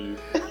started booing you.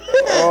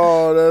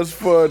 Oh, that's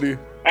funny.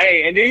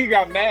 Hey, and then he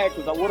got mad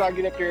because what I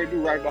get up there and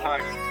do right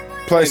behind you?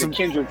 Play some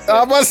Kendrick.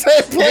 I'm about to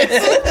say play.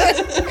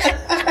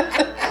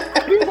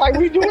 He was like,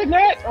 "We doing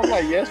that?" I'm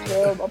like, "Yes,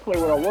 man. I play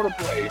what I want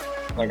to play.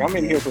 Like I'm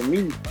in here for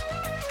me."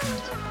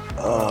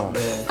 Oh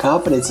man,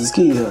 confidence is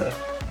key, huh?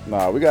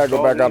 Nah, we gotta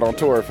go back out on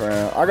tour,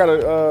 fam. I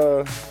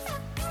gotta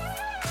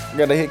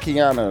hit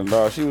Kiana,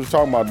 dog. She was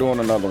talking about doing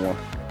another one,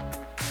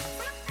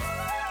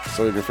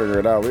 so we can figure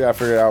it out. We gotta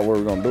figure out where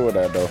we're gonna do it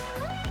at, though.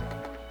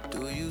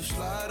 Do you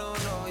slide on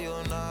all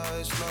your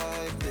nights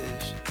like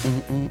this?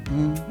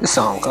 This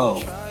song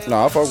cold.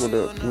 Nah, I fuck with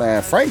it.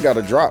 Man, Frank got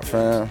a drop,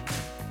 fam.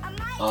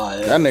 Oh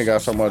yeah. That nigga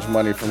got so much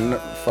money from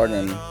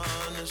fucking.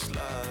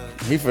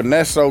 He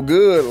finessed so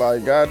good,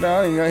 like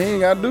goddamn, he ain't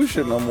gotta do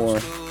shit no more.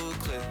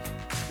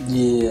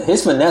 Yeah,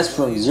 his finesse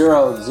from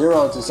zero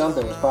to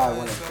something was probably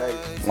one of the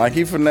greatest. Like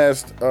he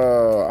finessed,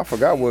 I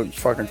forgot what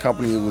fucking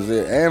company it was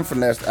in, and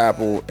finessed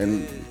Apple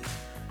and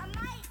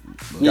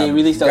Yeah, he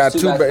released those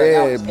two back-to-back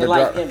albums. but And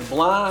like in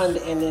Blonde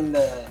and in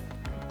the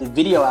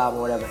video album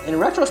or whatever. In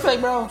retrospect,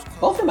 bro,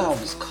 both of them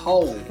albums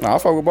cold. Nah, I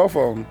fuck with both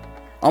of them.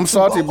 I'm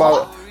salty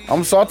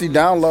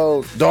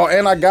downloads, dog,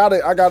 and I got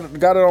it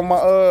on my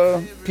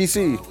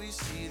PC.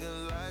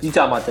 You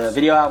talking about the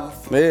video album?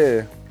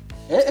 Yeah.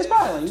 It's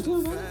probably on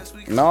YouTube,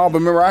 man. No, but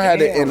remember I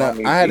had it in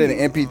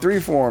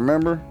MP3 form.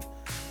 Remember?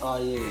 Oh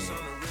yeah.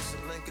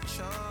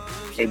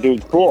 Hey,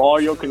 dude, pull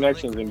all your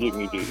connections and get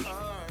me these.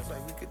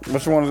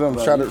 Which one of them?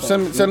 Bro,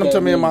 Send them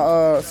to me in my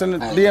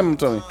DM them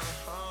to me.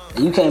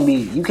 You can't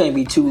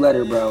be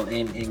 2-letter, bro,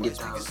 and get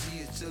those.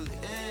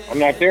 I'm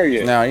not there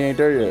yet. Nah, you ain't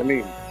there yet.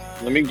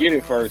 Let me get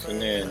it first,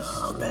 and then.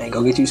 Oh man,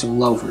 go get you some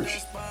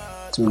loafers,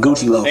 some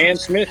Gucci loafers. Stan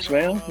Smiths,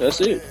 man.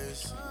 That's it.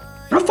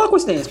 I fuck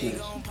with Stan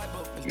Smith.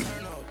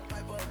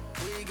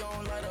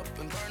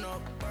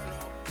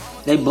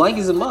 They blank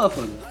as a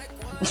motherfucker.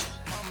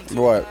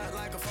 What?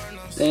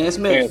 Stan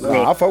Smith, bro.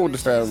 Nah, I fuck with the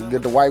style.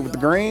 Get the white with the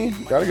green.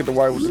 Gotta get the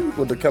white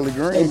with the Kelly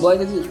green. They blank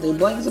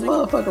as a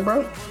motherfucker,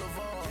 bro.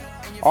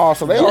 Oh,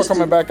 so they are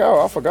coming back out.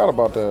 I forgot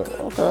about that.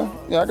 Okay.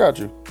 Yeah, I got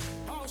you.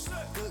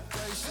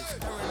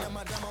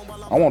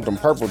 I want them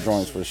purple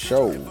joints for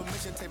sure.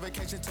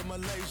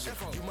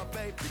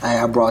 Hey,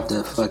 I brought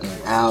the fucking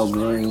Al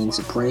Green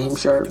Supreme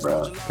shirt,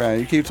 bro. Man,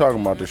 you keep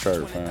talking about the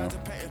shirt, fam.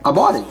 I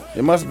bought it.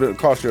 It must have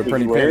cost you a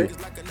pretty penny.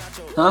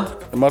 Huh?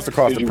 It must have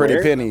cost a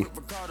pretty penny.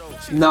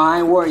 No, I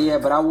ain't wore it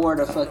yet, but I wore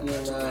the fucking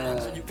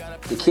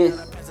the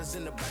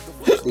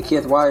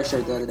Kith Wire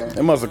shirt the other day.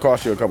 It must have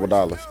cost you a couple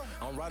dollars.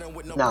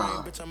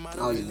 Nah,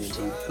 I was just being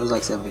cheap. It was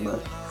like $70.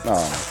 Nah,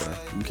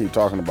 okay. You keep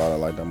talking about it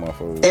like that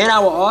motherfucker. And I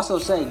will also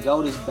say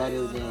GOAT is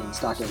better than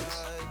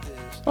StockX.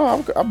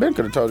 Oh, I been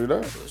could have told you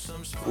that.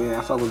 Yeah,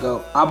 I fuck with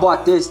GOAT. I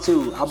bought this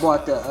too. I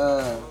bought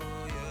the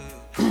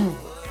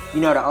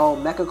you know the old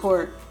Mecha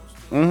Court?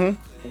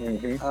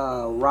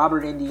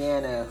 Robert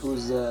Indiana,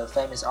 who's a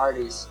famous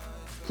artist,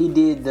 he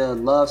did the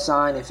love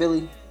sign in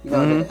Philly. You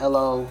know, the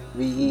LOVE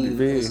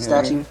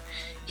statue.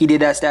 He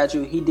did that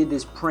statue. He did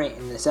this print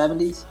in the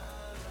 70s.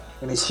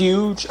 And it's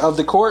huge of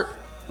the court.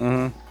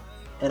 And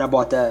I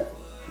bought that.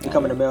 It's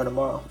coming to mail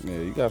tomorrow. Yeah,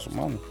 you got some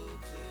money.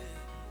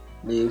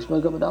 Yeah, it's a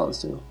couple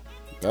dollars too.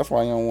 That's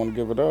why you don't want to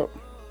give it up.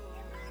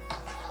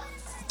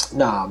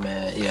 Nah,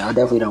 man. Yeah, I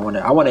definitely don't want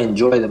to. I want to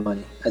enjoy the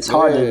money. It's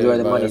hard to enjoy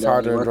the money. It's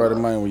hard to enjoy the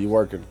money when you're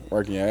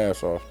working your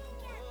ass off.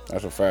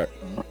 That's a fact.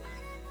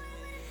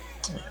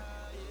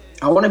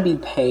 I want to be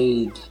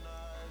paid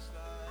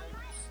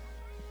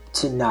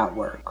to not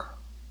work.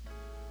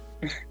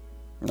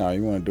 No,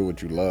 you want to do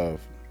what you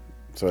love,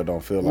 so it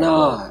don't feel like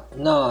work.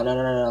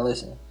 No.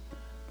 Listen,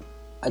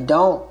 I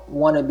don't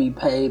want to be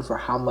paid for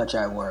how much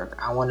I work.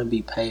 I want to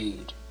be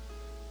paid.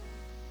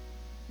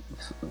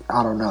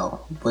 I don't know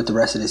what the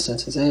rest of this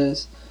sentence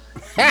is.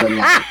 But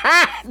like,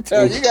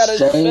 you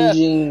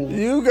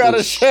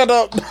gotta shut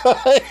up.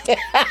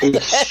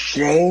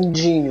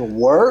 Exchanging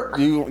work.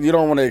 You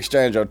don't want to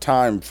exchange your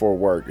time for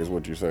work, is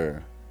what you're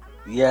saying.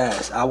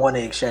 Yes, I want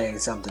to exchange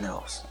something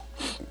else.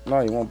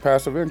 No, you want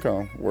passive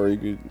income where you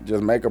could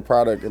just make a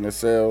product and it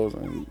sells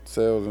and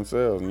sells and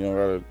sells, and you don't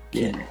gotta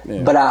keep.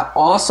 Yeah. But I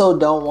also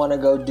don't want to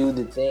go do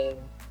the thing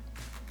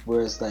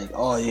where it's like,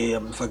 oh yeah,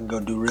 I'm gonna fucking go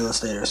do real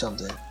estate or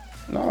something.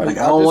 No, like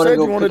I don't want to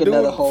go pick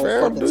another whole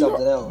fucking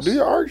something else. Do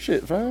your art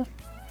shit, fam.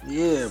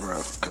 Yeah, bro.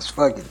 Cause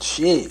fucking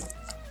shit.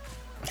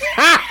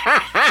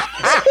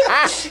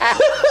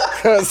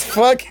 Cause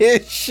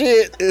fucking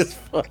shit is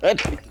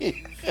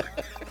funny.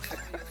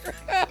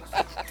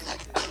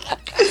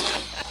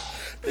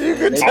 You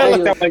can tell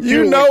him,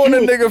 you know when a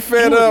nigga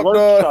fed up,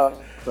 dog.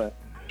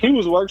 He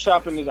was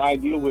workshopping this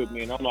idea with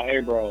me, and I'm like,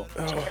 hey, bro.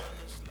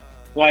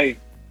 Like,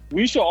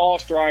 we should all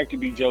strive to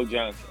be Joe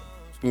Johnson.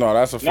 No,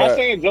 that's a fact. Not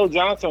saying Joe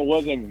Johnson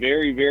wasn't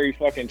very, very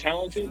fucking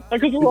talented.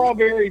 Because we're all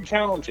very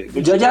talented.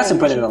 But Joe Johnson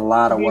put in a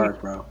lot of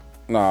work, bro.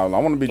 No, I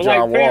want to be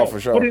John Wall for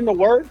sure. Put in the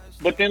work,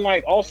 but then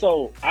like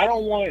also, I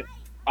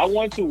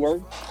want to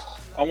work.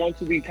 I want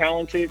to be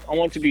talented. I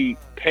want to be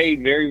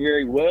paid very,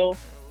 very well.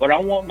 But I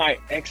want my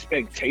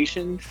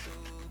expectations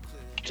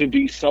to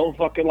be so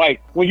fucking like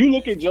when you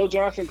look at Joe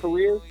Johnson's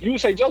career, you would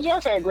say Joe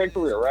Johnson had a great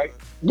career, right?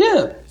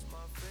 Yeah.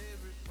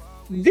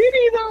 Did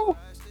he though?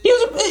 He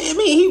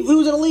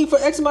was in the league for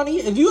X amount of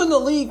years. If you in the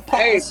league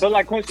past but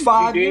like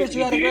 5 years,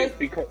 you had a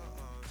great.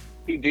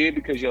 He did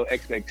because your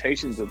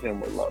expectations of him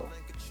were low.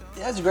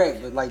 Yeah, that's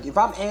great, but like if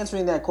I'm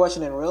answering that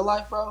question in real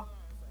life, bro,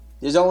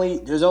 there's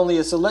only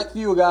a select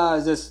few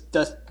guys that's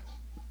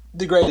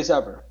the greatest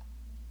ever.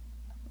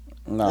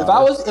 No, if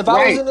I was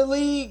in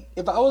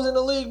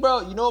the league,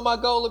 bro, you know what my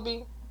goal would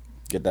be?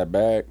 Get that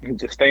bag.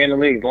 Just stay in the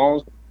league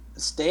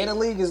stay in the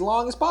league as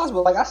long as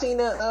possible. Like I seen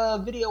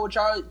that video with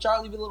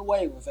Charlie Little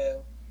Waving, fam.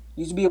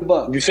 Used to be a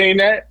buck. You seen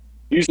that?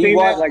 You seen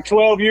that? Like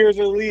 12 years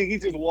in the league,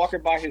 he's just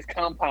walking by his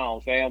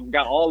compound, fam.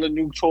 Got all the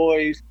new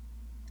toys.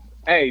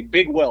 Hey,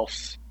 big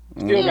wealth.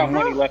 Still got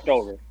money left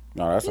over.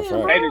 No, that's a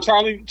fact. Hey, did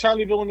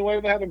Charlie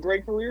Villanueva have a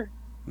great career?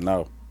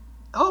 No.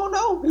 Oh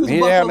no, He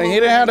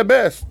didn't have the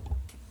best.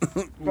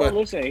 Bro,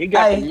 listen, he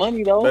got the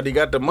money though. But he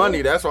got the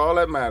money. That's all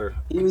that matters.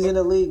 He was in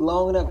the league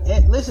long enough.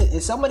 And listen,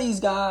 and some of these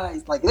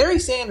guys, like Larry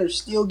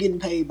Sanders, still getting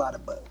paid by the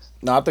Bucks.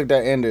 No, I think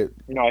that ended.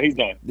 No, he's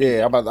done.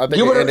 Yeah, I think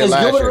Gilbert, it ended is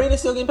last Gilbert year.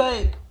 Arenas still getting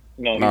paid?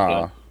 No, he's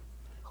done.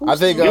 I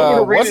think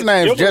what's his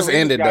name just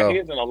ended got though.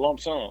 his in a lump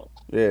sum.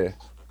 Yeah,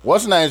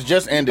 what's his name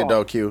just ended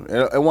though. Q.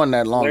 It wasn't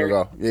that long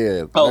ago.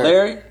 Yeah. Oh,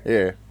 Larry.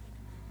 Yeah.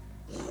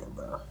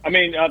 I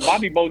mean,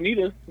 Bobby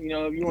Bonita. You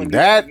know, if you want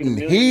That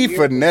he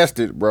finessed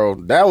it, bro.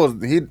 That was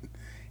he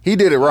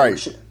did it right.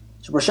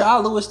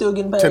 Rashad Lewis still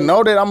getting paid. To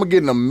know that I'm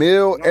getting a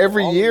meal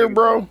every year,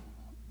 bro.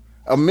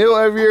 A meal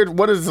every year.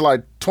 What is it,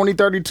 like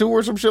 2032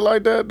 or some shit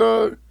like that,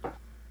 dog?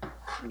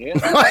 Yeah.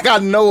 Like I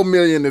know $1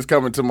 million is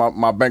coming to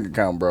my bank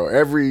account, bro.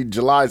 Every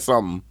July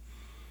something.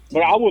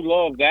 But I would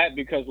love that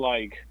because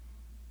like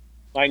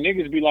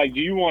niggas be like,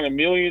 do you want $1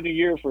 million a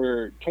year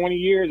for 20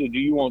 years or do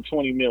you want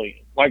 20 million?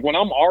 Like when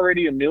I'm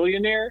already a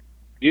millionaire,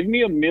 give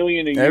me $1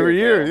 million a year. Every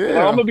year,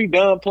 yeah. I'm gonna be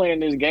done playing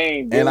this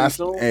game. And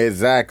soon.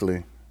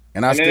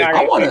 And I then still I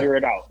gotta figure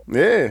it out.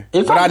 Yeah.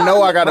 But I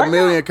know I got $1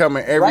 million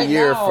coming every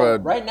year for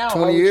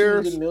 20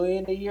 years. $1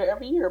 million a year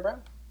every year, bro.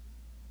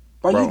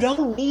 Bro, you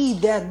don't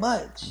need that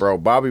much. Bro,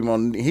 Bobby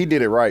Mon, he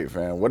did it right,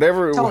 fam.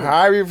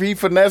 However he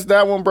finessed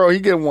that one, bro, he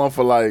get one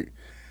for like,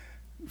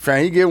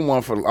 fam, he get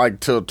one for like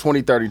till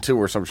 2032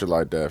 or some shit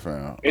like that,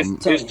 fam. It's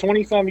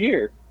 20-some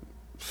year.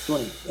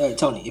 20.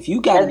 Tony, if you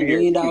got $1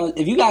 million,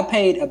 if you got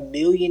paid $1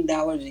 million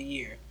a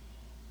year,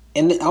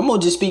 and I'm gonna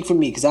just speak for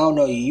me because I don't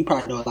know you. You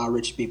probably know a lot of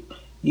rich people.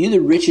 You're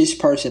the richest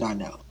person I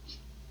know.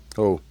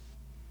 Oh.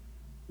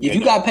 If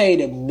you got paid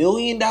 $1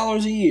 million a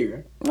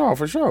year, no,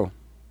 for sure,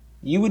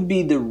 you would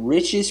be the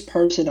richest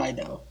person I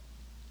know.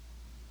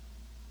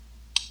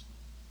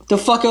 What the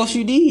fuck else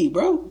you need,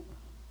 bro?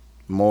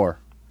 More.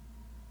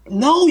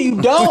 No,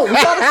 you don't. We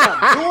gotta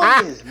stop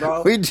doing this,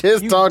 bro. We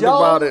just talked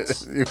about it.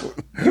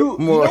 You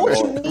More. know what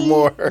you need?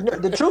 More.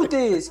 The truth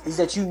is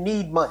that you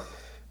need money.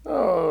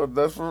 Oh,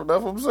 that's what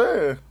I'm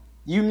saying.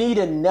 You need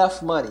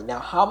enough money. Now,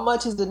 how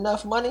much is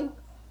enough money?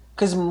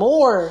 Because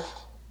more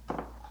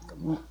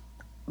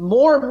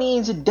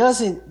means it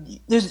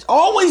doesn't. There's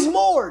always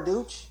more,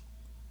 dude.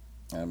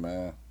 Hey,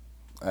 man.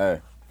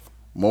 Hey,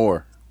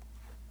 more.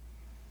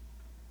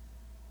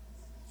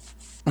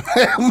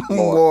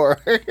 More.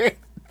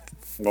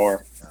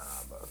 More.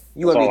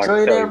 You want to be a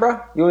trillionaire,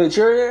 bro? You want to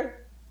be a trillionaire?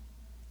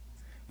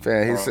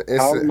 Man,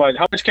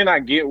 how much can I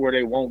get where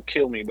they won't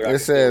kill me? But it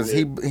says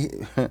he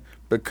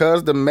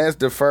because the Mets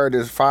deferred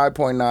his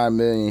 $5.9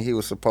 million he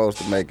was supposed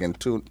to make in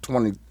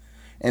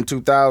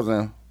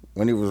 2000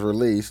 when he was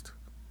released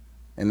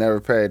and never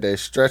paid. They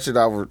stretched it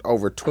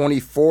over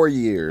 24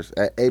 years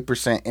at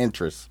 8%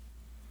 interest.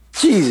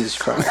 Jesus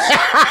Christ!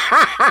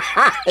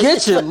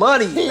 Get your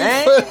money,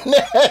 man.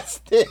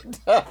 Finessed it,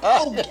 go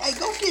get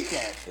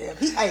that, fam.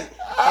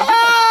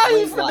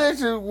 He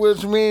finessed it,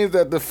 which means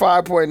that the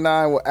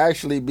 5.9 will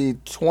actually be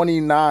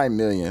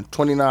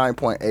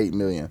 29.8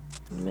 million.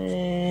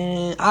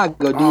 Man, I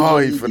go do. Oh,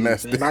 he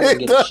finessed it. I go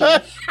get a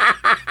chef.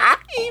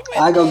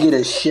 I go get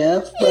a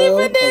chef, bro.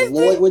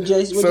 Avoid what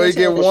Jason. So he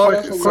get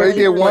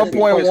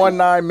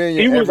 1.19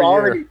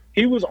 million.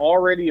 He was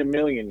already a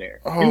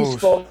millionaire. He was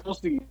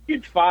supposed to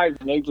get 5,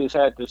 and they just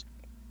had this.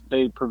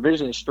 They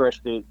provision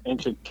stretched it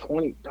into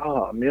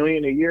 $1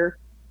 million a year.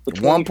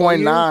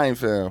 1.9,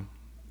 fam.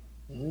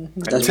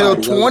 Until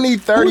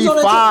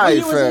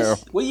 2035, fam.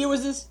 What year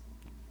was this?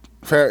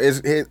 Fair,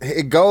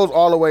 it goes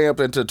all the way up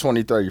into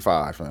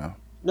 2035, fam.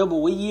 No, but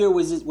what year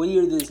was this? What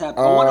year did this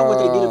happen? I wonder what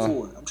they did it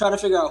for. I'm trying to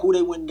figure out who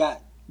they went and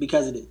got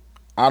because of it.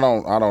 I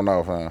don't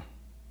know, fam.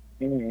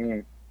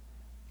 Mm-hmm.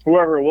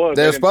 Whoever it was,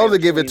 they're supposed to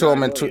give it to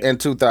him in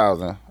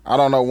 2000. I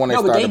don't know when they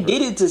started. No, but they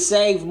did it to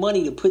save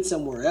money to put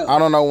somewhere else. I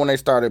don't know when they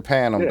started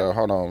paying him though.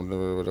 Hold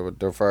on,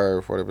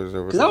 deferred for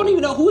because I don't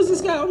even know who is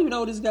this guy. I don't even know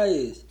who this guy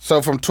is. So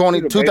from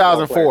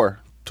 2004,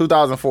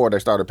 they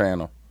started paying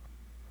him.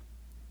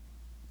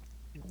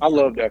 I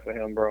love that for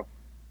him, bro.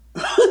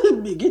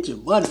 Get your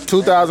money.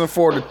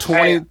 2004 to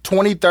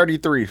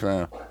 2033,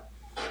 fam.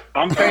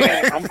 I'm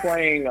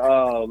playing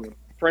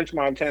French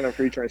Montana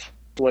featuring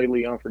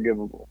Slightly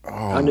Unforgivable. Oh,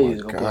 I knew you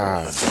was gonna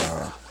play.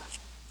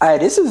 Hey,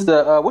 this is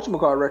the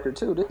whatchamacallit record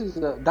too. This is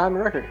the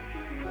Diamond record.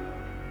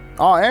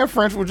 Oh, and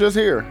French was just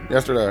here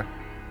yesterday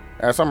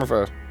at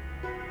Summerfest.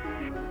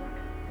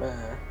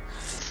 Man,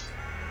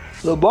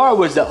 LeBar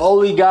was the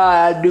only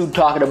guy I knew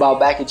talking about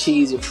mac and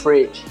cheese and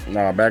French.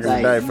 Nah, back in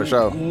the day for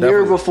sure.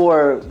 Year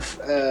before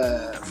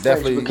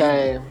definitely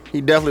became. He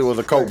definitely was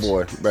a Coke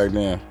boy back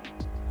then.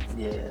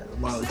 Yeah.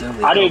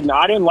 I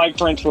didn't like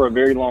French for a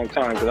very long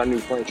time because I knew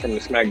French from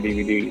the Smack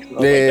DVDs.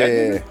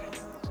 Yeah.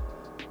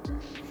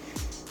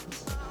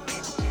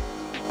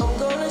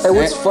 Hey,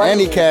 what's funny?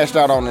 And he cashed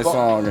out on this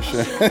song and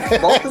shit.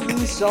 Both of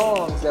these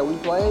songs that we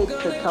played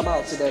could come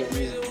out today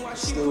and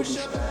still be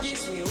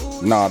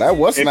smashed. No, that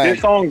was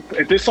smashed.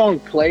 If this song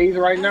plays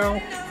right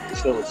now, it's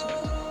still a smash.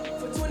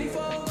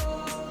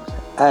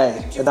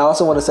 Hey, and I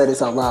also want to say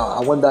this out loud.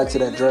 I went back to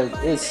that Drake.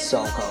 It's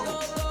so cold.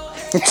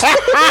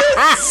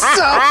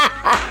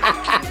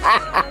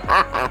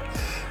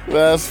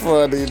 That's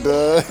funny,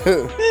 dude.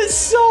 It's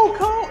so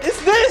cold. It's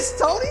this,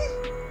 Tony.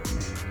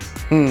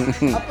 I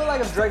feel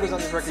like if Drake was on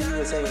this record, you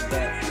would say it's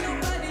bad.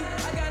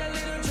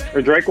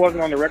 If Drake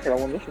wasn't on the record, I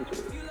wouldn't listen to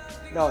it.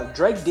 No,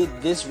 Drake did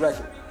this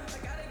record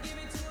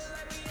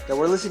that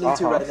we're listening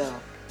to right now.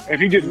 If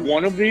he did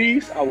one of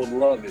these, I would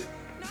love it.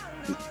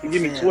 If you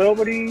give me 12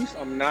 of these,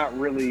 I'm not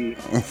really.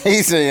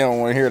 He said you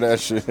don't want to hear that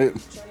shit.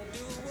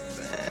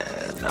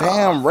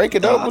 Damn, Rake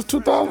It Up was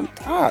 2000.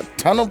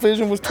 Tunnel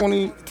Vision was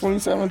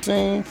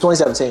 2017.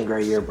 2017,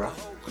 great year, bro.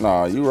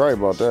 Nah, you right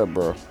about that,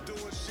 bro.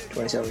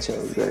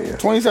 2017 was a great year.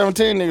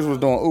 2017 niggas was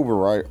doing Uber,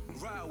 right?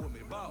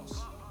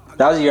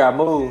 That was the year I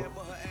moved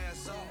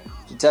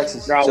to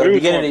Texas. No, So we the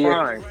was beginning doing of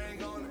the year. Prime.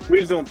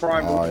 We was doing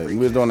Prime. We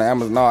was doing the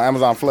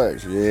Amazon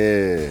Flex.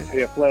 Yeah.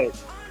 Yeah,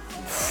 Flex.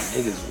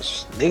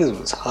 Niggas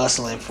was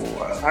hustling for.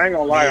 I ain't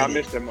gonna lie, I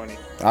missed that money.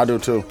 I do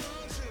too.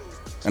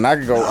 And I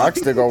can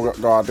still go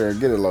out there and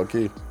get it low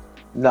key.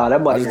 No, that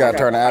I money. just gotta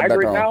turn the app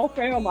back on. Now,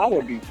 fam, I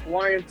would be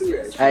flying through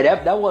that. Hey,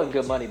 that wasn't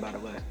good money, by the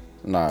way.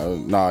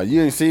 Nah, you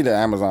didn't see the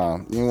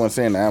Amazon. You weren't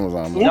seeing the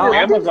Amazon. Uber No,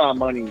 Amazon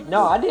money.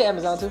 No, I did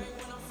Amazon too.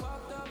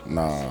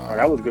 Nah. Oh,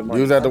 that was good money.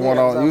 You was at the one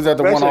on. You was at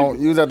the one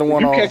on. You was at the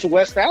one you on. catch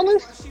West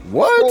Dallas?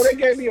 What? Bro, they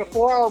gave me a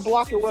 4-hour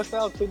block at West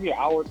Dallas. Took me an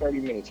hour 30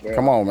 minutes, man.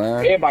 Come on,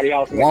 man. Everybody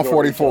else.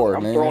 144,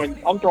 I'm man.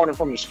 throwing it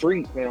from the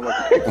street, man.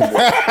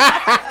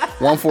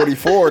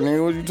 144,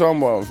 nigga. What you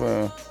talking about,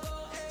 fam?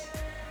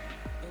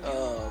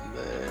 Oh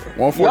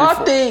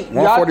man.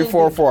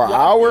 144 for an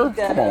hour?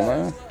 Come on,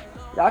 man.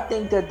 Y'all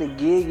think that the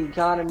gig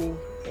economy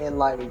and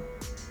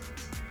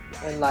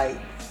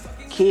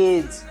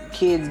kids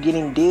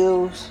getting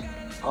deals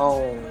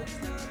on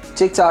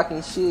TikTok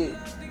and shit,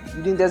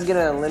 you think that's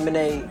gonna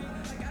eliminate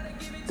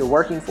the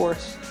working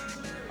force?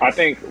 I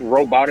think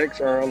robotics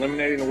are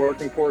eliminating the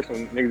working force,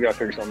 and niggas gotta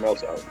figure something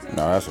else out.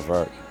 No, that's a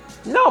fact.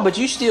 No, but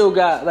you still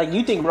got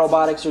you think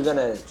robotics are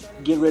gonna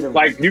get rid of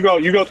you go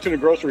to the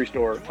grocery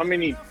store. How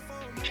many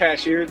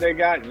cashiers they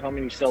got, and how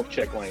many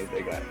self-check lanes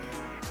they got?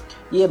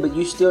 Yeah, but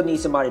you still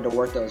need somebody to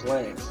work those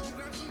lanes.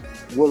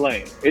 What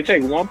lane? It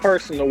takes one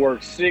person to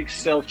work 6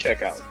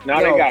 self-checkouts. Now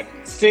they got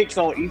 6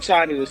 on each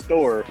side of the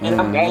store. And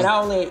I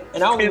only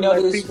know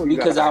this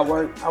because I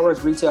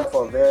worked retail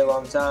for a very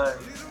long time.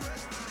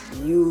 I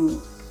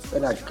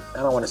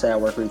don't want to say I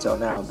work retail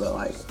now, but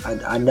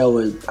I know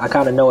it. I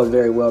kind of know it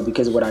very well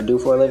because of what I do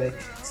for a living.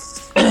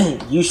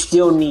 You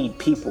still need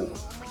people.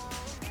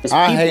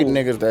 I hate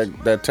niggas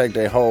that take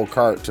their whole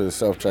cart to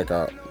self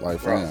checkout. Like,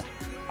 fam.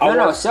 I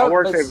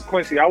worked at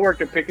Quincy. I worked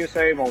at Pick and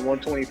Save on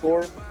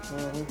 124.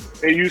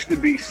 Mm-hmm. It used to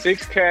be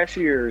 6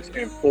 cashiers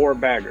and 4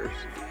 baggers.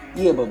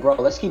 Yeah, but bro,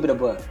 let's keep it a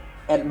buck.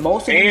 At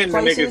most of these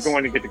places, the niggas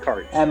going to get the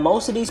cart. At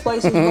most of these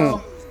places,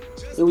 bro,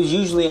 it was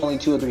usually only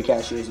 2 or 3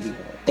 cashiers to be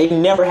there. They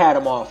never had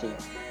them all filled,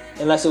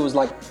 unless it was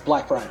like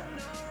Black Friday.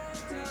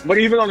 But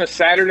even on a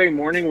Saturday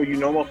morning when you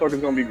know motherfuckers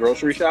gonna be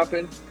grocery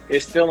shopping,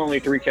 it's still only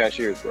 3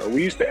 cashiers, bro.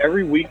 We used to,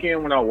 every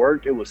weekend when I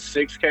worked, it was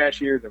 6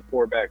 cashiers and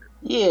 4 baggers.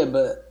 Yeah,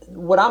 but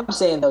what I'm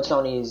saying though,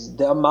 Tony, is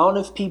the amount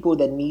of people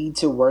that need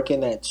to work in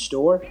that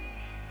store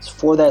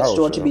for that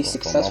store to be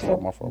successful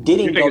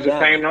didn't go down. You think it's the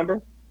same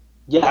number?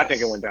 Yeah, I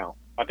think it went down.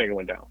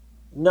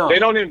 No, they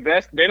don't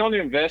invest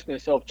in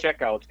self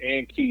checkouts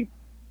and keep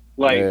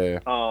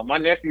my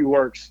nephew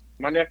works.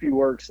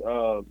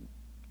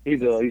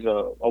 He's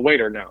a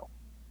waiter now.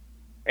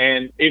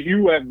 And if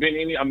you have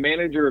been a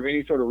manager of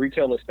any sort of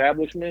retail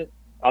establishment,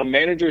 a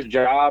manager's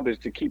job is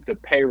to keep the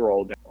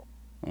payroll down.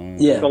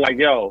 Yeah. So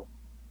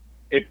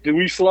if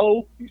we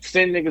slow,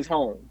 send niggas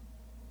home.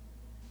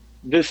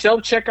 The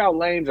self-checkout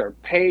lanes are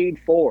paid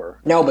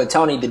for. No, but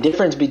Tony, the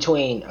difference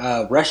between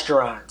a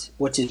restaurant,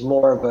 which is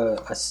more of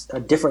a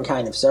different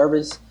kind of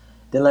service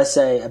than, let's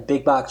say, a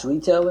big box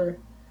retailer,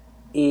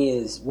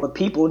 is what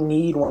people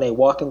need when they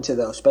walk into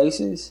those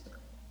spaces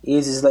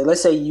is like,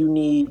 let's say you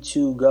need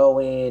to go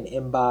in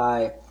and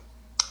buy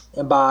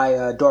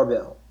a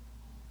doorbell.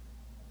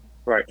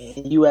 Right.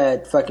 And you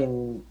at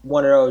fucking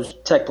one of those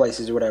tech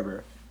places or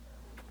whatever.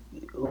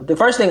 The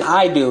first thing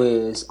I do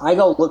is I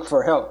go look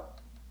for help.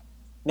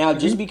 Now,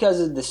 just because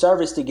of the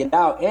service to get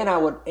out, and I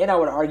would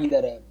argue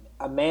that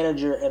a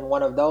manager in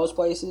one of those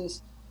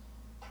places,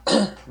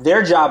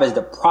 their job is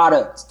the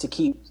product to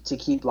keep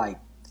like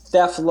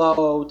theft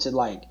low,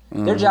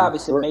 their job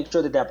is to make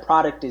sure that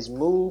product is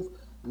moved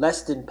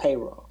less than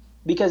payroll,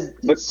 because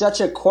it's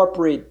such a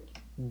corporate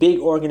big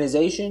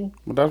organization.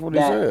 But that's what he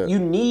said. You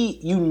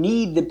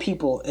need the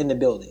people in the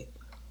building.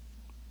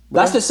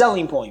 That's the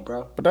selling point,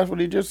 bro. But that's what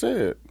he just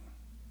said.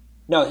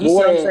 No, he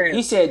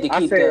said to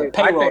keep the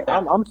payroll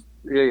down.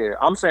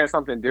 I'm saying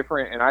something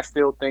different, and I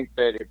still think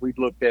that if we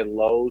looked at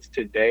Lowe's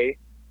today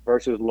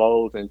versus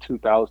Lowe's in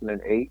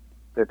 2008,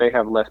 that they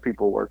have less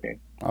people working.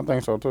 I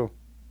think so too.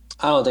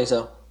 I don't think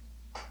so.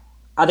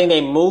 I think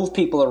they move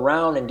people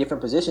around in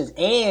different positions,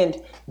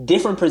 and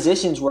different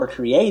positions were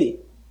created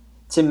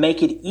to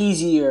make it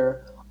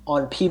easier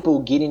on people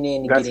getting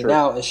in and That's getting true.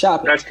 out and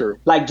shopping. That's true.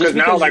 Like just Because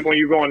now, because like when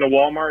you go into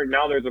Walmart,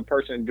 now there's a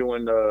person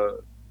doing the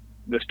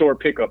store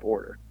pickup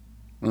order.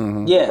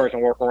 Mm-hmm. yeah,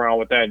 Person walking around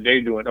with that, they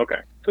doing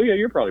okay. So yeah,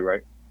 you're probably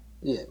right.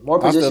 yeah, more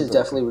I still positions think-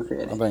 definitely were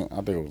created. I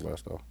think it was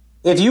less though.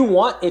 If you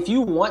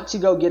want to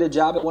go get a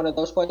job at one of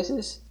those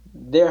places,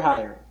 they're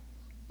hiring.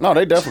 No,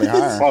 they definitely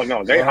hiring. Oh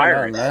no, they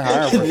hiring. They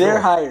hiring for They're sure.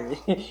 hiring.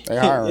 They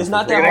hiring It's for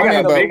not sure. that They hard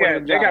got to a big go ass.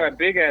 get a They got job. a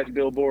big ass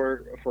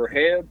billboard for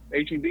HEB.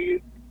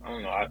 HEB. I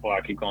don't know. That's why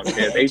I keep calling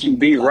it HEB.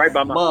 HEB right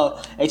by my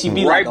HEB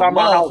right like by a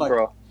my house, motherfucker.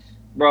 bro.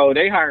 Bro,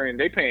 they hiring.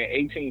 They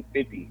paying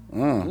 $18.50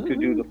 Mm. to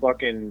do the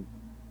fucking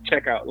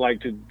checkout,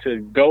 like to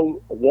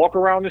go walk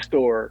around the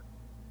store,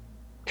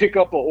 pick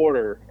up an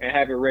order, and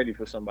have it ready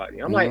for somebody.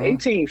 I'm like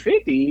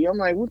 $18.50. I'm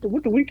like, what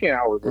the weekend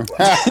hours look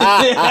like?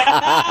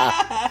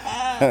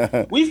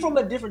 We from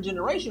a different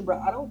generation, bro.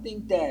 I don't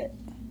think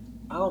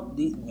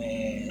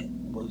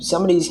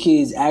some of these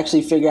kids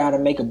actually figure out how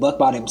to make a buck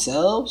by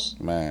themselves.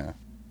 Man,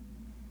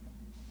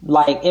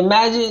 Like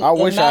imagine. I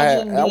wish I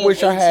had. imagine I being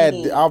wish I had.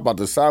 18. I was about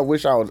to say. I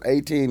wish I was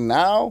 18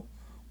 now.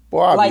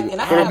 Boy, Like, I'd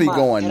and I be had my,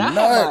 going and I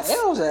nuts. had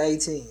my L's at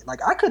 18. Like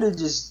I could have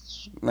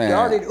just Man.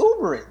 started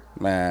Ubering.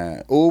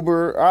 Man,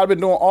 Uber. I've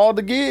been doing all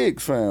the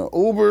gigs, man.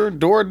 Uber,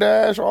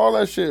 DoorDash, all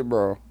that shit,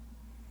 bro.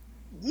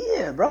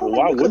 Yeah, bro.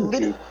 Why You could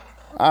wouldn't you?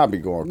 I'd be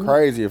going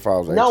crazy if I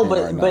was 18 No,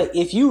 but right now. but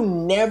if you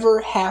never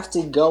have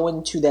to go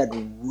into that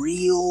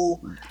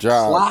real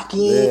Job, clock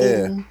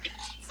in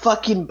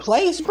fucking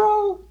place,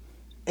 bro,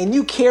 and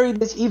you carry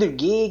this either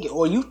gig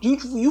or you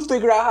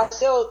figure out how to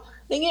sell.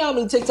 Think how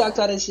many TikToks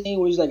I done seen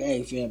where he's like,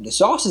 "Hey, fam, the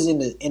sauce is in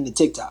the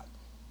TikTok."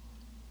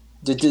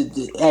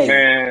 Hey,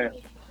 Man,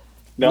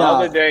 the Nah.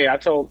 other day I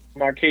told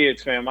my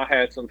kids, fam, I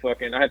had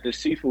the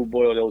seafood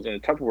boil that was in a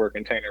Tupperware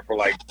container for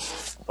like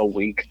a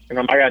week, and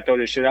I gotta throw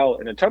this shit out,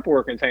 and the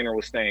Tupperware container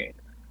was stained.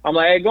 I'm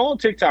like, hey, go on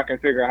TikTok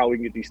and figure out how we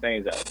can get these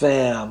stains out.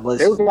 fam, It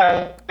was listen.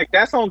 like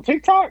that's on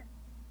TikTok.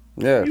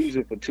 yeah. Use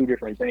it for two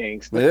different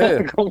things. Yeah.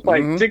 I'm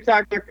like Mhm.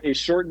 TikTok is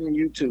short than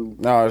YouTube.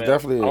 No, it man.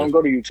 definitely I don't is.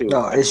 go to YouTube. No,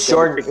 I it's just go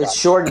to short. TikTok. It's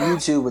short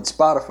YouTube with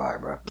Spotify,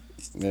 bro.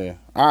 Yeah.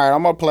 All right,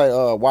 I'm gonna play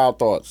Wild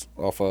Thoughts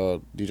off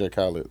DJ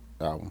Khaled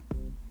album.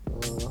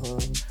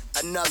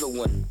 Another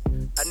one.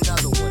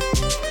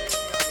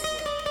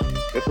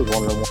 This was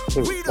one of them ones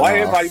too. Why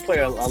everybody play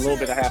a little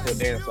bit of half a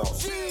dance song?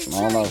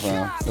 I don't know,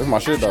 fam. This is my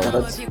shit though.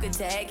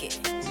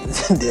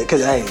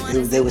 Because hey,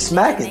 they was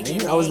smacking.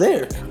 Nigga. I was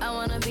there.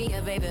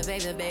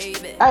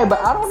 Hey, but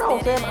I don't know,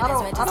 fam. I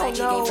don't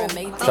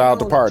know. Shout out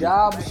to Party.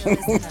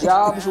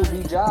 Jobs will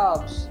be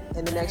jobs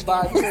in the next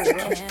 5 years,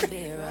 bro.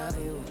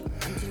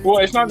 Well,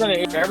 it's not gonna.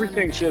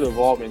 Everything should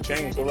evolve and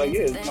change. So like,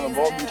 yeah, it's gonna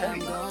evolve and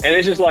change. And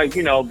it's just like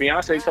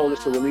Beyonce told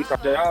us to release our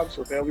jobs,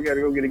 so fam, we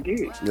gotta go get a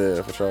gig.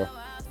 Yeah, for sure.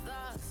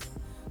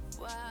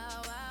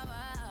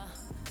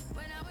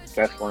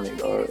 That's funny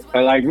though.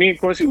 And like me and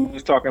Quincy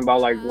was talking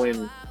about like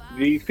when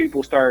these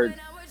people start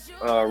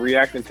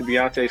reacting to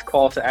Beyonce's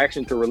call to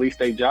action to release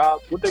their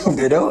jobs, what they gonna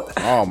do? You know?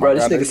 Oh my Bro,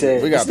 this God, nigga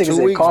said, we got this nigga 2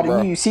 said, weeks, Cardi,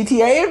 bro. you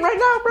CTA in right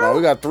now, bro? No,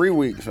 we got 3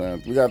 weeks,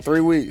 man. We got 3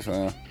 weeks,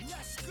 man.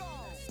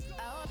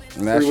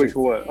 And that 3 weeks shit-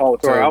 for what? Oh,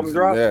 sorry, album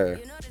drop? Yeah,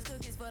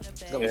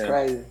 It's gonna be Yeah.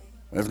 crazy.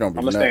 it's gonna be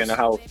I'm nuts. gonna stay in the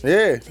house. Yeah.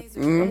 I'm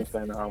Mm-hmm. gonna stay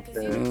in the house.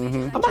 Yeah.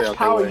 Mm-hmm. How much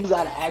power you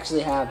gotta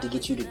actually have to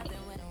get you to...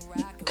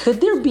 Could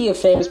there be a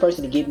famous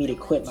person to get me to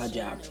quit my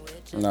job?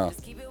 No.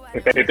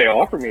 If they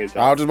offer me a job,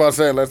 I was just about to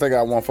say, unless they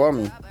got one for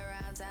me.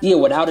 Yeah,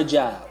 without a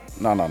job.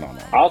 No.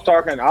 I was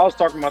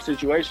talking my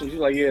situation. She's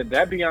like, yeah,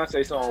 that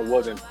Beyonce song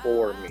wasn't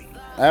for me.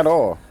 At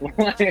all.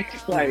 like,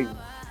 At Like,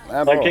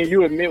 all. can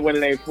you admit when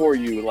it ain't for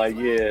you? Like,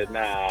 yeah,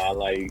 nah.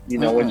 Like,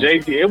 when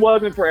Jay-Z, it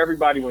wasn't for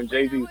everybody when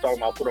Jay-Z was talking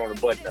about put on a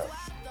button up.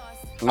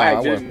 No, I I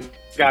just wasn't.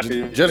 got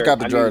the Just got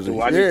the jersey.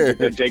 I need Yeah. to get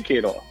the J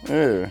Kid off.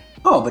 Yeah.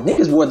 Oh, but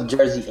niggas wore the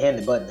jersey and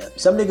the button up.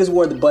 Some niggas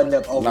wore the button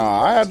up over.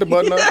 Nah, I had the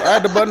button up. I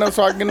had the button up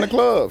so I could get in the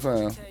club,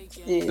 fam.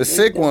 Yeah, The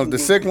sick ones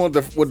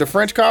with the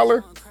French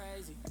collar.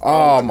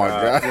 Oh my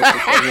God.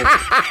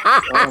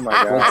 Oh my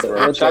God,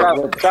 bro. Shout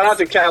out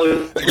to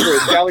Cali.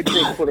 Cali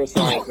King put us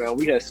on, man.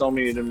 We had so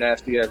many of them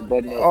nasty ass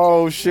button ups.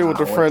 Oh shit, with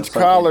the French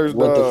collars,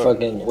 with dog.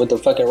 the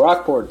fucking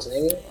Rockports,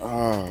 nigga.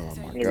 Oh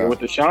my Nigga, God. with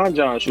the Sean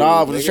John shoes.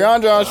 Nah, with the nigga.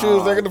 Sean John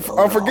shoes, nigga, the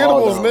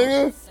Unforgettables, no.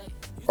 nigga.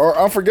 Or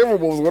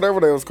Unforgivables, whatever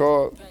they was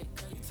called.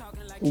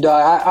 Dog,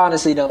 I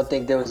honestly don't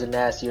think there was a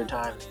nastier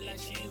time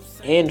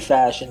in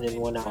fashion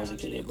than when I was a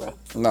kid, bro.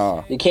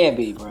 Nah. It can't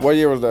be, bro. What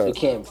year was It that?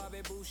 can't be.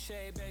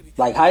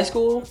 Like high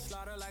school?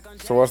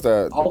 So what's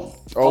that? Oh,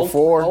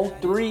 04?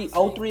 03,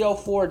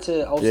 04 to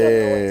 07.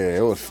 Yeah,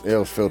 it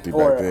was filthy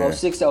Or back then.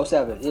 06,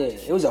 07. Yeah,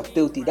 it was a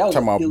filthy. That was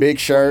Talking a about filthy big 4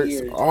 shirts.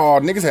 years. Oh,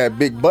 niggas had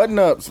big button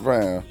ups,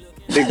 fam.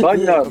 Big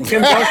button up.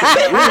 Tim Duncan.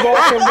 We was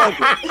all Tim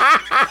Duncan.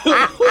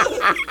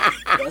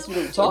 That's what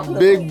I'm talking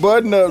Big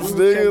button ups, Tim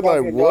nigga. Duncan,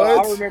 Like dog.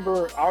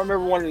 what? I remember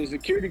one of the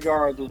security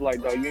guards was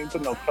like, dog, you ain't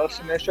put no cuffs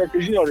in that shirt.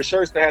 Because the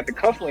shirts that had the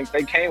cufflinks,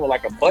 they came with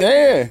like a button.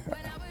 Yeah.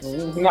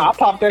 No, I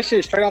popped that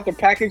shit straight out the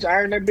package,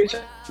 ironed that bitch.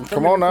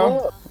 Come on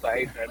now.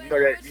 Like, you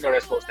know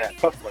that's supposed to have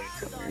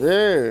cufflinks.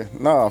 Yeah,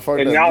 nah, fuck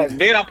And that.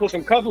 then I put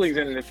some couplings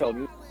in it and felt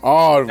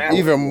Oh, nasty.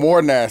 even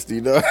more nasty,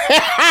 though. Yeah,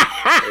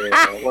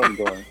 I wasn't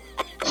going.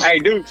 Hey,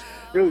 dude,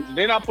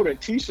 then I put a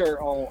t-shirt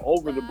on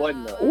over the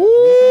button up.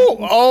 Ooh,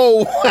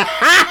 oh.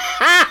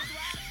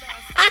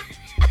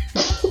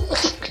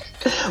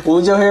 What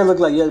would your hair look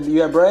like?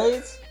 You had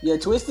braids? You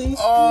had twisties?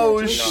 Oh, You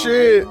had twisties?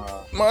 shit.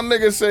 My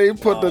nigga say he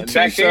put the Back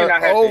then,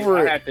 t-shirt over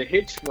I it. had the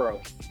hitch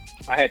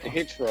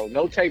throw.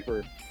 No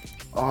taper.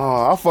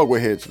 Oh, I fuck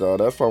with Hitch, though.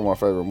 That's one of my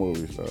favorite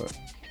movies, though.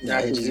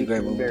 Yeah, Hitch is a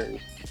great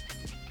movie.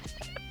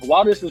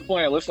 While this is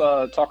playing, let's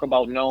talk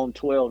about Known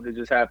 12 that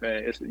just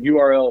happened. It's a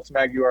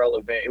Smack URL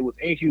event. It was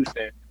in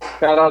Houston.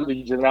 Shout out to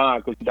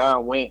Jadon because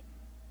Jadon went.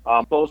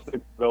 Supposed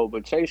to go,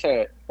 but Chase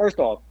had. First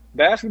off,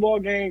 basketball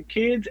game,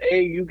 kids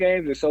AAU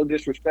games are so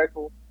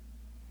disrespectful.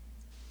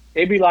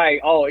 It'd be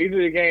like, oh, either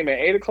the game at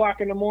 8 o'clock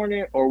in the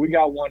morning or we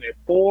got one at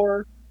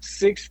 4,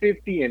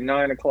 6:50, and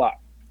 9 o'clock.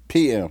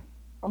 PM.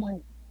 I'm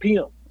like,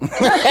 PM. Can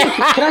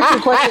I ask you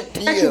a question?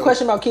 Can I ask you a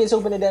question about kids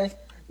hooping today?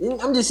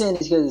 I'm just saying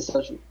this because it's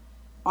social.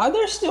 Are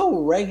there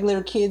still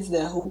regular kids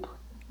that hoop?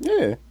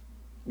 Yeah.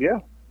 Yeah.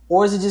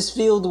 Or is it just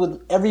filled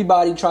with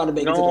everybody trying to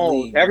make it to the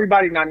league?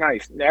 Everybody's not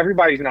nice.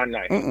 Everybody's not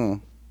nice.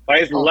 Mm-mm.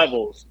 Like, it's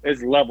levels.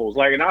 It's levels.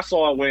 Like, and I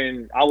saw it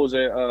when I was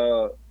at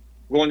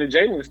going to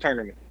Jalen's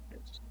tournament.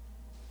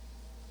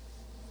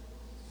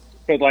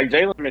 Because, like,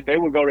 Jalen, if they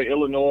would go to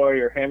Illinois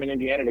or Hammond,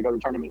 Indiana to go to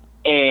tournament,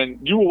 and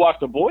you would watch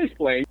the boys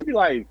play, you'd be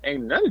like,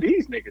 ain't none of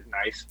these niggas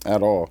nice.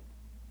 At all.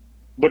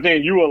 But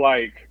then you were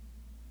like,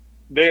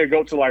 they'd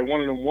go to, like,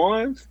 one of them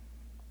ones,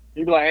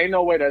 you'd be like, ain't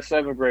no way that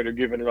 7th grader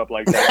giving it up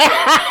like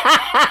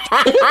that.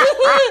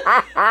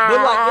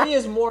 But like it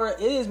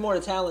is more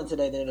talent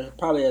today than it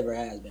probably ever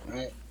has been,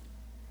 right?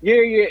 Yeah,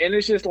 and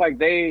it's just like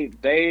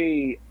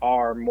they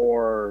are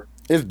more.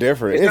 It's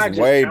different. not It's just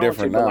way talented,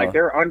 different but now. like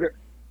they're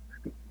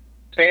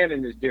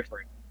understanding is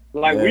different.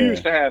 Like we Yeah.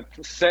 used to have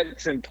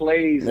sets and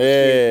plays. And Yeah.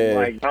 shit.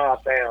 Like nah,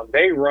 fam,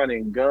 they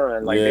running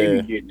gun. Like they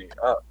Yeah. be getting it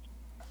up,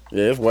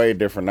 Yeah, it's way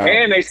different now.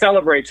 and they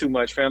celebrate too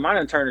much, fam. I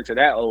done turned into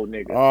that old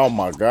nigga. Oh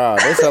my God,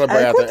 they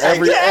celebrate after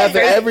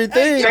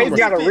everything. Chase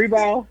got a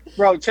rebound,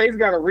 bro. Chase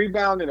got a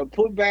rebound and a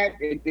putback,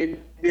 and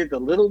did the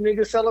little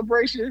nigga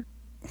celebration.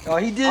 Oh,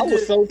 he did. I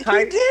was so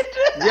tight.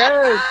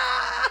 Yes.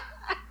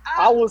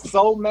 I was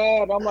so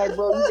mad. I'm like,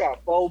 bro, you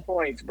got 4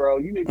 points, bro.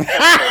 You need to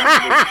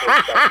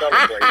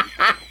celebrate.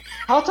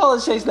 How tall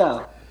is Chase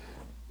now?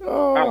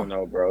 I don't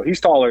know, bro. He's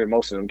taller than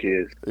most of them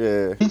kids.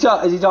 Yeah.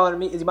 Is he taller than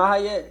me? Is he my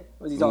height yet?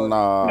 Or is he taller?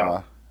 Nah,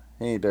 No.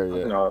 he ain't there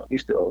yet. No,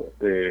 he's still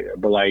there.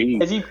 But like,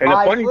 Is he and the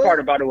 5 funny foot? part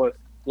about it was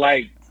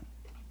like,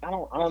 I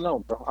don't know,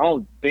 bro. I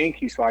don't think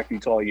he's 5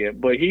 feet tall yet.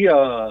 But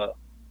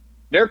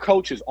their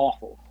coach is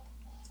awful.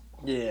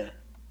 Yeah.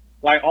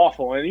 Like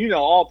awful, and you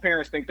know, all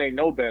parents think they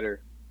know better.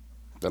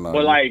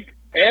 But like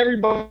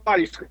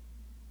everybody's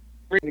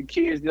the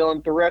kids dealing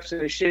with the refs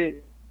and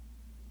shit.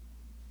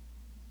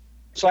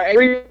 So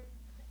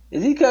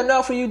Is he cutting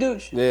out for you,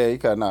 dude? yeah, he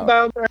cutting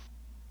out.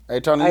 Hey,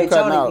 Tony, Hey, you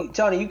cutting out.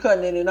 Tony, you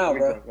cutting in and out,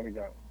 bro. Let me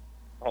go.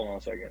 Hold on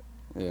a second.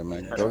 Yeah,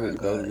 man. Go ahead.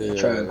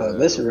 Try to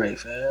eviscerate,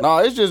 fam. No,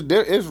 it's just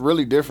it's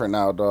really different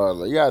now, dog.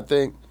 Like, you gotta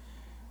think.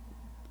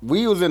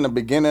 We was in the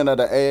beginning of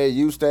the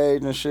AAU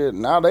stage and shit.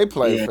 Now they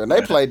play, Yeah. fam.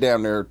 They play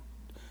down there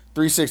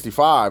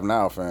 365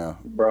 now, fam.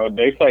 Bro,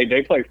 they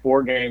play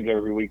 4 games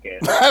every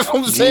weekend. That's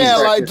what I'm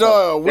saying. Like,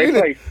 dog, They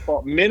play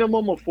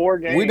minimum of 4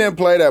 games. we didn't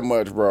play that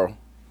much, bro.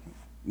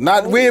 We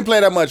didn't play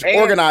that much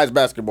organized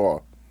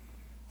basketball.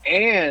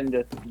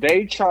 And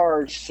they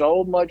charge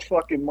so much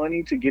fucking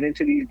money to get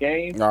into these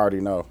games. I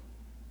already know.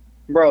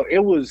 Bro,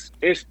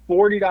 it's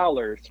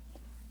 $40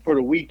 for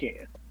the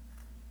weekend.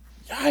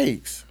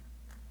 Yikes.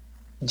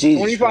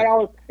 Jesus.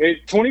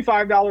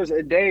 $25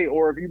 a day,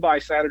 or if you buy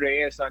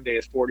Saturday and Sunday,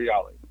 it's $40.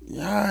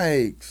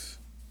 Yikes.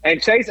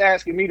 And Chase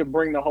asking me to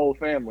bring the whole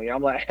family.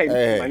 I'm like,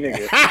 hey. My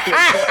nigga.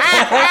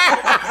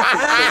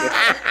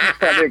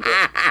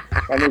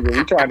 my nigga,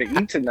 we trying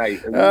to eat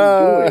tonight. And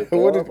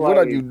What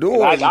are you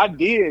doing? I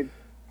did.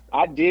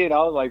 I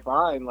was like,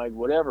 fine, like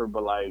whatever.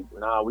 But like,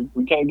 nah,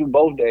 we can't do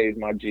both days,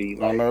 my G.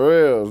 Like, On the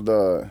reals,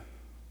 dog.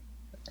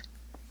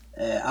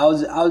 I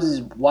was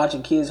just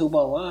watching kids hoop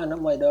online.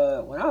 I'm like,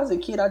 when I was a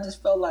kid, I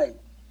just felt like.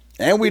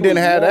 And we It didn't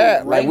was have more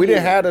that. Like, we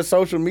didn't regular. have the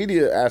social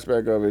media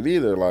aspect of it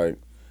either. Like,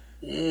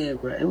 Yeah,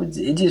 bro.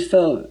 It just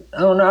felt. I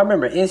don't know. I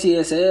remember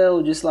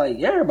NCSL. Just like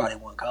everybody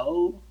went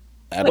cold.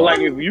 at but all. like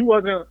if you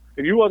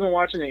wasn't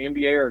watching an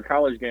NBA or a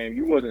college game,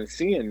 you wasn't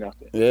seeing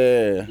nothing.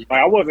 Yeah. Like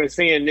I wasn't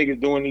seeing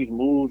niggas doing these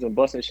moves and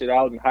busting shit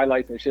out and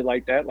highlights and shit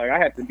like that. Like I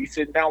had to be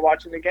sitting down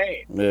watching the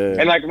game. Yeah.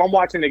 And like if I'm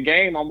watching the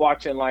game, I'm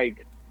watching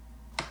like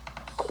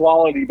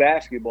quality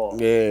basketball.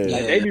 Yeah.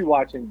 Like they be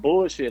watching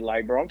bullshit.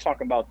 Like bro, I'm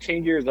talking about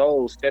 10 years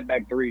old, step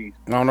back threes,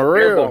 On the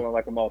real. airballing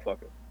like a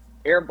motherfucker.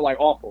 Like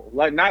awful,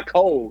 like not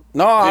cold.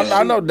 No,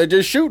 I know. They're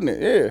just shooting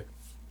it. Yeah.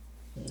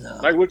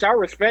 Like which I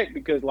respect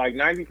because like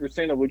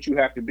 90% of what you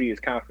have to be is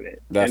confident,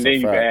 That's and then a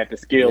you can fact. add the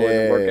skill and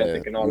the work Yeah.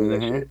 ethic and all of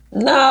that shit.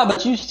 Nah,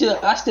 but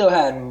I still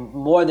had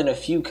more than a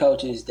few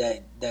coaches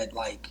that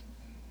like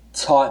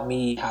taught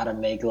me how to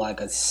make like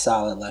a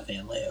solid left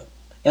hand layup.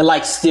 and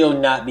like still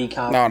not be No,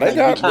 confident. they like,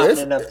 got be confident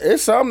enough.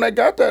 it's something they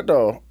got that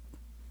though.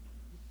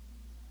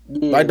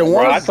 Yeah, Like the Bro,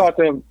 one I taught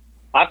them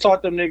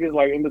niggas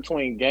like in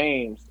between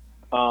games,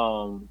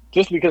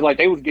 just because like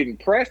they was getting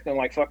pressed and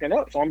like fucking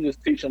up. So I'm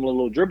just teaching them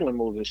little dribbling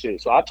moves and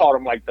shit. So I taught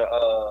them like the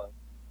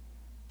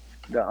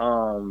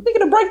nigga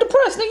to break the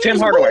press. Nigga, Tim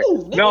just Hardaway.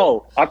 move, nigga.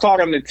 No, I taught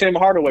him the Tim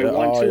Hardaway the,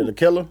 1-2. the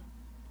killer.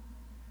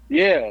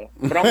 Yeah,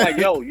 but I'm like,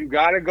 yo, you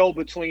gotta go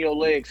between your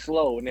legs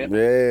slow. And then,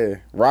 Yeah,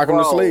 rock him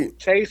to bro, sleep.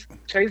 Chase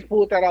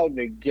pulled that out in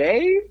the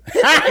game.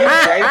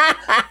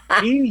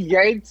 He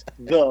yanked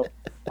the.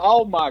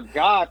 Oh my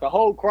god, the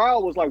whole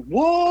crowd was like,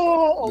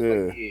 whoa!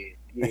 Like,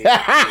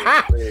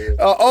 yeah.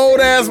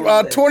 Old ass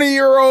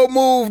 20-year-old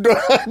move.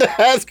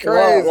 That's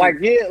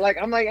crazy. Like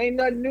I'm like, ain't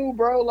nothing new,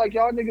 bro. Like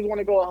y'all niggas want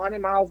to go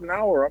 100 miles an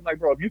hour. I'm like,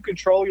 bro, if you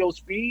control your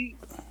speed,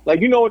 like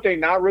you know what they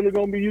not really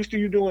gonna be used to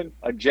you doing?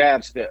 A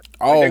jab step.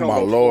 Like, Oh they gonna my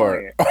go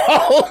lord. flying.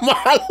 Oh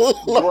my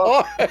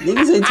lord.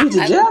 Niggas ain't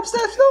teaching jab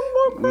steps no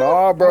more, bro.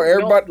 No, bro.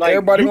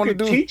 Everybody you want to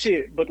can do. teach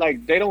it, but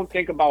like they don't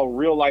think about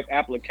real life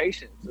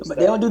applications. But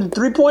they don't do the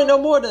 3-point no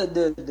more.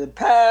 The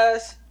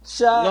pass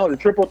shot. No, the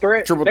triple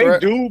threat. Triple they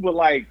threat. do, but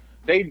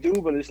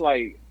it's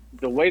like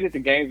the way that the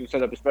games are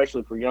set up,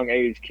 especially for young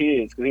age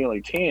kids, because he's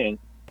only 10.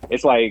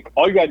 It's like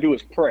all you gotta do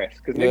is press,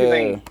 because niggas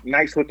ain't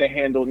nice with the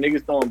handle.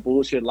 Niggas throwing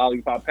bullshit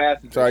lollipop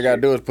passes. So all I gotta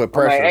do is put I'm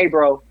pressure. like, hey,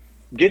 bro,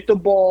 get the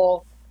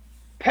ball,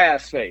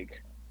 pass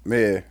fake,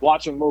 Yeah.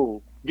 watch him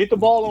move. Get the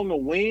ball on the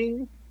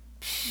wing,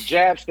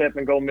 jab step,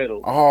 and go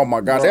middle. Oh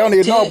my god, they don't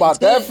even know about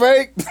that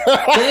fake.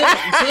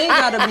 10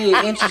 gotta be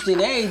an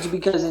interesting age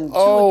because in 2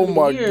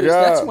 or 3 years,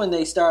 God.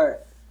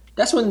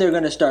 that's when they're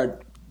gonna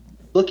start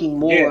looking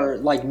more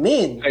like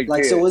men.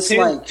 Like so, it's 10,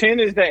 like 10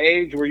 is the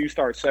age where you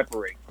start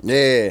separating.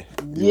 Yeah.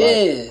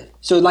 yeah.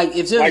 So like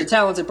if there's Like- a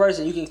talented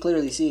person, you can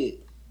clearly see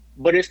it.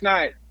 But it's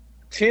not.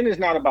 10 is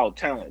not about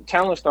talent.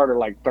 Talent started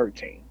like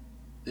 13.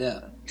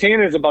 Yeah.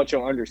 10 is about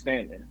your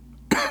understanding.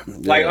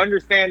 Like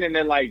understanding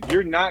that like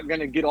you're not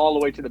gonna get all the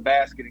way to the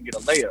basket and get a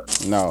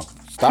layup. No.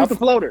 Shoot Stop. the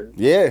floater.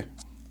 Yeah.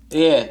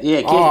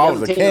 Yeah. Oh, I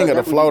was the king of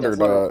the floater,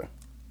 dog.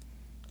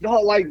 No,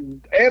 like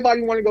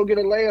everybody want to go get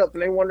a layup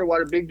and they wonder why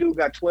the big dude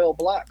got 12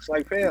 blocks.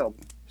 Like fam,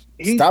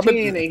 he's Stop 10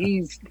 it. and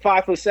he's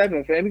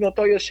 5'7", fam. He gonna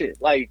throw your shit.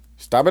 Like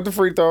Stop at the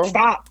free throw.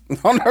 stop.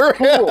 On the real.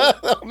 Cool.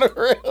 On the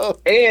real.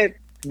 And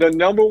the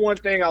number one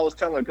thing I was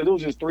telling, because it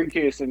was just 3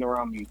 kids sitting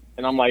around me,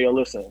 and I'm like, yo,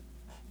 listen,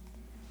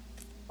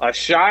 a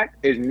shot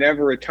is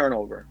never a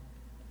turnover.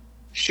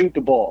 Shoot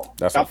the ball.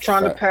 That's Stop a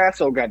trying to fact. pass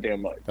so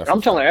goddamn much. That's I'm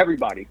a telling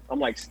everybody. I'm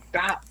like,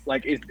 stop.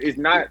 Like, it's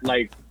not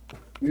like,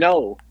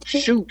 no,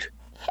 shoot.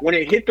 When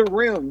it hit the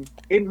rim,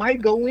 it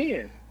might go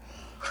in.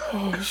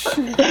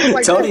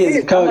 Like, Tony is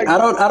a that's it. coach. I'm like,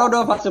 I don't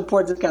know if I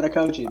support this kind of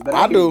coaching, but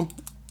I do.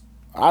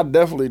 I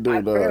definitely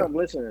do, dog. fam,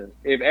 listen,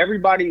 if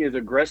everybody is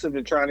aggressive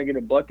and trying to get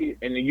a bucket,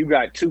 and then you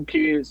got 2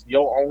 kids,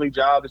 your only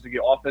job is to get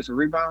offensive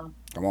rebound,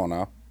 Come on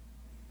now.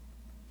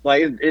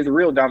 like it's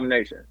real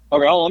domination.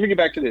 Okay, hold on, let me get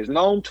back to this.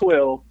 Gnome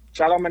 12,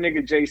 shout out my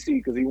nigga JC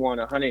because he won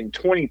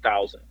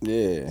 $120,000.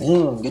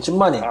 Yeah. Get your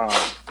money.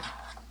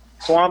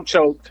 Swamp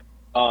choked.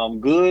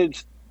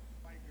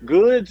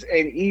 Goods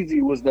and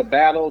Easy was the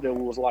battle that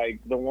was like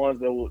the ones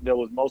that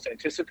was most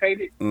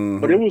anticipated.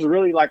 Mhm. But it was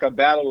really like a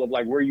battle of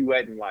like where you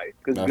at in life.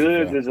 Because That's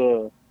Goods okay. is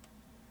a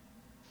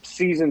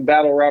seasoned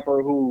battle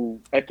rapper who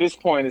at this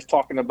point is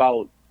talking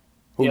about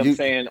Who you know what you- I'm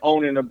saying,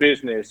 owning a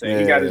business, and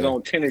he got his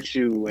own tennis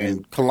shoe, and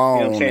And cologne.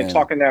 you know what I'm saying, and-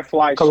 talking that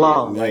fly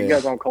Cologne, shit. Like, he yeah. got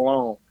his own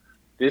cologne.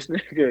 This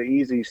nigga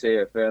Easy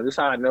said, fam, this is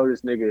how I know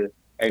this nigga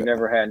ain't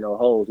never had no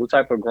hoes. What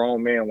type of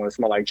grown man want to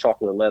smell like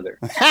chocolate leather?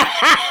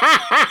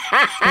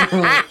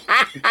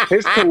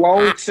 His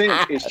cologne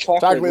scent is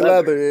chocolate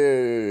leather.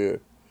 Yeah.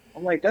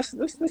 I'm like, that's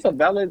a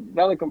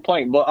valid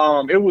complaint.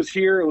 But it was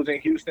here. It was in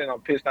Houston. I'm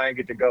pissed I didn't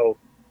get to go.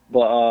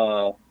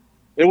 But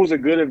it was a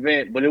good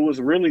event. But it was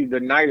really the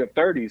night of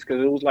 30s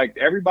because it was like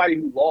everybody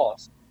who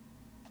lost,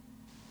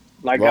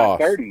 like got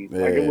Lost. 30s.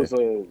 Like it Yeah. was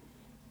a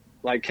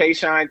like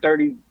K-Shine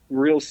 30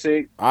 real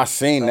sick. I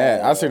seen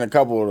that. I seen a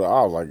couple of the,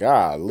 I was like,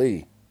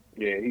 golly.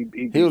 Yeah,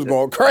 He was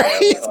going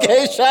crazy.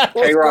 K-Shot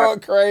was going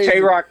crazy.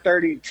 K-Rock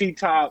 30,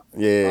 T-Top.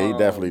 Yeah, he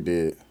definitely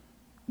did.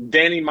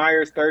 Danny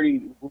Myers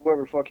 30,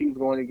 whoever the fuck he was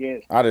going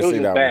against. I didn't it was see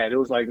just that bad. one. It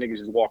was like niggas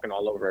just walking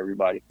all over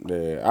everybody.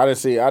 Yeah, I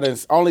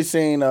didn't only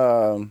seen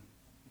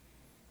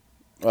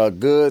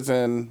Goods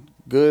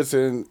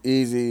and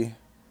Easy,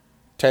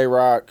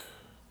 Tay-Rock,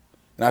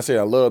 and I seen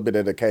a little bit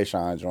of the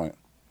K-Shine joint.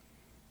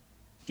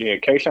 Yeah,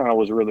 K-Shine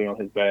was really on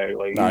his bag.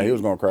 Like Nah, he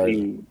was going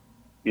crazy.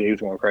 He was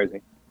going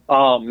crazy.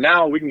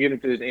 Now we can get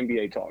into this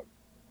NBA talk.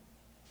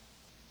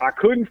 I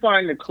couldn't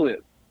find the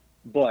clip,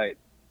 but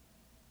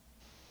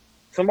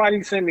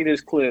somebody sent me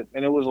this clip,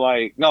 and it was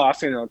like, no, I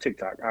seen it on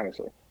TikTok,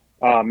 honestly.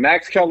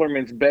 Max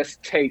Kellerman's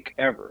best take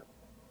ever.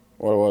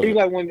 What was See, it?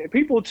 like when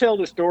people tell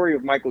the story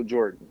of Michael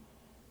Jordan,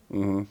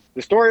 Mm-hmm.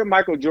 the story of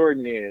Michael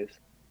Jordan is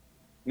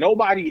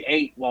nobody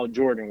ate while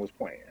Jordan was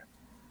playing.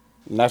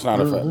 That's not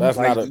a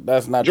fact.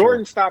 That's not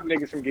Jordan stopped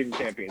niggas from getting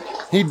championships.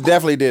 true. He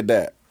definitely did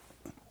that.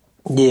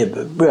 Yeah,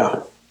 but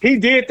bro, He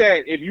did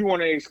that if you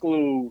want to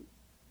exclude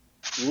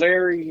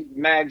Larry,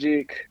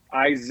 Magic,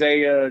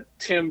 Isaiah,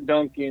 Tim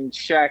Duncan,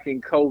 Shaq,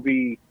 and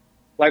Kobe,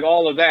 like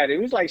all of that.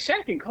 It was like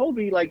Shaq and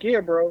Kobe, like,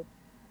 yeah, bro.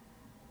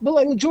 But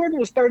like when Jordan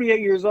was 38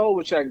 years old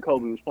when Shaq and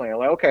Kobe was playing,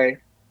 like, okay,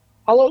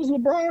 how old is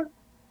LeBron?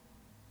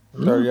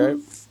 38.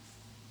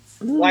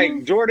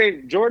 Like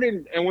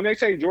Jordan, and when they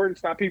say Jordan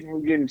stopped people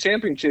from getting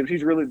championships,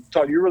 you're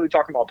really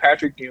talking about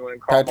Patrick Ewing,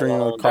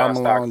 Carmelo, John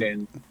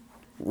Stockton,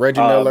 Reggie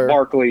Miller,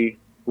 Barkley,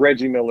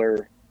 Reggie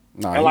Miller.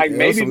 Nah, and like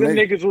maybe them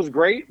niggas was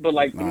great, but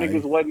like the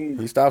niggas wasn't.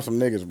 He stopped some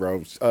niggas,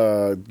 bro.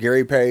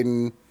 Gary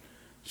Payton,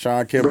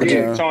 Sean Kemp,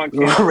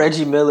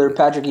 Reggie Miller,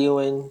 Patrick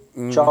Ewing,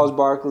 Charles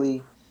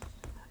Barkley.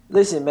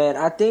 Listen, man,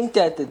 I think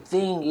that the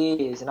thing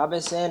is, and I've been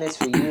saying this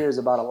for years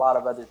about a lot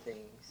of other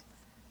things,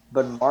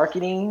 but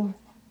marketing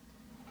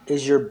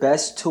is your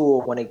best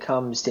tool when it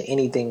comes to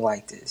anything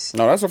like this.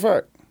 No, that's a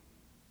fact.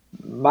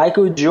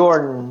 Michael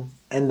Jordan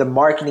and the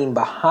marketing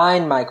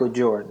behind Michael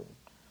Jordan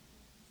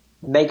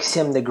makes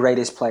him the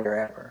greatest player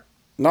ever.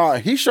 No,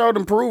 he showed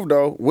and proved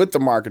though with the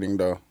marketing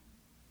though.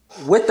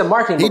 With the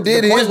marketing, he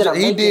did his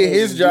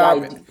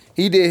job.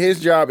 He did his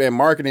job, and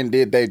marketing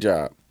did their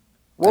job.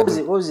 What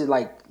was it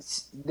like?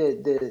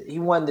 He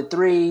won the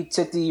 3,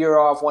 took the year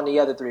off, won the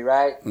other 3,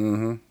 right?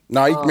 Mm-hmm.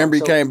 No, remember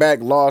he came back,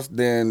 lost,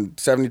 then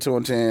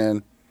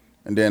 72-10,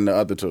 and then the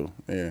other 2.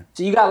 Yeah.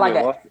 So you got like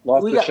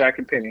lost to Shaq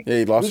and Penny. Yeah,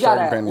 he lost to Shaq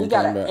and Penny. We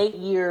got an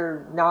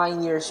 8-year,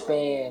 9-year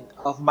span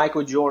of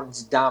Michael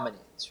Jordan's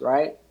dominance,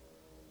 right?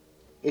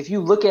 If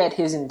you look at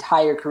his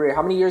entire career,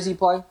 how many years did he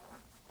play?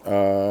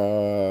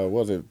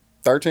 Was it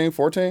 13,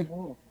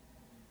 14?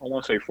 I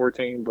want to say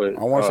 14, but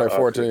I want to say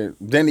 14.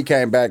 Then he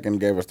came back and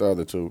gave us the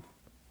other 2.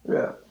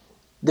 Yeah.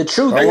 The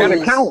truth I is,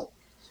 gotta count.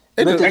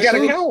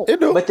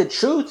 But the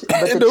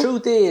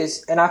truth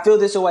is, and I feel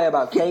this way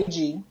about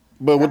KG.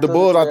 But with the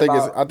Bulls,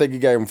 I think he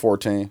gave him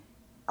 14.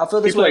 I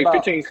feel this way about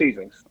 15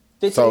 seasons.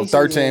 15 so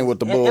 13 seasons. with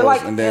the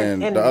Bulls, and then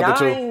the other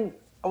 2.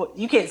 Oh,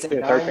 you can't say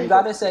 9. 13,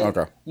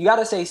 You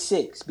gotta say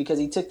 6 because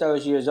he took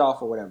those years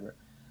off or whatever.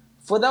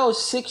 For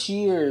those 6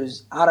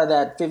 years out of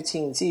that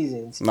 15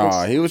 seasons,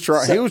 he was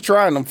trying. He was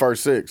trying them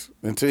first 6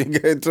 until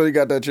he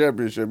got that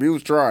championship. He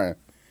was trying.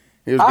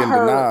 He was getting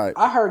denied.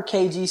 I heard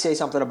KG say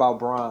something about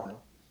Bron.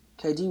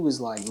 KG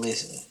was like,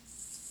 "Listen,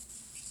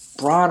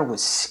 Bron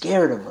was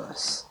scared of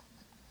us."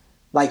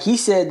 Like he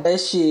said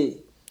that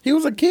shit. He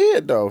was a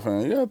kid though,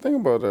 fam. You gotta think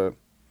about that.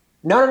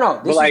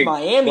 No. This is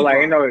Miami.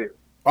 I'm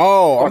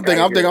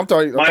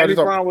talking. Miami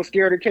Bron was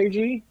scared of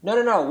KG.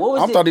 No. What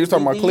was I thought he was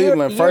talking about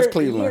Cleveland. First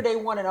Cleveland. The year they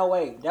won in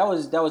 2008.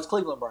 That was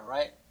Cleveland Bron,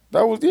 right?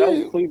 That was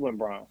Cleveland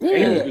Bron. Yeah.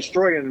 He was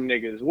destroying them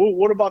niggas.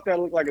 What about that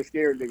look like a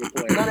scared nigga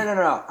playing?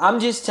 No. I'm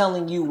just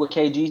telling you what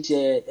KG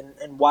said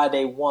and why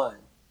they won.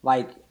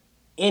 Like,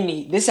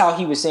 this is how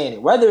he was saying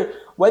it. Whether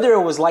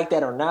it was like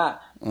that or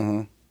not,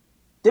 them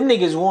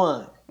niggas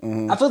won.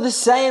 I feel the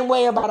same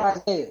way about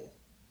Isaiah.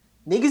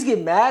 Niggas get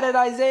mad at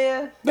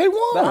Isaiah. They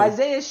won. But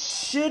Isaiah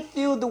should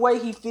feel the way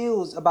he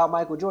feels about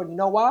Michael Jordan. You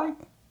know why?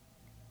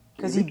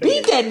 Because he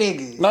beat that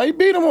nigga. No, he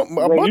beat him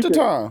a bunch of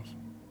times.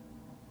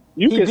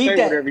 You can say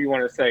whatever you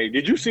want to say.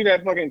 Did you see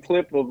that fucking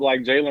clip of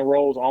like Jalen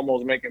Rose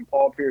almost making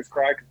Paul Pierce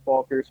cry because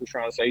Paul Pierce was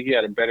trying to say he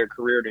had a better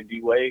career than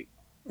D Wade?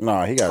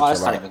 No, he got to chill out.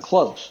 That's not even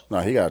close. No,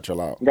 he got to chill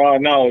out.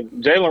 No,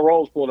 Jalen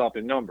Rose pulled out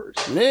the numbers.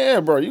 Yeah,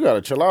 bro, you got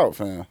to chill out,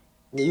 fam.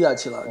 Yeah, you got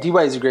to chill out. D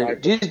Wade's a great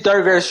guy. He's the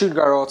third greatest shooting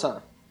guard of all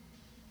time.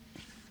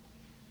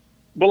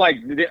 But like,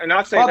 and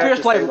I say Paul that Pierce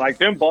to say, played like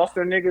them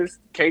Boston niggas,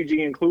 KG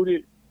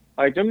included,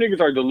 like them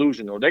niggas are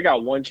delusional. They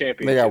got one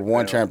championship. They got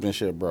one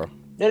championship, bro.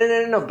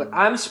 No. But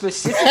I'm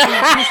specifically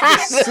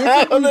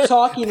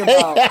talking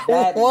about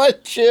that one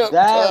chip.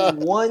 That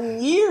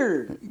 1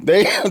 year.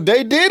 They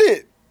did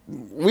it.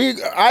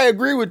 I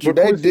agree with you.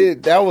 They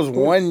did. That was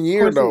 1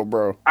 year though,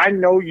 bro. I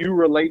know you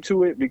relate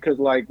to it because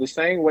like the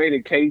same way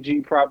that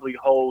KG probably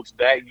holds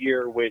that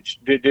year,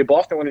 which did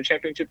Boston win the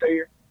championship that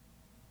year?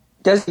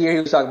 That's the year he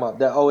was talking about,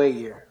 the 2008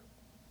 year.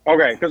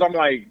 Okay, because I'm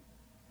like,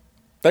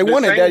 they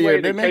won it that year,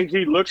 didn't they?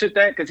 KG looks at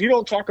that because he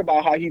don't talk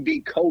about how he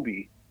beat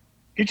Kobe.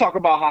 He talk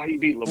about how he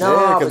beat LeBron.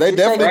 No, because they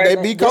definitely they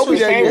beat Kobe that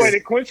year. The same way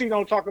that Quincy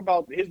don't talk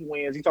about his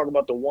wins, he talk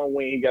about the one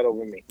win he got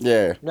over me.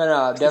 Yeah.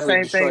 No,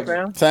 definitely same thing,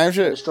 fam. Same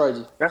shit. Destroyed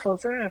you. That's what I'm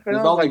saying, fam.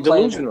 We've Like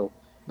delusional.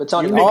 But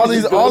Tony, all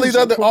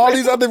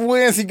these other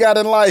wins he got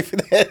in life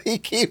that he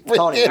keep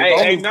Tony,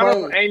 ain't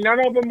none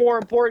of them more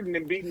important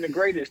than beating the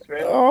greatest,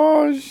 man.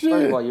 Oh shit!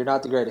 First of all, you're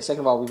not the greatest.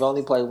 Second of all, we've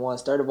only played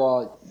once. Third of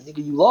all,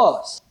 nigga, you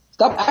lost.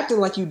 Stop acting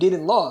like you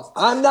didn't lose.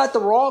 I'm not the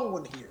wrong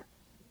one here.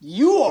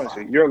 You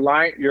are. You're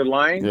lying. You're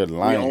lying. You're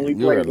lying. We only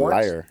You're a played once.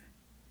 liar.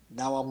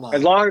 Now I'm lying.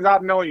 As long as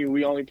I've known you,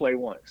 we only played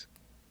once.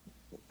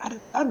 I've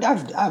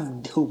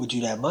hoovered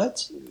you that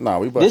much. No,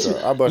 we bust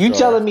you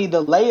telling me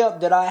the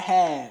layup that I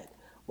had.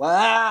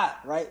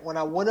 Right when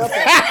I went up,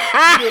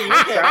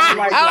 I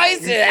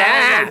like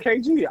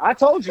KG. I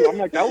told you, I'm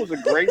like that was a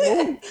great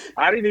move.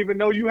 I didn't even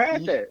know you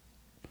had that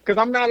because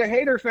I'm not a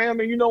hater, fam,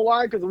 and you know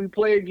why? Because if we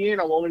play again,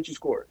 I won't let you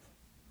score.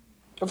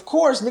 Of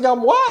course, nigga,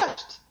 I'm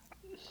washed.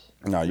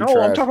 No,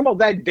 I'm talking about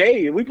that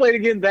day. If we played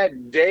again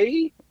that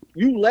day,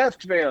 You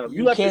left, fam.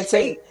 You left the can't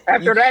state. say-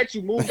 After that,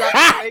 you moved out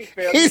the state,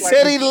 fam. He He's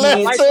said he you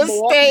left like the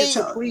Milwaukee is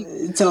state.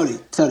 complete.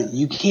 Tony,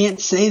 you can't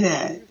say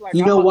that. He's like,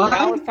 You know Now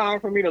why? it's time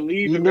for me to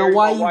leave. You and know marry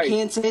why my you wife.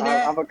 can't say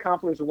that? I've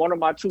accomplished one of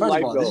my 2 First life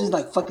of all, goals. this is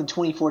like fucking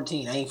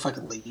 2014. I ain't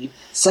fucking leave.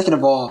 Second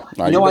of all,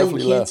 Nah, you you know why you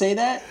definitely can't left. say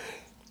that?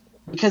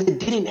 Because it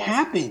didn't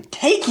happen.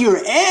 Take your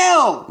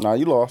L. Nah,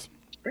 you lost.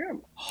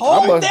 Fam,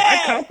 Hold bust-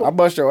 that. I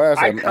bust your ass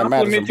I at Madison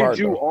complimented Park.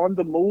 you Though. on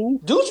the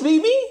move. Dooch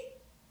beat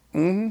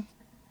me.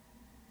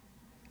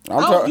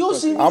 I'm you'll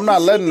see me- I'm not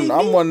see letting. me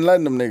I beat. wasn't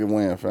letting them niggas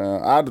win,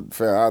 fam.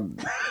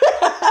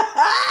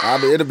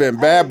 It'd have been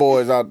bad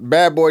boys out.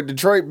 Bad boy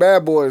Detroit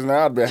bad boys.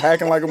 Now I'd been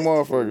hacking like a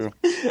motherfucker.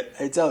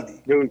 Hey,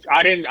 Tony. Dude,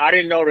 I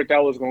didn't know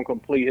that was going to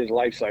complete his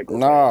life cycle.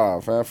 Nah,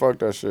 fam. Fuck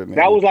that shit. Nigga.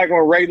 That was like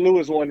when Ray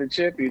Lewis won the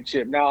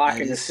championship. Now I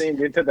can Nice.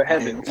 ascend into the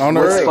heavens. On the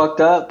What's real.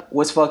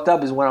 fucked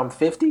up is when I'm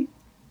 50.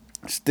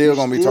 Still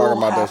gonna be still talking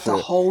about that have to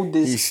shit. hold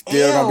this He's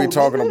still gonna be L,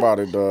 talking nigga. about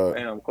it, dog.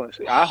 Damn,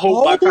 Quincy. I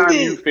hope by the Hold time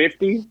it. you're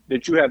 50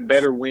 that you have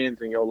better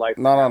wins in your life.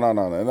 No.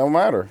 It don't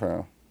matter,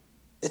 fam.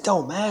 It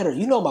don't matter.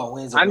 You know my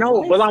wins. I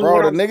know, but Bro,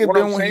 what the I'm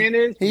nigga saying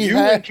is, he you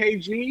had- and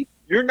KG,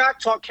 you're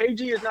not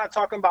KG is not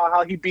talking about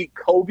how he beat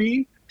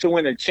Kobe to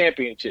win a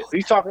championship.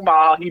 He's talking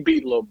about how he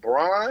beat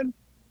LeBron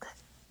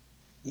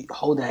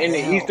hold that in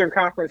the L. Eastern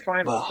Conference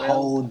Finals. But man.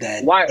 hold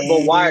that. Why?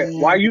 But why? L.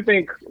 Why you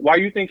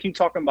think he's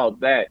talking about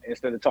that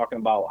instead of talking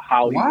about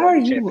how he Why won are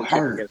the you championship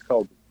hurt? against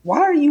Kobe? Why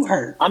are you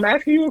hurt? I'm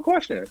asking you a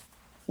question.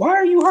 Why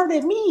are you hurt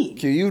at me?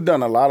 Q, you've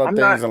done a lot of I'm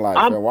things not- in life,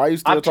 I'm- man. Why are you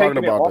still I'm talking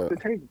taking it about off that?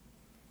 the table.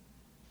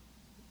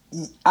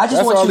 I just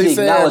That's want all you to he's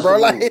saying, acknowledge bro. the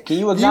Like, move. Can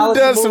you you've acknowledge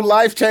done the some move?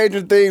 life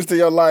changing things to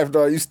your life,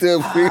 though. You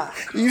still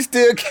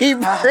keep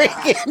bringing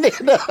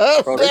it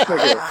up. Bro, this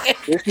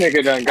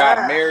nigga done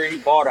got married, he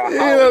bought a He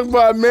house. done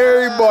got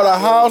married, bought a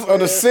house,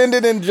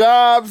 ascended in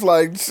jobs,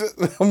 like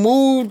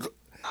moved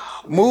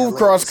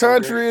cross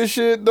country and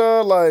shit,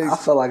 dog. Like I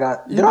feel like I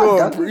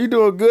you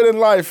doing good in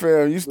life,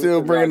 fam. You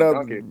still bringing up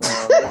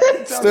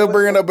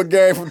a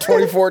game from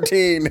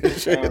 2014 and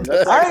shit.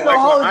 That's I like, ain't gonna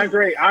hold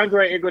when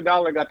Andre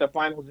Iguodala got the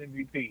Finals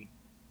MVP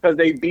because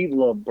they beat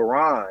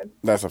LeBron.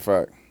 That's a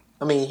fact.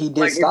 I mean, he did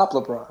Like, stop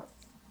LeBron.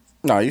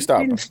 No, you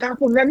stopped him. Didn't stop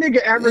him. That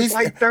nigga averaged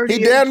like 30. He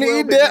damn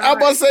near. I'm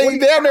about to say he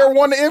damn near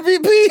won the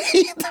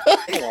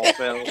MVP. Come on,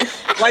 fam.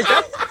 Like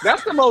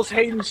that's the most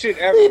hating shit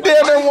ever. He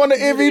damn near won the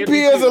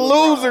MVP as a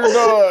loser,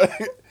 dog.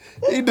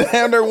 He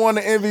damn near won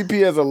the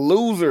MVP as a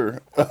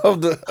loser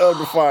of the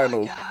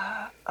finals.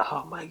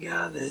 Oh my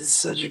god, this is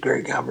such a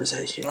great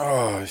conversation.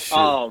 Oh shit.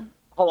 Hold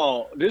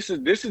on. This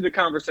is the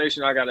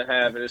conversation I gotta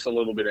have, and it's a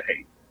little bit of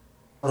hate.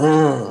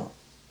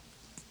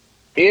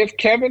 If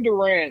Kevin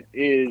Durant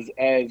is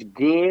as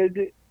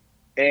good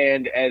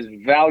and as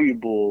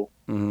valuable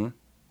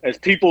as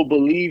people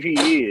believe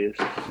he is,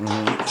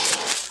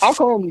 how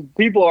come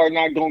people are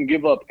not going to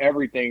give up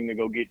everything to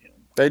go get him?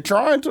 They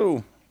trying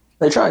to.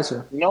 They tried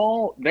to.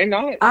 No, they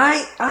not.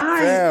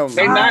 Damn.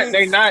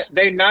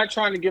 They not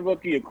trying to give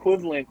up the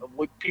equivalent of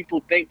what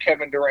people think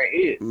Kevin Durant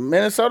is.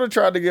 Minnesota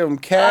tried to give him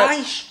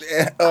Cat.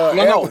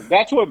 No,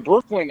 that's what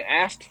Brooklyn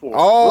asked for.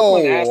 Oh,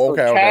 Brooklyn asked for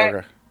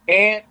okay.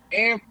 Cat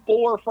and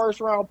 4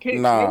 first-round picks.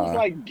 Nah. It was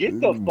like,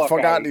 get the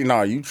fuck out.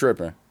 Nah, you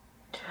tripping.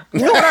 You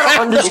know what I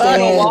don't You know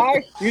understand?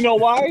 why? You know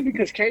why?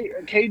 Because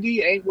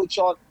KD ain't what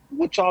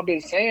y'all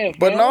been saying.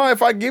 But fam. no,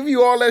 if I give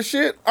you all that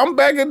shit, I'm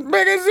back at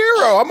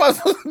zero.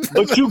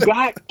 But you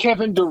got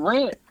Kevin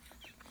Durant.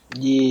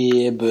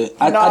 Yeah, but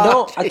I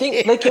don't. I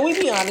think. Like, can we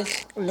be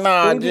honest?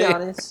 Nah, Can we be G.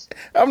 honest?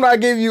 I'm not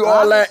giving you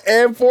all that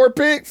and 4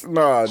 picks.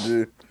 Nah,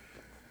 dude.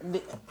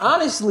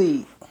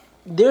 Honestly,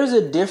 there's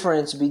a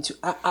difference between.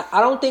 I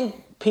don't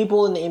think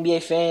people in the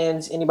NBA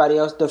fans, anybody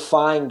else,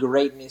 define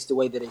greatness the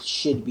way that it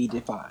should be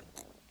defined.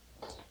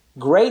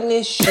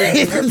 Greatness should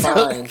be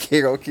defined,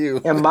 Here go Q.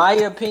 in my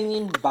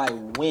opinion, by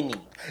winning.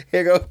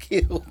 Here go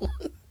Q.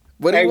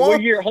 But Hey, he what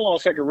won. year? Hold on a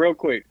second, real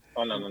quick.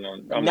 Oh no. I'm Not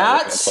looking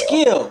at playoffs.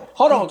 skill.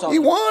 Hold on, Tony. He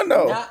won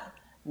though.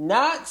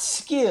 Not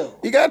skill.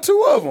 He got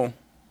 2 of them.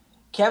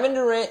 Kevin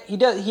Durant,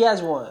 he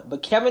has one,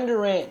 but Kevin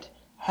Durant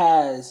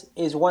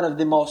is one of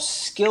the most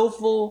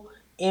skillful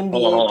NBA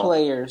Hold on.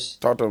 players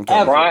Talk to him.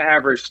 ever. LeBron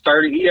averaged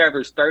 30. He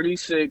averaged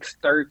 36,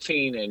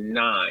 13, and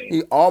 9.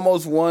 He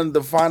almost won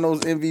the Finals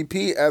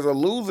MVP as a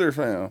loser,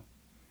 fam.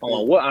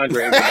 Hold on, what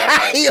Andre?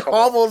 Iguodala? He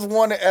almost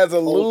won it as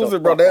a Hold the loser,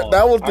 bro. fuck on.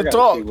 That was I the gotta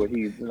talk. see what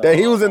he's- no, That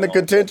he was in the hold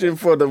on. contention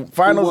for the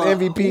Finals Who won-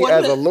 MVP who won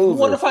as the- a Who won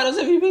the loser. Finals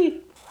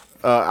MVP?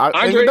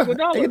 Andre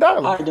Iguodala.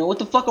 All right, then what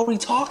the fuck are we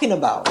talking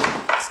about?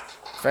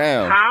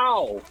 Fam.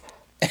 How?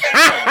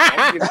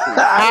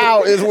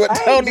 How is what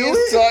Tony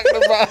is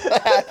talking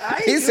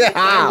about? He said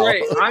how.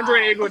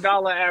 Andre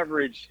Iguodala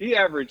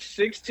averaged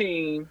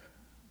 16,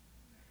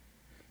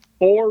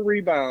 4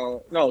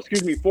 rebounds. No,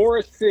 excuse me, 4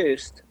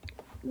 assists,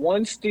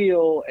 1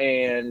 steal,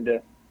 and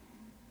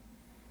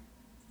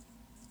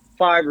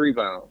 5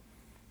 rebounds.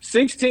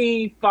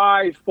 16,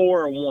 5,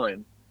 4, and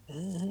 1.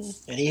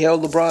 And he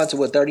held LeBron to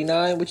what,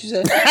 39? What you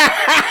said?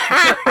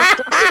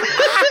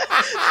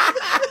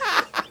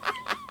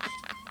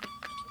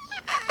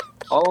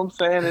 All I'm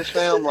saying is,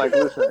 fam, like,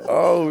 listen.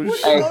 Oh,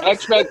 Hey,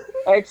 shit.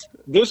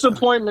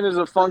 Disappointment is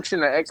a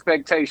function of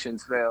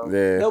expectations, fam.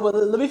 Yeah. No, but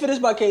let me finish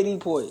my KD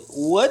point.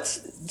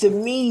 To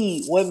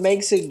me, what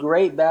makes a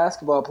great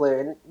basketball player,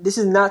 and this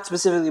is not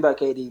specifically about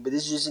KD, but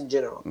this is just in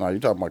general, No, you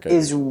talking about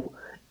KD.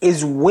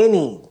 is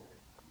winning.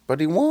 But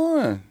he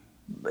won.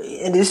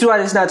 And this is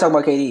why it's not talking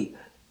about KD.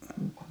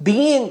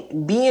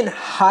 Being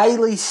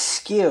highly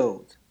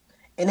skilled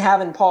and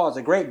having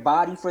a great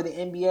body for the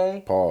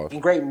NBA,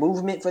 and great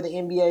movement for the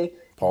NBA,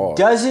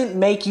 doesn't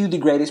make you the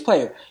greatest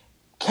player.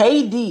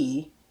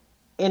 KD,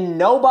 in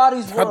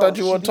nobody's world, I thought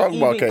you weren't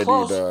talking about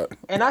KD, dog.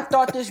 And I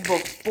thought this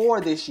before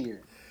this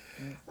year.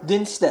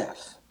 Then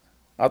Steph.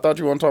 I thought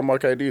you weren't talking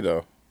about KD,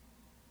 though.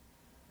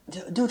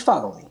 Dude,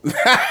 follow me.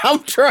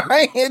 I'm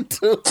trying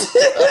to.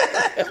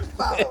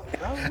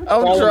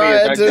 I'm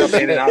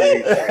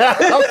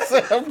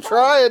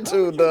trying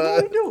to,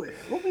 dog.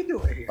 What we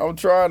doing here? I'm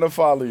trying to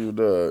follow you,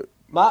 dog.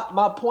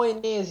 My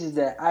point is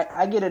that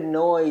I get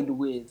annoyed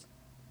with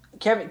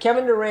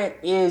Kevin Durant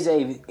is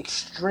a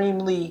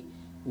extremely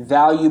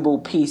valuable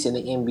piece in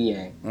the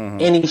NBA,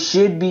 and he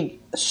should be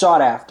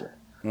sought after.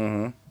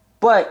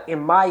 But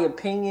in my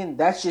opinion,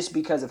 that's just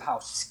because of how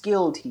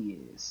skilled he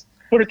is.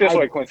 Put it this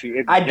way, Quincy.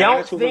 If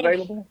Giannis was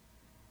available,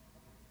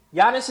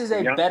 Giannis is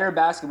a better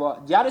basketball.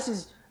 Giannis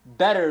is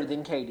better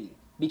than KD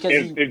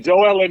because if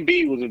Joel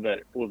Embiid was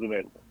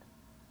available,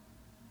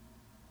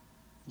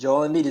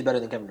 Joel Embiid is better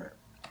than Kevin Durant.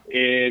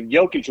 If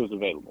Jokic was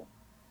available,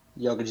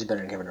 Jokic is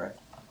better than Kevin Durant.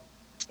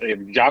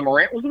 If John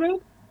Morant was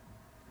available,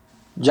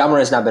 John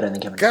Morant's not better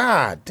than Kevin Durant.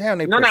 God damn!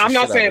 No, I'm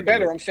not saying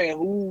better. I'm saying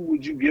who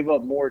would you give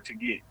up more to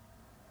get?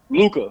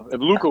 Luka.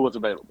 If Luka was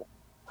available,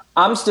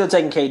 I'm still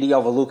taking KD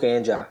over Luka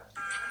and John.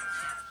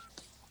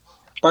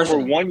 For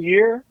 1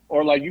 year,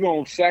 or like you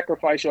gonna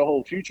sacrifice your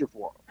whole future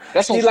for him?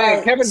 That's what I'm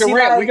saying. Kevin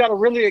Durant, we gotta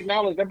really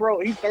acknowledge that,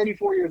 bro. He's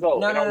 34 years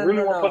old. I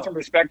really want to put some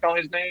respect on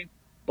his name,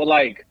 but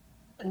he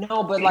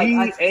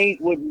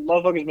ain't what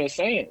motherfuckers been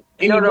saying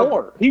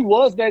anymore. He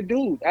was that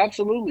dude,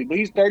 absolutely, but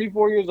he's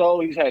 34 years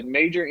old. He's had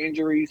major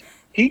injuries.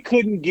 He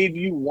couldn't give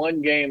you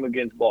one game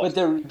against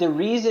Boston. But the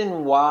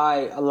reason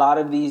why a lot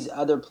of these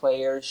other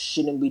players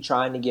shouldn't be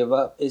trying to give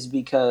up is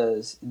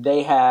because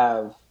they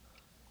have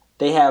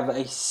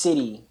a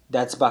city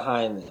that's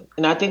behind them.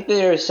 And I think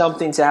there is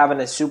something to having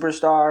a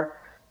superstar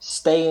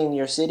stay in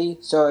your city.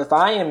 So if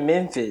I am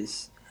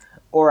Memphis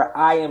or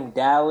I am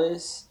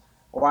Dallas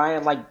or I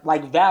am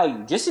like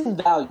value, just in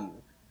value,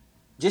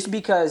 just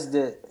because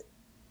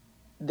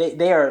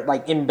they are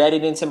like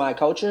embedded into my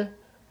culture,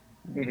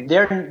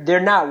 they're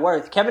not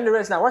worth. Kevin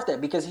Durant's not worth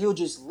that because he'll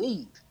just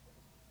leave.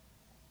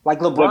 Like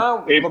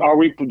LeBron. Are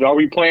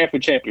we playing for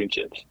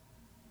championships?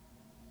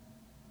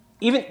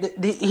 Even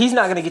he's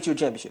not going to get you a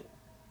championship.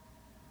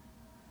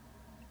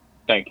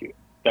 Thank you.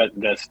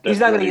 That's he's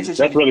not going to get you a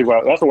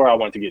championship. That's where I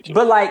want to get to.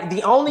 But like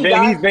the only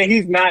guy,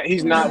 he's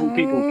not who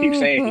people keep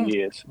saying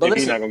he is. But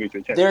he's not going to get you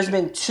a championship. There's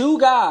been two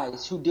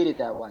guys who did it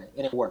that way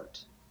and it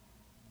worked.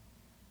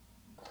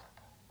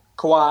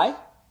 Kawhi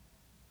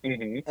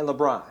and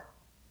LeBron.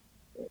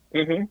 So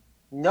he's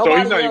not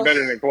even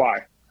better than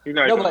Kawhi.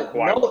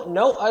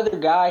 No other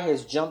guy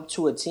has jumped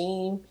to a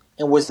team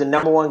and was the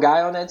number one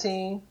guy on that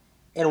team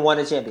and won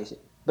a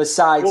championship.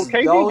 Besides those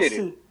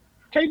two,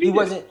 he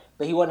wasn't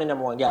the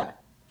number one guy.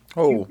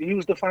 Oh, he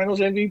was the Finals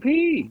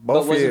MVP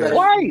both years.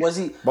 Was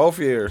he both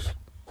years?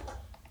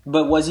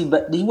 But was he?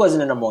 But he wasn't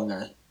the number one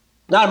guy.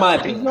 Not in my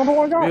opinion. He's the number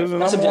one guy. He was the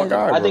number one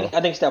guy.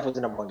 I think Steph was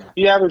the number one guy.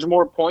 He averaged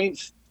more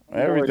points.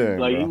 Everything.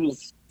 He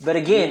was. But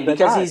again,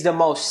 because he's the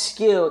most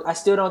skilled, I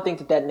still don't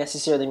think that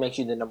necessarily makes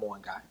you the number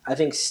one guy. I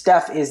think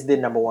Steph is the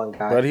number one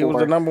guy. But he was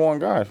the number one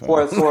guy.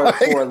 For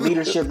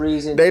leadership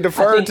reasons. They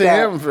deferred to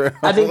him.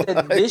 I think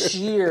that this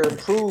year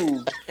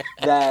proved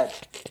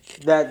that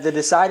the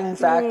deciding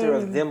factor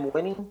of them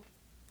winning,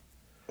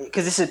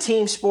 because it's a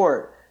team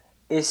sport,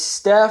 is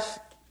Steph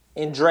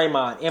and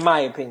Draymond, in my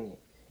opinion.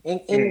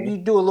 And you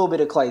do a little bit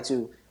of Clay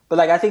too.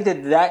 But I think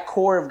that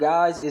core of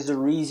guys is the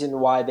reason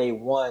why they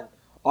won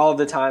all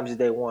the times that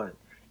they won.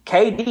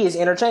 KD is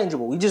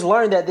interchangeable. We just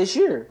learned that this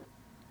year.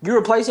 You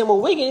replace him with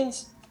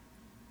Wiggins.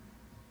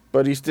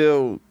 But he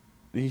still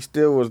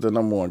was the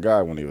number one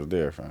guy when he was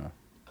there, fam.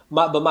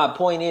 But my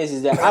point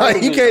is that I don't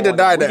think you can't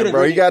deny that,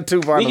 bro. He got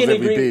 2 Finals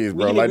MVPs,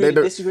 bro.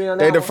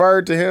 They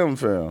deferred to him,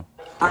 fam.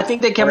 I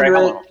think that Kevin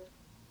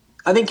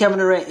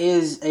Durant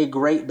is a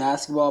great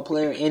basketball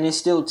player and is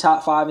still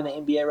top 5 in the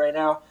NBA right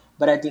now.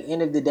 But at the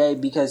end of the day,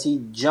 because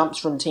he jumps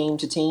from team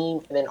to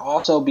team, and then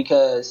also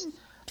because.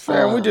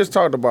 Fam, we just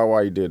talked about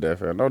why he did that,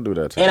 fam. Don't do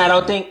that to him. I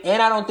don't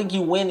think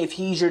you win if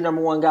he's your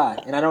number one guy.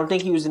 And I don't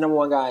think he was the number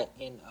one guy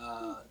in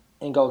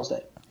Golden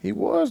State. He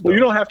was. Though. Well, you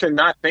don't have to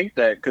not think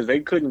that because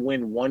they couldn't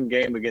win one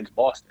game against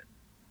Boston.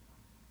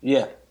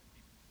 Yeah.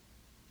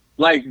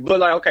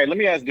 Okay, let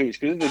me ask Deuce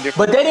because this is a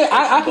different. But they didn't.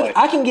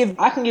 I can give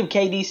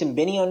KD some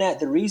Benny on that.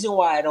 The reason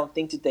why I don't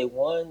think that they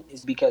won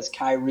is because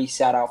Kyrie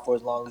sat out for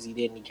as long as he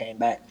did and he came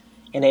back,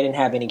 and they didn't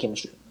have any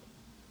chemistry.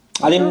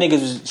 I think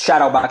niggas was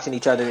shadow boxing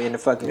each other in the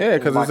fucking. Yeah,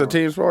 because it's a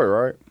team sport,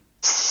 right?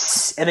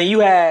 And then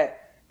you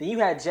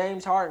had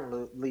James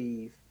Harden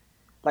leave.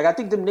 I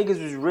think them niggas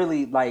was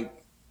really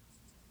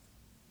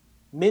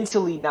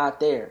mentally not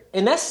there.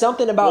 And that's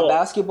something about Well-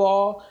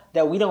 basketball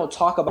that we don't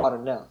talk about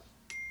enough.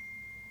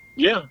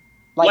 Yeah.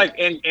 Like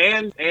and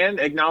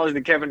acknowledge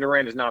that Kevin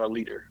Durant is not a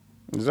leader.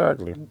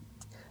 Exactly.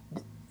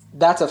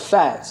 That's a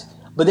fact.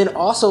 But then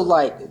also,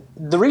 like,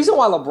 the reason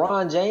why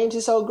LeBron James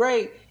is so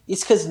great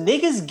is because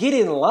niggas get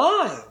in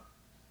line.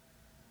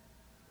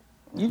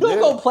 You don't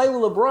go play with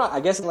LeBron, I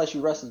guess, unless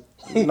you Rusty.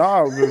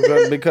 No,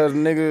 because the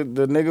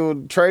nigga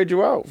would trade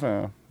you out,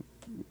 fam.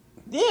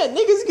 Yeah,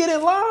 niggas get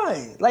in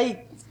line.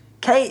 Like,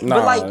 but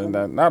Nah,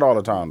 like, not all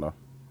the time though.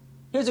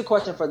 here's a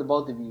question for the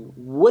both of you.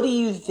 What do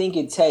you think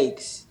it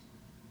takes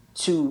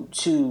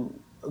to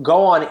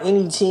go on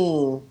any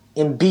team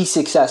and be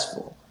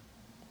successful?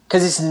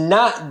 Because it's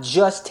not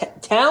just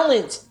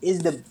talent is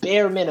the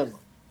bare minimum.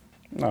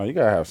 No, you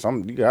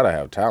gotta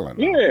have talent.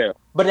 though. Yeah.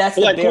 But that's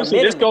the Like, bare listen,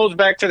 this minimum. goes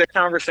back to the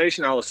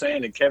conversation I was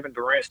saying that Kevin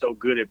Durant's so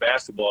good at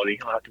basketball that he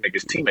don't have to make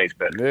his teammates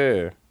better.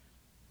 Yeah.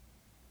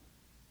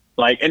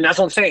 Like, and that's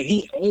what I'm saying.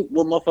 He ain't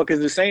what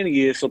motherfuckers are saying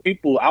he is. So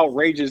people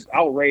outraged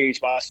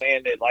by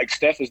saying that, like,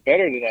 Steph is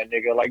better than that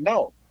nigga. Like,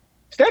 no.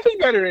 Steph is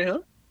better than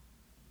him.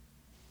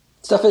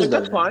 Stuff is Like,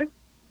 better. that's fine.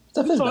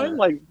 Stuff That's is fine. better.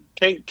 Like,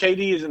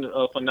 KD is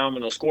a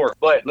phenomenal scorer.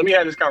 But let me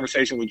have this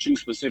conversation with you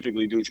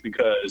specifically, Dooch,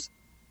 because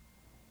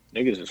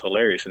niggas is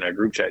hilarious in that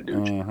group chat,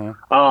 Dooch.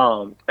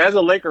 Mm-hmm. As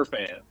a Laker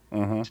fan,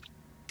 Mm-hmm.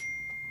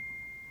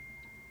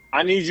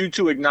 I need you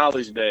to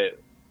acknowledge that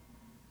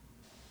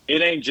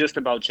it ain't just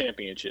about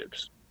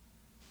championships.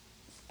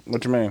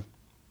 What you mean?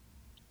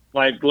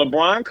 Like,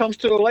 LeBron comes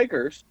to the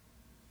Lakers,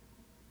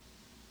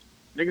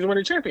 niggas win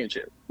a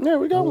championship. Yeah,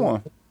 we got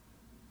one.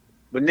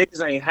 But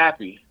niggas ain't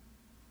happy.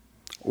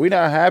 We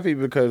not happy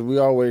because we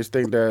always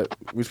think that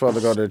we supposed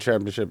to go to the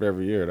championship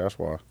every year. That's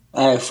why.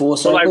 All right, full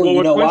So, circle. like, You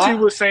what know Quincy why?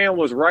 was saying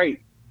was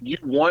right. You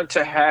want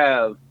to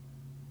have...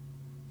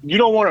 You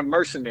don't want a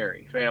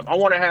mercenary, fam. I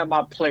want to have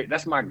my plate.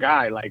 That's my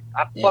guy. Like,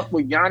 I fuck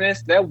with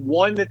Giannis. That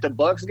one that the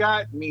Bucks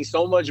got means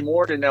so much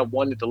more than that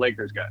one that the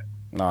Lakers got.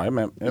 No, it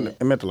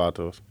meant a lot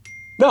to us.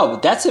 No,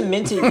 but that's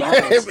cemented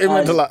Giannis. it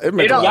meant a lot. It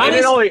meant a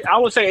lot. I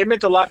would say it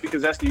meant a lot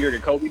because that's the year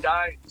that Kobe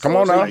died. Come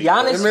on now.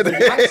 Giannis,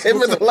 It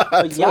meant a lot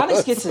but to Giannis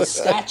us. gets a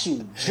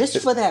statue just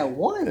for that It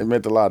one.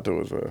 meant a lot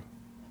to us, man.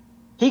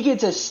 He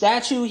gets a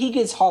statue. He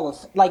gets Hall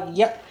of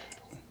yeah.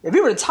 If he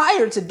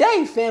retired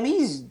today, fam,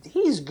 he's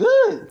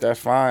good. That's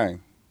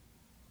fine.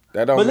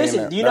 That don't But mean listen,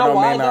 that. do you that know don't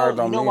why mean ours though?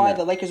 don't You know mean why that.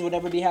 the Lakers would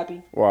never be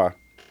happy? Why?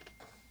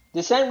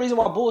 The same reason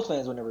why Bulls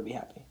fans would never be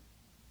happy.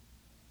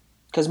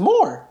 Cause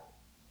more.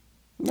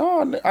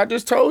 No, I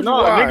just told you No,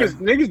 why.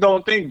 niggas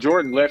don't think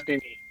Jordan left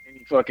any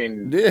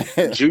fucking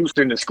Yeah. juice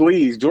in the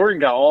squeeze. Jordan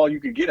got all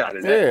you could get out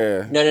of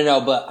that. Yeah.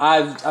 No. But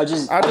I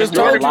just told you. I just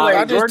Jordan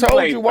told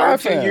played you why,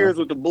 13 fam. years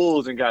with the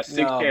Bulls and got 6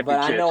 No, but I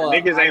championships. know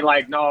And niggas ain't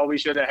like, no, we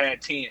should have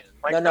had 10.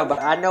 Like, No, but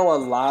I know a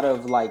lot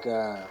of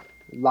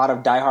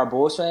diehard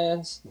Bulls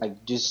fans,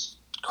 like just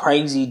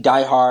crazy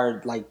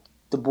diehard, like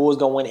the Bulls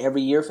gonna win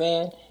every year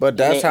fan. But And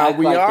that's they how act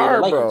we like they're the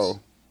are, Lakers. bro.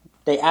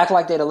 They act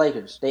like they're the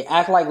Lakers. They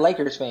act like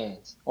Lakers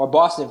fans or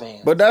Boston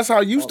fans. But that's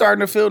how you starting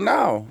to feel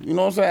now. You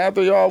know what I'm saying?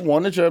 After y'all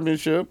won the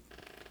championship,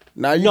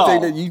 now you No.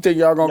 think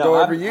y'all gonna go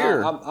every I'm-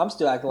 year. I'm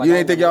still acting like You I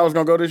didn't think y'all was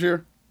gonna go this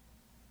year?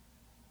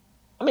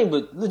 I mean,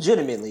 but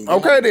legitimately. they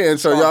Okay, have then. a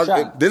So strong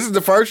y'all, shot. this is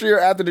the first year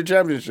after the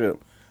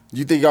championship.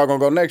 You think y'all gonna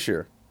go next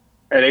year?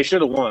 Hey, they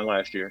should have won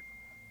last year.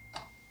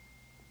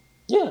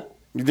 Yeah,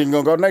 You think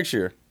you're gonna go next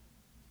year?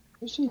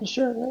 you see the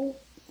shirt, man.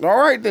 All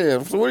right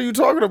then. So what are you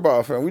talking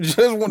about, fam? We just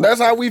won.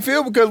 That's how we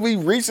feel because we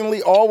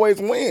recently always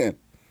win.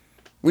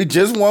 We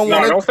just won No,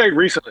 one. don't say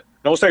recently.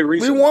 Don't say We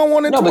recently. won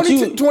one in No, but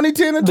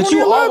 2010 and But you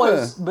 2011.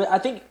 always. But I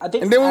think. And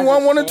then we as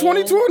won a one in fan-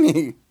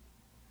 2020.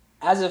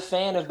 As a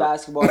fan of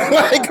basketball,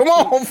 Like, come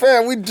on,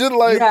 fam. We just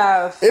like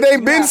it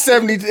ain't been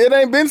 70. It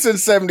ain't been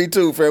since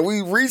 72, fam.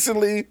 We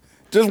recently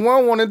just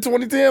won one in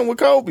 2010 with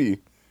Kobe,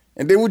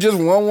 and then we just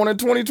won one in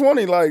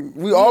 2020. Like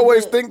we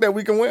always think that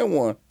we can win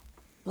one.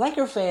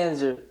 Laker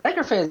fans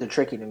are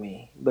tricky to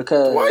me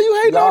because Why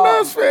you hating y'all-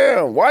 on us,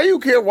 fam? Why you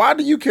care? Why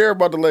do you care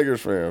about the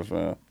Lakers fans,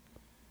 fam?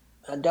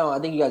 I don't. I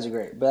think you guys are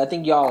great, but I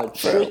think y'all are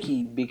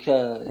tricky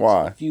because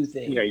Why? a few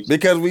things. Yeah,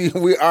 Because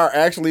we are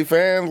actually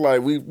fans.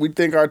 Like we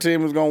think our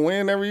team is gonna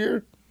win every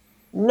year.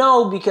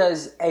 No,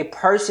 because a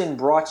person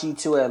brought you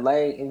to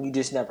LA and you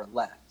just never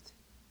left.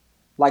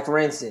 Like for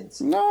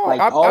instance, No, like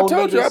I old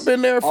told you niggas- I've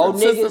been there old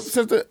since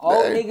the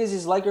old day. niggas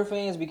is Laker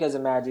fans because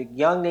of Magic.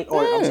 Young niggas,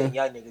 or I'm Yeah. saying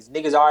young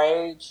niggas our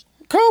age,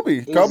 Kobe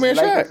is and Laker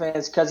Shaq.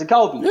 fans because of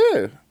Kobe.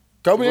 Yeah,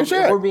 Kobe and If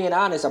we're Shaq. being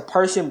honest, a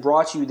person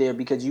brought you there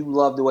because you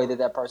love the way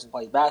that person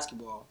plays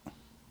basketball,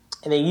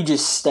 and then you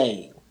just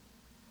stayed.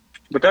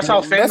 but that's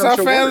how fans That's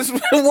how fans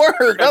work.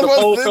 As That's what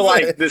opposed I'm to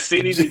like saying. the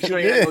city that you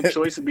ain't had no Yeah.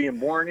 choice of being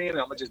born in,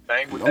 I'm gonna just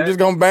bang with I'm that. just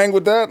gonna bang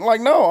with that. Like,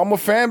 no, I'm a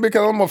fan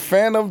because I'm a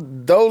fan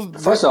of those.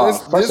 First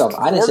off,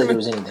 I didn't say there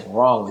was organi- anything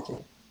wrong with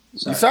it.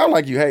 You sound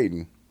like you hating.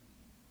 You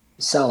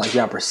sound like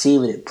y'all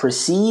perceiving it.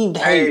 Perceived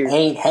hate Hey.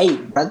 ain't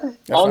hate, brother.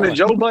 On the like-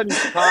 Joe Budden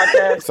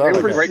podcast, Sound they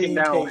like were that. breaking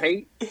down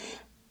hate.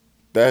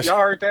 That's Y'all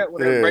heard that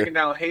when they Yeah. were breaking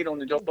down hate on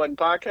the Joe Budden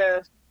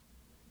podcast?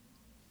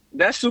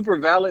 that's super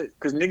valid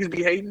because niggas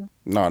be hating.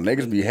 No,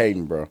 niggas be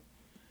hating, bro.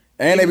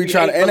 And they be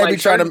trying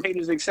to, hate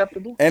is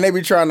acceptable. And they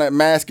be trying to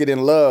mask it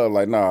in love.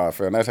 Like, nah,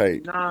 fam, that's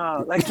hate.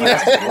 Nah, like you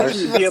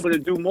to be able to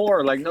do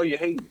more. Like, no, you're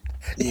hating.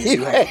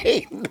 You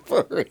hating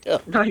for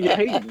real. No, you're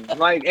hating.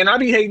 Like, and I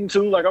be hating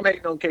too. Like, I'm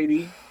hating on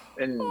KD.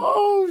 And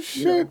oh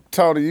shit,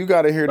 Tony, you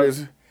gotta hear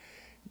this.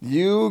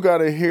 You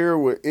gotta hear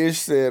what Ish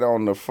said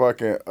on the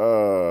fucking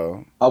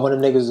when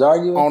them niggas was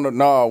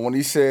arguing? When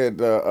he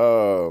said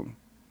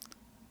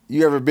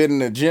you ever been in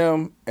the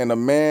gym and a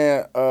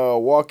man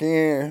walk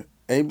in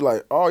and he be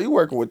like, "Oh, you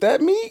working with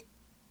that meat?"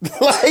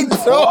 Like,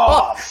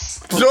 dog.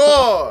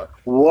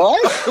 What?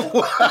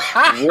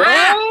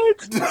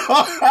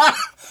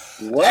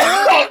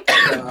 What?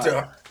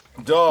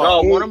 Dog.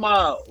 No,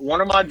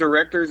 one of my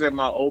directors at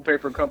my old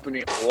paper company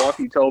in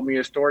Milwaukee told me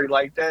a story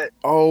like that.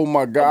 Oh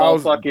my god!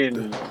 About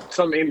fucking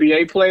some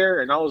NBA player,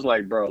 and I was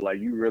like, bro, like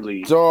you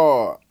really.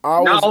 Dog.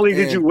 Not only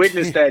did you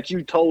witness that,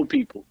 you told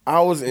people.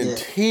 I was in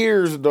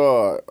tears,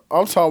 dog.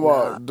 I'm talking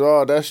about,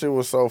 dog. That shit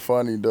was so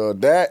funny,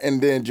 dog. That and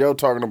then Joe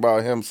talking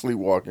about him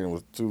sleepwalking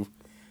was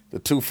the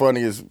two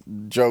funniest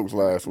jokes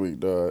last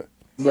week, dog.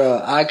 Bro,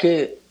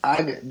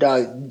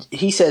 dog,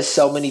 he says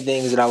so many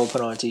things that I would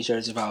put on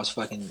t-shirts if I was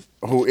fucking...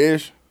 Who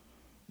Ish?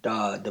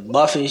 Dog, the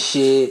muffin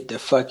shit, the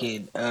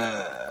fucking...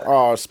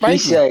 Spanky. He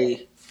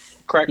say...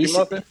 Cracky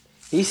muffin?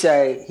 He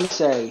say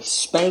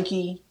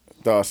Spanky.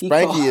 Dog,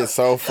 Spanky is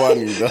so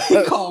funny, dog.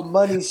 He called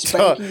money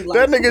Spanky. Dog,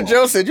 that nigga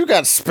Joe said, you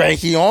got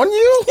Spanky on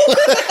you?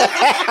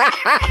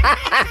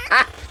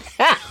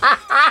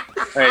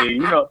 Hey,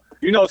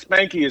 you know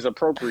Spanky is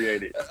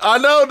appropriated. I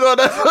know,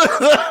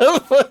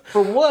 though.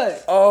 For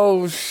what?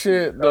 Oh,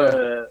 shit.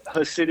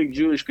 Hasidic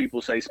Jewish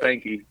people say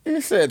Spanky. He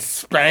said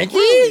Spanky?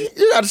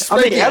 You got Spanky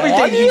I mean,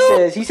 everything on he you?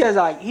 says,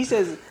 he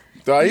says...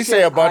 Dog, he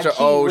say a bunch of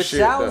old which shit.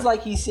 Sounds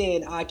like he's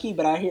saying Aki,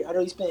 but I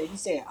know he's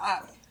saying I.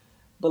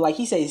 But like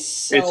he says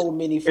so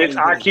many funny It's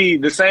Aki.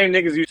 The same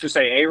niggas used to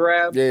say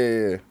Arab.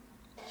 Yeah.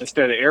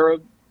 Instead of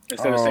Arab.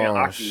 Instead of saying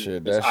Aki.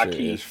 Shit, that shit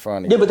Aki. is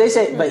funny. Yeah, but they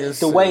say, but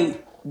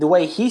the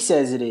way he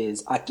says it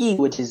is Aki,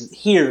 which is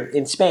here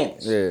in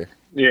Spanish. Yeah.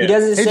 Yeah. He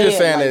doesn't say just it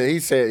saying like, it. He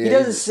said he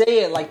doesn't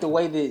say it like the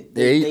way that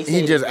they say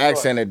he just it.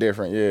 accented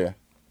different. Yeah.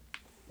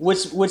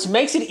 Which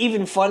makes it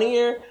even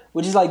funnier.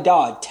 Which is like,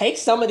 dog, take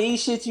some of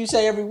these shits you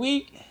say every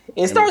week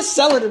and start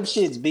selling them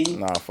shits, B.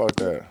 Nah, fuck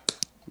that.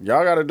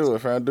 Y'all gotta do it,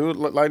 fam. Do it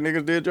like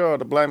niggas did y'all.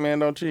 The black man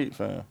don't cheat,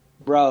 fam.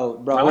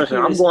 Bro. Now listen,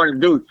 I'm going to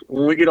do,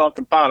 when we get off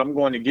the pod, I'm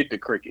going to get the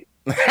cricket.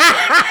 I'm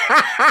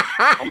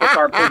going to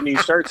start putting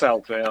these shirts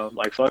out, fam.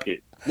 Like, fuck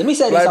it. Let me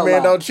say this Black out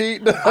man loud. don't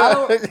cheat.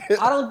 I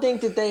don't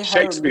think that they heard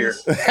Shakespeare.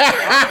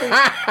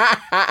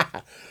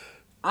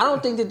 I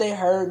don't think that they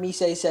heard me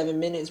say 7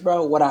 minutes,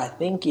 bro. What I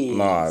think is...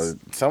 Nah,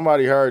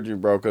 somebody heard you,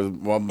 bro. Because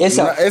it's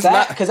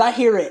not because I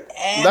hear it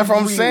everywhere. That's what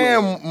I'm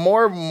saying.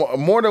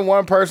 More than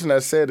one person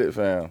that said it,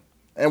 fam.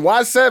 And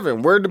why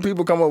 7? Where do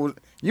people come up with?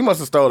 You must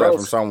have stole that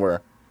from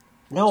somewhere.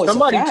 No, it's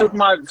somebody a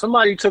fact.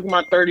 somebody took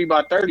my 30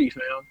 by 30,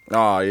 fam.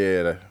 Oh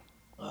yeah.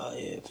 Oh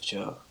yeah, for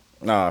sure.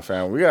 Nah,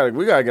 fam. We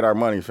gotta get our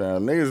money,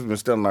 fam. Niggas been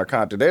stealing our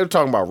content. They were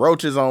talking about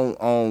roaches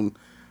on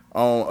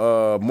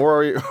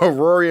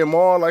Rory and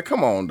Maul. Like,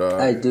 come on,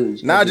 dog. Hey,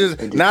 dude. Not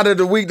that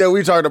the week that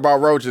we talked about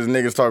roaches,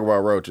 niggas talk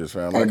about roaches,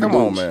 fam. Like, come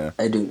on, man.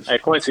 Hey, dude. Hey,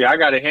 Quincy, I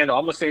got a handle.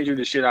 I'm gonna send you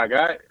the shit I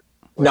got.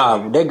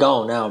 Nah, they're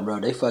gone now,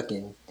 bro. They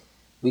fucking.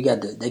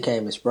 They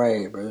came and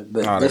sprayed, bro.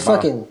 But they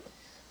fucking.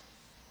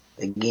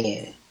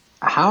 Again,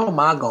 how am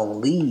I gonna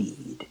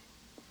lead?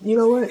 You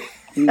know what?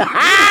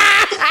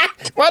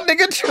 My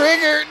nigga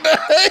triggered.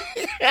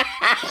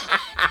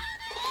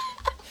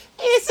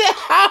 He said,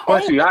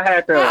 Quincy, I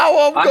had the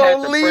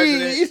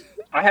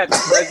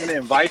president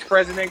and vice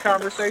president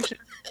conversation.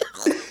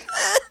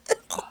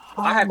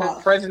 I had the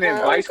president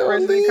and vice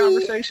president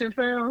conversation,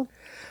 fam.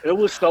 It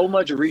was so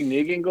much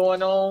reneging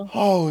going on.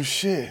 Oh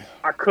shit!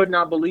 I could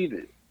not believe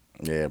it.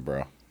 Yeah,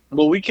 bro.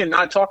 But we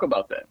cannot talk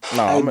about that.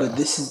 No, but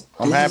this is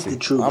happy. The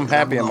truth. I'm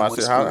happy in my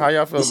situation. How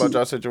y'all feel about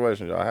y'all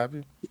situation? Y'all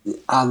happy?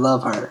 I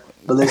love her.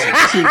 But listen,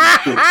 this is the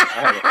truth.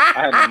 I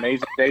had an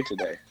amazing day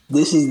today.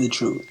 This is the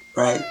truth,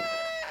 right?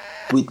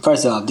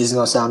 First off, this is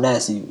gonna sound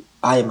nasty.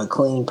 I am a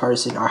clean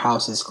person. Our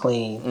house is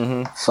clean.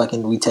 Mm-hmm.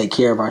 Fucking, we take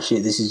care of our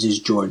shit. This is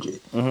just Georgia.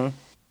 Mm-hmm.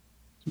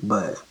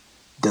 But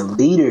the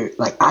leader,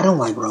 like, I don't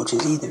like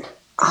roaches either.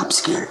 I'm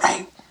scared.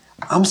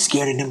 I'm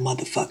scared of them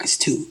motherfuckers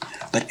too.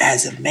 But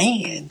as a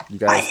man, you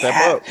gotta step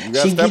up. You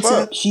gotta step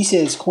up. She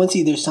says,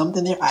 Quincy, there's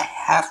something there. I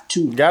have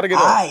to. You gotta get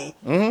up.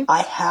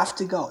 I have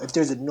to go. If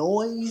there's a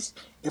noise,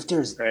 if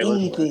there's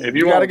anything. If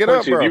you want to get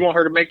up, bro. If you want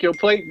her to make your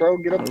plate, bro,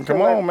 get up.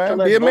 Come on, man.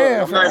 Be a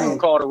man. I'm not even gonna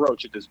call it a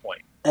roach at this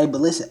point. Hey,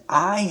 but listen,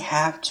 I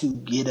have to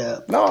get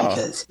up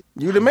because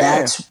you the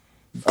man. That's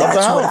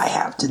what I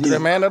have to do. You the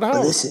man of the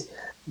house.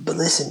 But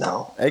listen,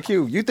 though. Hey,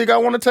 Q, you think I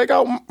want to take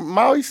out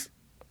Maurice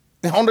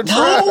on the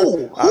track?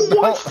 No,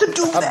 who wants to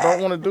do that? I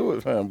don't want to do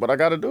it, fam, but I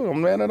got to do it.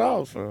 I'm man of the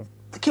house, fam.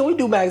 Can we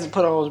do bags and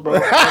put-ons, bro? Go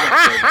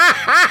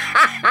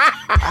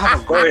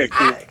ahead,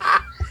 Q.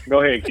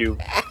 Go ahead, Q.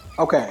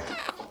 Okay.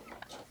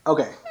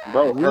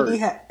 Bro,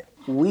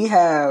 we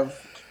have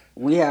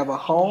We have a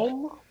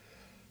home,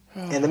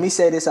 and let me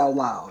say this out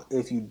loud: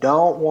 if you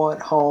don't want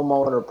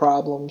homeowner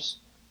problems,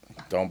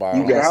 Don't buy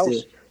you a got house.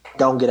 to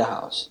don't get a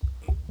house.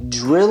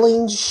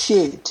 Drilling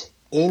shit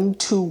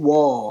into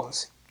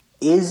walls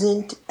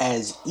isn't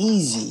as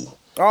easy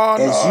Oh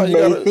as no,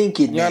 you may think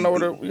it you gotta know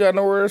may where you gotta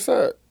know where it's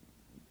at.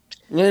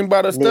 You ain't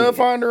about a stud Nigga.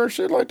 finder and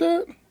shit like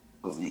that.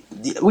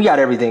 We got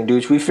everything,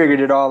 dude. We figured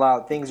it all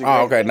out. Things are great.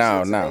 Oh, okay, Things now,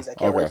 looks now. amazing. I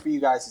can't Okay. wait for you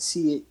guys to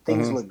see it.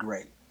 Things look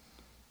great.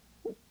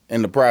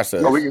 In the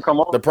process. Oh, we can come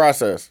over. The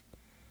process.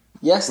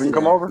 Yes, We can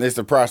come over. It's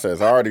the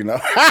process. I already know.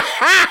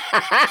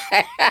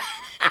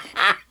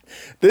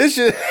 This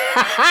shit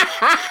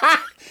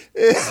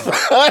is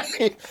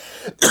funny.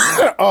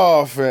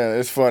 Oh, man,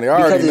 it's funny. I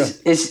already know.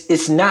 Because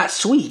it's not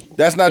sweet.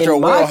 That's not And your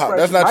my wheelhouse.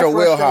 That's not my your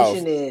wheelhouse.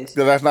 frustration is-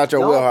 Because that's not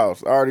your No.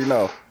 wheelhouse. I already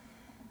know.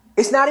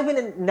 It's not even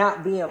in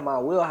not being my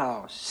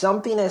wheelhouse.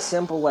 Something as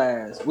simple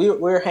as we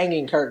were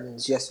hanging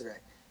curtains yesterday,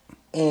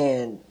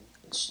 and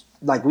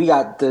like we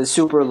got the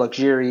super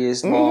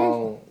luxurious,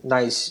 long,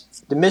 nice,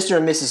 the Mr.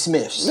 and Mrs.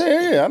 Smiths.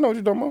 Yeah, I know what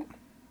you're talking about.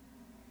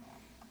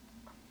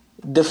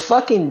 The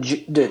fucking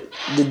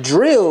the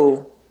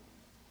drill,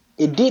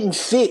 it didn't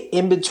fit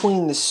in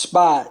between the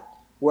spot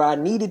where I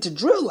needed to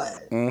drill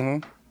at.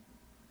 Mm-hmm.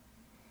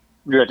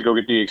 You have to go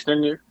get the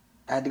extender.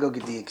 I had to go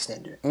get the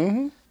extender.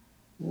 Mm-hmm.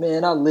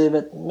 Man,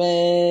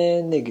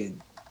 nigga.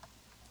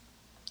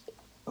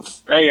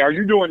 Hey, are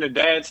you doing the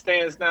dad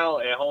stands now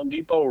at Home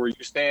Depot, or you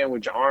stand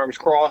with your arms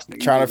crossed? And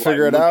you Trying to just,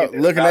 figure it look out. at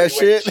Looking at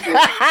shit.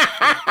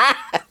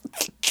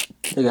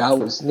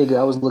 Nigga,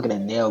 I was looking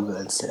at nail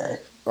guns today.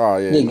 Oh,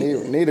 yeah.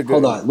 Nigga, Need a good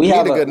hold on. We need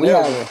have a good we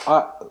nail have.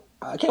 gun.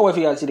 I can't wait for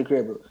y'all to see the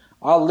crib. But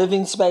our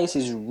living space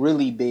is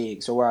really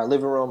big. So where our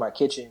living room, our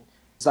kitchen,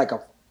 it's like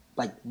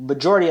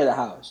majority of the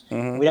house.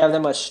 Mm-hmm. We don't have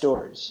that much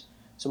storage.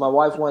 So my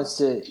wife wants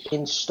to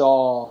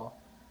install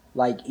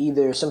like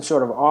either some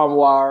sort of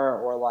armoire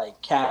or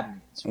like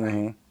cabinets. Right?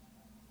 Mm-hmm.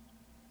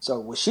 So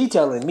what she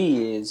telling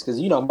me is, because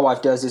my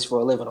wife does this for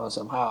a living on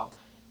somehow,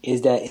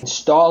 is that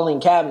installing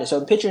cabinets.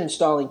 So picture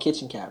installing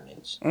kitchen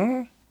cabinets.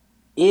 Mm-hmm.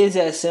 Is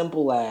as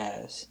simple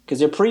as, because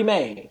they're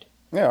pre-made,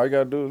 Yeah, all you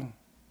got to do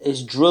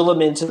is drill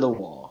them into the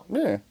wall.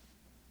 yeah.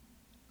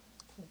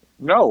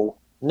 No.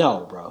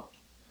 No, bro.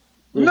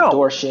 There's No.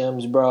 door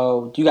shims,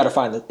 bro. You got to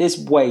find it. It's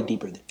way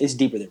deeper. It's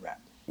deeper than rap.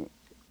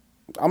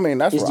 I mean,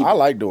 that's It's what deep. I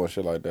like doing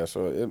shit like that,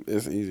 so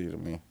it's easy to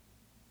me.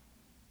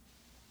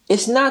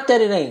 It's not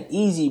that it ain't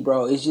easy,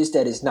 bro. It's just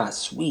that it's not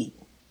sweet.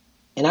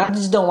 And I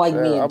just don't like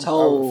Fam, being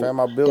told fam,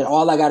 I built- that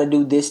all I got to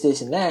do this,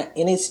 and that.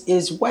 And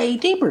it's way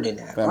deeper than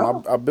that,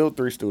 bro. Fam, I built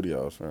 3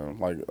 studios, fam.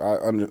 Like I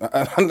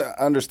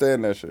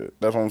understand that shit.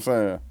 That's what I'm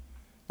saying.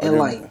 And it-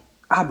 like,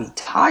 I be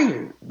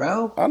tired,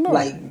 bro. I know.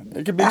 Like,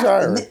 It can be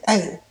tiring.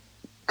 Hey,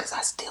 because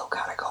I still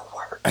got to go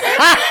work.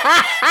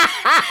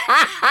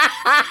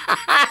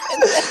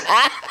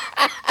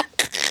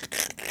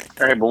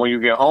 Hey, but when you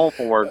get home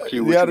from work, see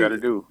what you got to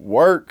do.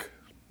 Work.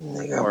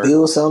 Nigga, Work.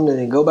 build something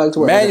and go back to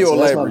work. Manual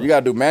That's labor. my- You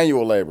gotta do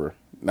manual labor.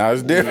 Now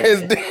it's different.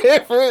 It's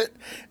different.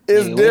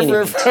 It's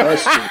Nigga,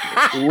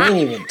 different. We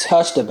ain't even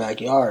touched the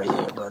backyard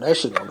yet, bro. That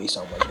shit gonna be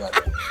so much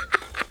better.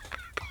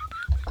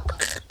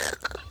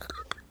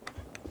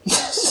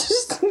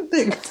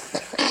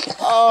 Nigga.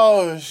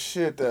 Oh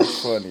shit,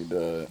 that's funny,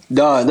 dude.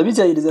 Dog, let me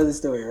tell you this other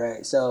story,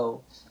 right?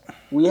 So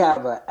we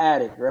have an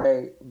attic,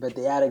 right? But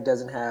the attic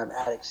doesn't have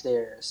attic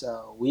stairs.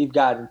 So we've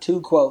gotten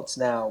 2 quotes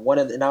now.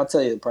 And I'll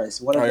tell you the price.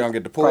 One of Oh, you the gonna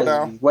get the pull prices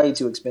down? is way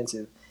too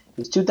expensive.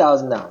 It's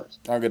 $2,000.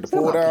 I'll get the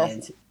pull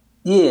down.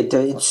 Yeah, to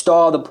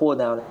install the pull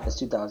down,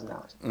 it's $2,000.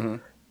 Mm-hmm.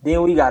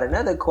 Then we got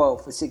another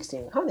quote for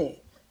 $1,600,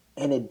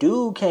 and the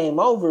dude came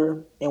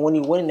over, and when he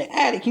went in the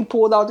attic, he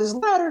pulled out this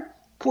ladder,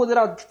 pulled it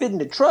out to fit in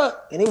the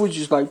truck, and it was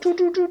just like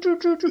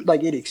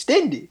like it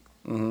extended.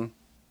 Mm-hmm.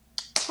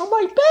 I'm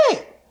like,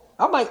 bet.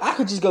 I'm like, I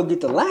could just go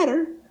get the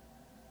ladder,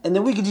 and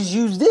then we could just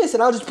use this,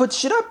 and I'll just put the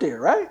shit up there,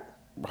 right?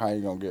 How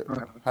you gonna get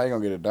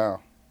it down?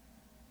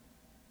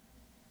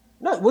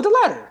 No, with the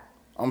ladder.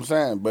 I'm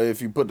saying, but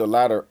if you put the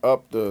ladder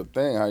up the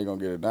thing, how you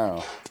gonna get it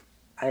down?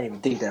 I didn't even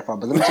think that far,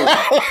 but let me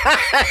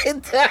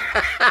tell you.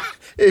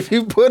 If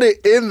you put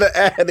it in the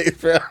attic,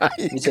 fam, how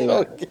you me tell you gonna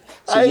what. get,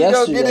 So how you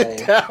gonna get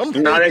yesterday- it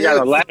down? Now they got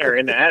a ladder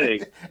in the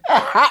attic.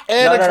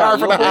 And No, a car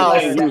for the you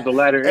house. They use the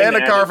ladder in And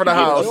the a car attic for the to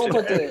get house. up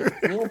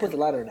You don't put the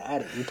ladder in the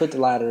attic. You put the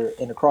ladder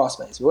in the crawl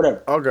space,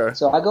 whatever. Okay.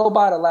 So I go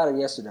buy the ladder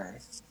yesterday,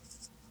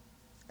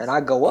 and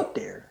I go up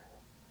there,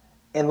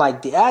 and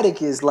like the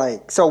attic is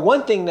like. So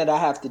one thing that I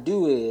have to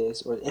do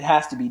is, or it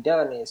has to be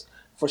done is,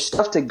 for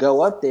stuff to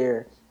go up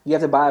there, you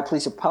have to buy a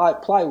piece of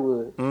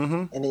plywood,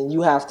 and then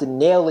you have to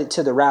nail it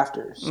to the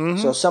rafters,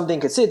 so something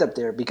could sit up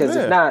there. Because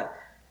Yeah. if not,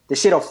 the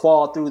shit'll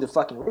fall through the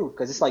fucking roof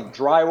because it's like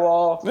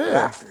drywall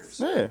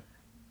rafters, Yeah.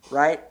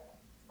 right?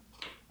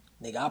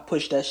 Nigga, I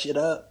pushed that shit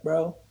up,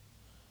 bro,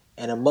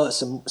 and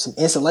some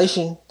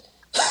insulation.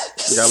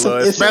 You got a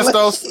little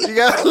asbestos. You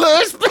got a little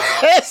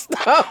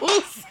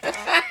asbestos.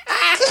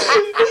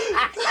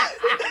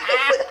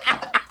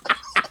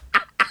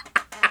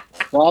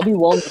 Well, I'll be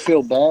willing to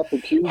feel bad for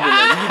Cuban. Like,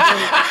 you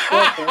doing this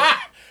stuff, man.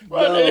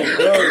 My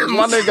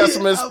nigga got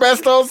some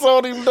asbestos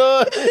on him,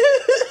 dog.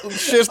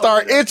 Shit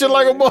start itching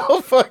like a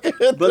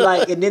motherfucker. But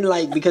like, and then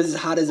like, because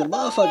it's hot as a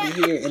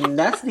motherfucker here, and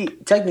that's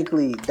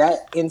technically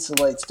that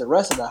insulates the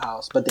rest of the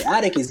house, but the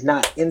attic is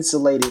not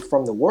insulated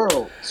from the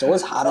world, so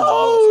it's hot as a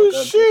motherfucker. Oh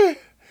shit!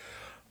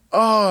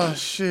 Oh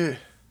shit!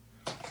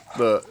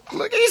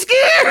 Look, he's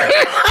scared.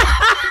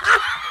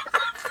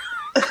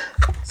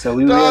 So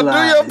we Dog,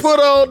 realized. do your put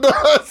on,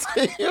 dog. So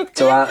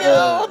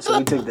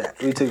we took that.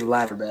 We took the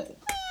ladder back.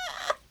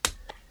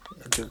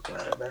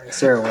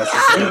 Sarah wants to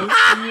say. You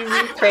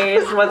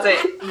rephrase, was it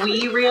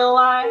we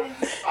realized?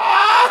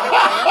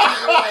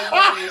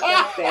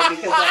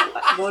 Because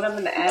when I'm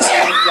in the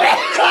attic,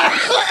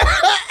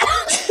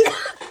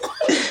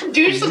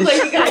 dude, just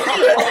like you got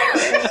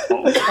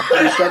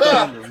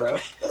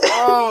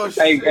Oh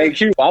shit! Hey,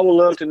 Q, I would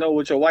love to know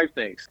what your wife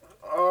thinks.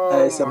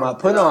 Hey, so my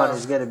put on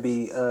is gonna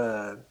be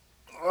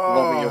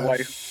Loving your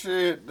wife.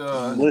 Shit,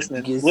 dog.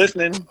 Listening Get to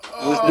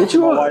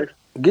you my a wife.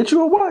 Get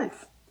you a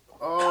wife.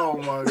 Oh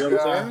my You know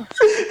what I'm god.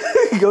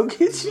 saying? Go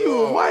get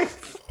you a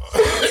wife.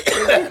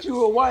 Go get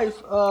you a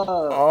wife.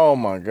 Oh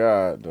my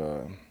god,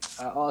 dog.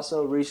 I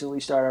also recently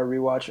started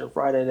rewatching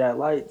Friday Night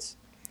Lights,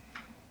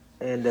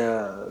 and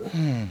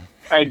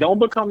Hey, don't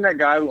become that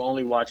guy who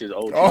only watches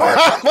old. Oh,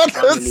 I'm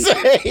about to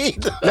say.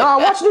 no, I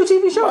watch new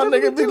TV shows. My every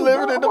nigga week be too,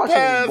 living bro. in the I'm watching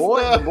past, The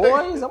dog.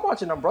 Boys. I'm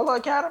watching Umbrella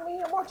Academy.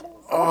 I'm watching.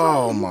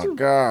 Oh my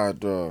god,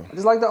 dog.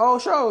 Just like the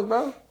old shows,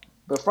 bro.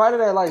 But Friday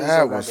Night Lights. That is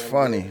so was goddamn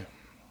funny.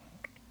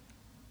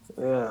 good.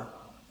 Yeah.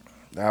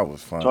 That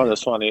was funny. Oh,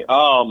 that's funny.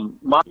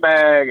 My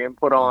mag and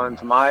put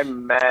ons. My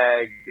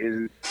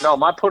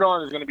put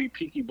on is going to be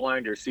Peaky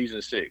Blinders season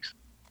 6.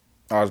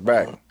 I was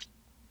back.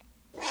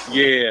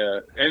 Yeah,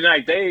 and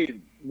like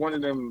one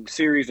of them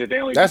series that they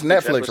only. That's do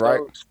 6 Netflix, right?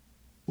 episodes.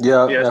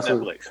 Yeah. Yeah, it's that's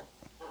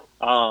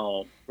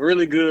Netflix.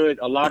 Really good.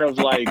 A lot of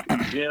like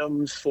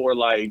gems for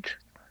like,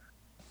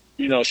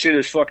 shit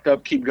is fucked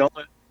up. Keep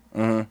going.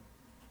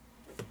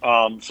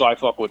 Mm-hmm. So I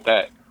fuck with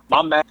that.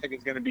 My mag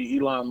is going to be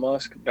Elon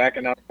Musk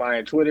backing out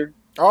buying Twitter.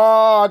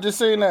 Oh, I just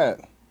seen that.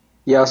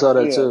 Yeah, I saw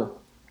that Yeah. too.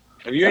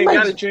 If you ain't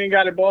got it, you ain't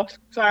got it, boss.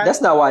 It's all right.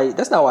 That's not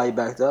why he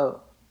backed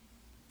up.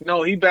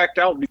 No, he backed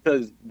out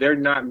because they're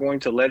not going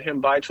to let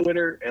him buy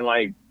Twitter, and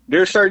like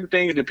there's certain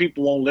things that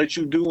people won't let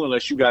you do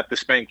unless you got the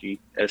spanky,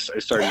 as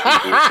certain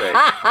people would say.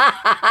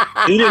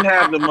 He didn't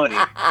have the money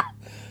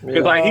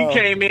because like he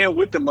came in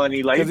with the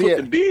money, like he 'Cause put he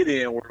the bid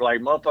in. Where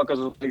like motherfuckers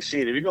was like,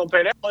 shit, if you're gonna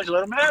pay that much,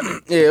 let him have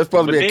it. Yeah, it's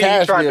supposed But to be a then he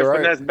cash tried deal, to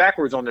right? finesse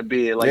backwards on the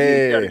bid, like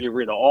Yeah. you got to get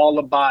rid of all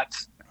the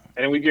bots,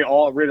 and then we get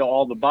rid of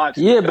all the bots.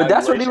 Yeah, but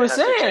that's what he valuation was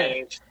has to saying.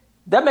 change.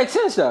 That makes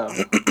sense though.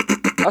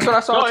 That's what I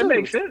saw No, too. it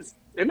makes sense.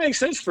 It makes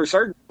sense for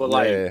certain, but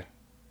like. Yeah.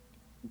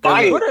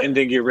 Buy Yeah. it and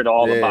then get rid of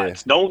all the Yeah.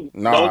 bots. Don't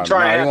Nah,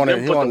 try he and wanted- have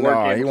he them put wanted- the work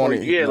nah, in. he before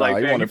wanted- you- yeah, nah, like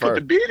he man, wanted you put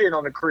the first. bid in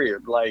on the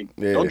crib. Like,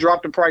 Yeah. don't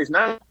drop the price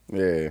now.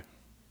 Yeah.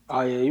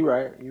 Oh yeah, you're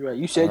right. You're right.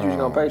 You said you was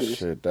gonna pay this.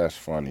 Shit, that's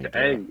funny.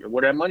 Hey, Dog.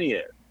 where that money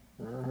at?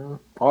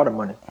 All the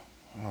money.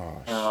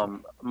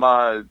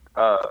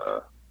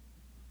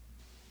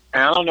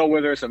 And I don't know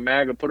whether it's a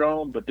MAGA put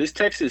on, but this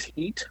Texas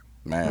heat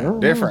Man,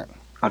 different.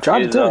 I tried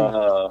to is tell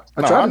you.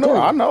 I tried to tell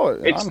you. I know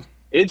it.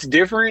 it's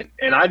different,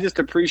 and I just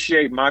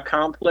appreciate my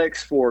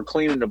complex for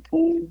cleaning the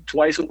pool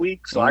twice a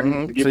week, so I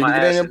can get So you my get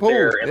in ass your in pool,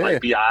 there and yeah.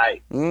 like be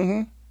alright.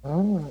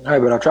 Mm-hmm. Hey,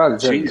 but I tried to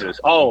tell you. Jesus.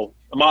 Oh,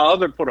 my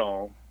other put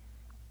on,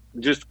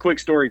 just quick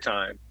story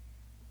time.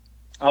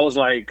 I was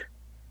like,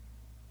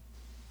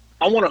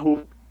 I want to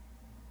hoop.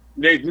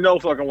 There's no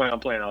fucking way I'm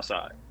playing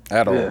outside.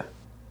 At all. Yeah.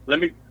 Let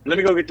me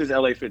go get this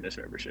LA Fitness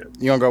membership.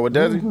 You gonna go with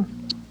Desi?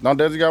 Don't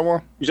Desi got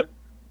one?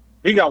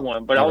 He got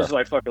one, but I was Okay.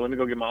 like, fuck it, let me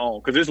go get my own.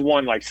 Because this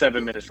one like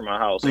 7 minutes from my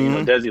house.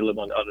 And, Desi live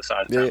on the other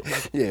side of Yeah.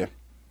 town. Yeah.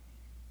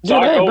 So Yeah,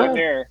 I go bro. in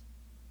there,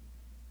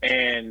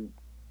 and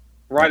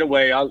right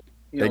away,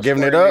 They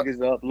giving it square up?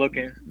 niggas up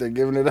looking. They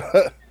giving it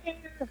up.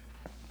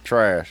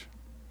 Trash.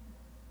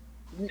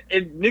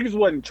 Niggas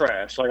wasn't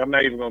trash. Like, I'm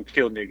not even going to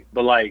kill niggas.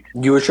 But, like,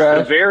 You were the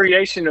trash.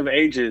 variation of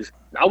ages,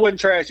 I wasn't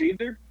trash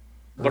either.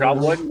 But I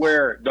wasn't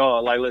where,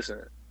 dog, like, listen,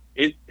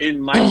 it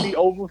might be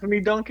over for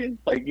me, Duncan.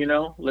 Like,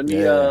 let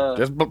me, Yeah.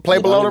 Just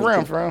play below the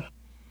rim, bro.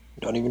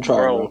 Don't even try,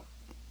 bro. bro.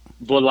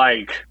 But,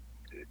 like,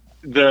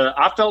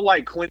 I felt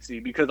like Quincy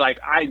because, like,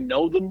 I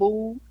know the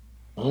move.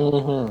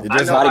 Mm-hmm. It I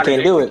just know body how to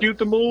can't do it. execute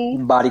the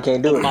move. Body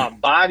can't do it. My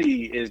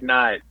body is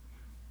not.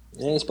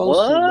 You ain't supposed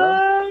to,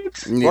 bro.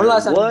 What? Yeah. When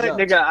last time What, you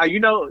jumped?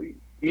 nigga?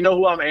 You know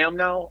who I am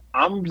now?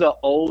 I'm the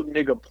old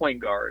nigga point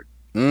guard.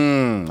 I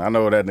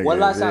know what that nigga When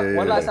is. last time? Yeah,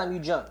 When yeah. last time you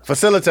jumped?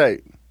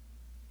 Facilitate,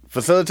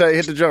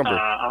 hit the jumper.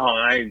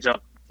 I ain't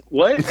jump.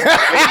 What?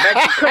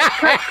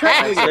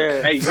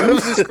 Hey,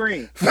 use the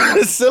screen.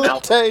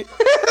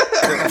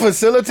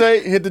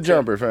 Facilitate, hit the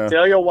jumper, fam.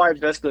 Tell your wife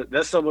that's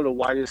some of the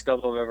whitest stuff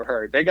I've ever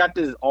heard. They got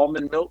this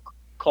almond milk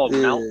called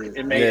milk.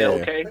 It made Yeah.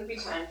 it okay.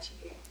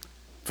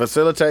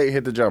 Facilitate,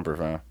 hit the jumper,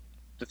 fam.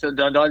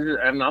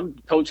 And I'm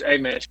coach. Hey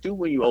man, shoot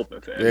when you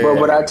open, fam. Yeah. But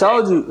what I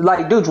told you,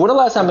 like, dude, when the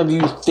last time have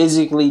you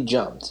physically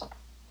jumped?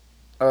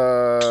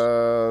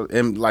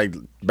 in like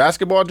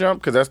basketball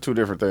jump? Because that's two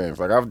different things.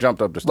 Like I've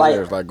jumped up the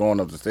stairs, like going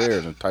up the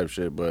stairs and type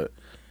shit. But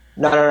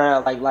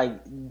no.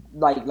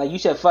 Like you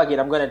said, fuck it.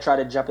 I'm gonna try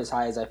to jump as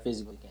high as I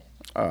physically can.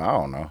 I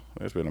don't know.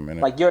 It's been a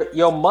minute. Like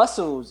your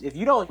muscles, if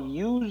you don't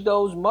use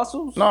those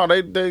muscles, no,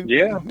 they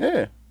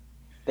yeah.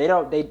 They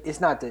don't.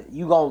 It's not that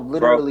you gonna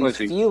literally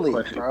feel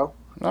it, bro.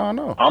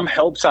 No. I'm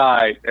help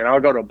side, and I'll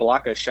go to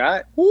block a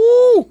shot.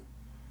 Woo!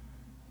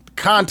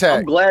 Contact.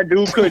 I'm glad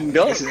dude couldn't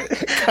dunk.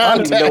 I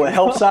don't even know what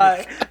help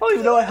side. I don't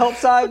even know what help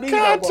side means.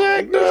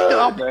 Contact.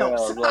 No,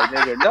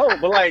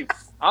 but like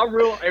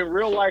in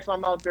real life,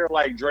 I'm out there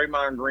like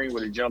Draymond Green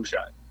with a jump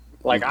shot.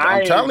 Like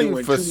I'm telling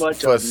you,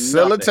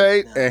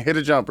 facilitate and hit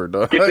a jumper,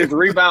 dog. Get this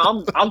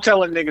rebound. I'm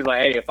telling niggas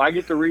like, hey, if I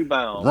get the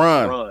rebound,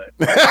 run.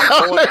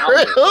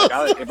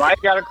 If I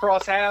got to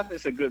cross half,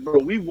 it's a good.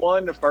 Bro, we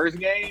won the first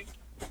game,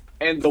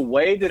 and the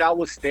way that I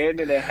was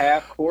standing at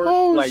half court,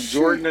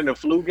 Jordan in the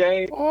flu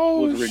game,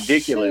 was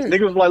ridiculous.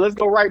 Niggas was like, let's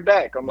go right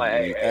back. I'm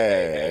like,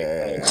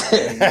 hey.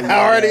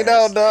 I already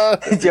know,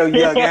 dog. Your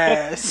young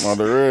ass. On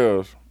the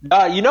reals. Did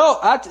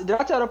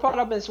I tell the pod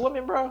I've been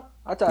swimming, bro?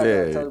 I told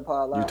the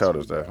pod last you told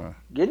us that, man.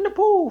 Get in the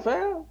pool,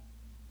 fam.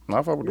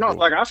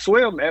 Like I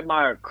swim at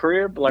my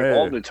crib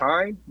all the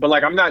time, but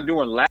like I'm not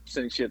doing laps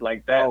and shit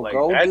like that.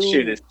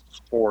 Shit is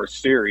for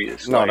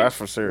serious. No, that's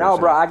for serious. No,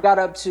 bro, I got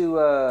up to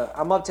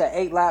I'm up to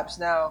 8 laps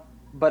now,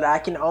 but I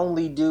can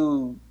only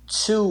do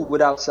 2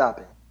 without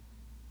stopping.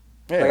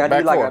 Yeah, like I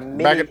do like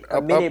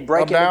a minute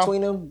break in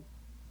between them.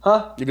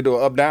 Huh? You can do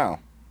an up down.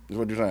 Is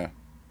what you're saying?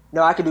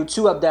 No, I can do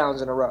 2 up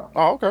downs in a row.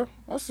 Oh, okay.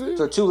 I see.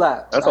 So 2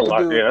 laps. That's a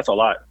lot. That's a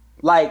lot.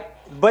 Like,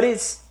 but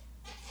it's.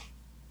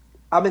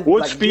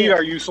 What speed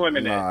are you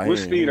swimming at? What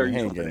speed are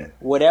you swimming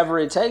at? Whatever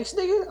it takes,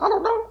 nigga. I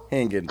don't know. He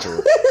ain't getting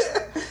to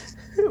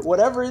it.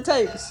 Whatever it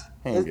takes.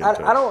 I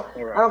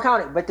don't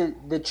count it. But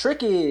the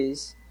trick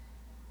is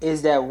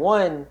that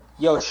one,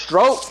 your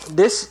stroke,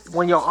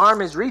 when your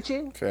arm is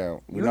reaching,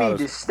 you need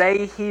to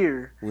stay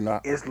here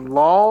as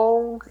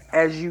long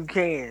as you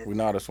can. We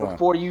know how to swim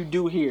before you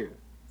do here.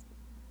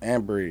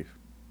 And breathe.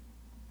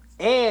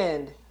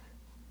 And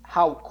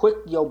how quick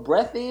your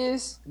breath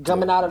is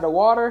coming out of the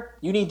water.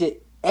 You need to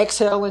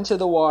exhale into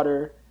the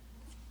water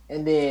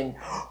and then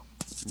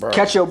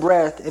catch your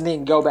breath and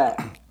then go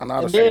back. I know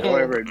how to swim.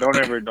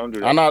 Don't do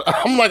that.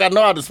 I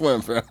know how to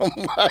swim, fam.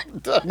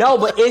 No,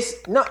 but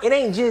it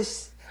ain't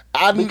just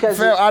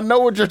I know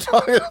what you're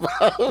talking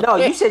about. No,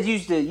 you said you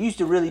used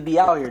to really be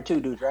out here too,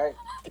 dude, right?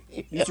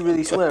 You used to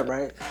really swim,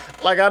 right?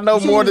 Like I know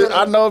more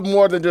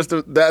than just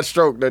that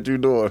stroke that you're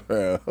doing,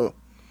 fam.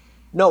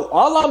 No,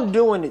 all I'm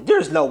doing,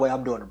 there's no way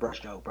I'm doing a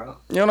breaststroke, bro.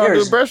 You don't know how to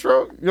do a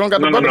breaststroke? You don't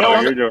got the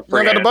butterfly? You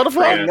don't got the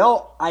butterfly?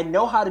 I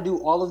know how to do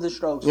all of the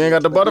strokes. You ain't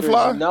got the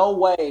butterfly? There's no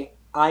way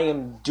I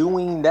am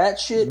doing that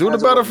shit. Do the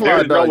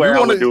butterfly, dog.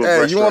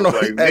 You want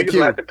to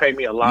have to pay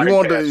me a lot. You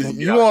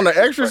want to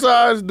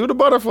exercise? Do the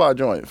butterfly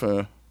joint,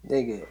 fam.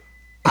 Nigga.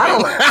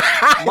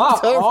 My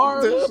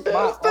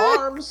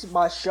arms,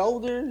 my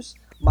shoulders,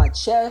 my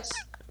chest,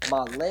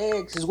 my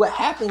legs. Is what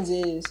happens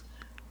is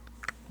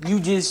you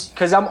just,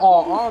 cause I'm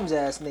all arms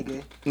ass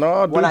nigga.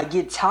 No, dude. When I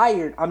get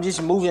tired, I'm just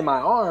moving my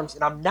arms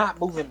and I'm not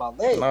moving my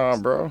legs. Nah,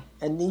 bro.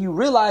 And then you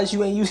realize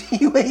you ain't using.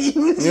 You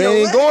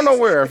ain't going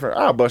nowhere.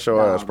 I'll bust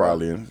your ass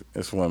probably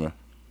in swimming.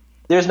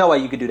 There's no way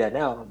you could do that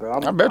now,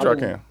 bro. I bet I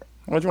can.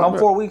 I'm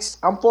 4 weeks.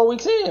 I'm 4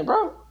 weeks in,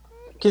 bro.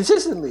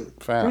 Consistently,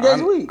 fam, 3 days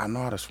a week. I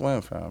know how to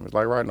swim, fam. It's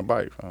like riding a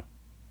bike, fam.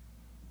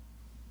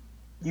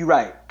 You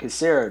right, cause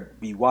Sarah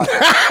be watching.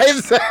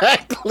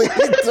 Exactly.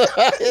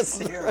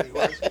 Sarah be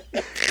watching.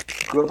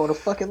 Grew up on a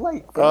fucking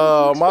lake.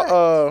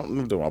 Let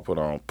me do my put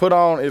on. Put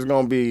on is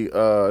gonna be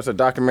it's a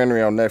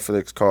documentary on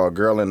Netflix called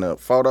Girl in the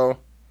Photo.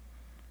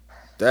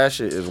 That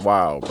shit is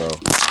wild, bro.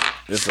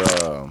 It's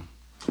a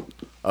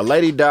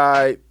lady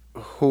died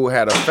who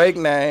had a fake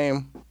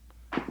name,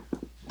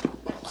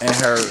 and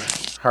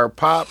her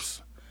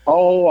pops.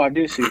 Oh, I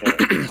did see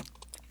that.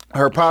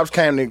 Her pops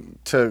came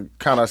to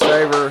kind of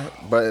save her,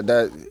 but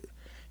that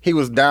he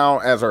was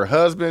down as her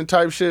husband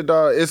type shit,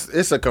 dog.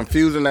 It's a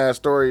confusing ass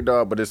story,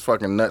 dog, but it's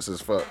fucking nuts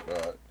as fuck,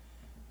 dog.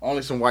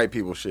 Only some white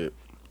people shit.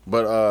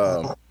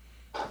 But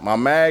my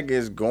mag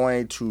is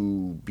going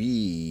to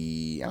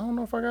be, I don't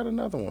know if I got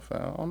another one,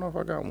 fam. I don't know if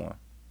I got one.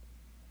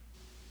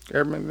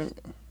 Everything.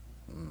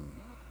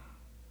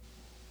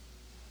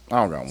 I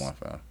don't got one,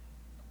 fam.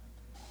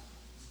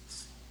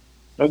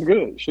 That's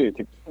good. Shit.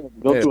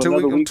 Go through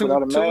another week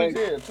without a mag.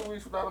 2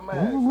 weeks without a mag.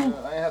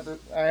 Mm-hmm.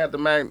 I ain't had the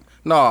mag.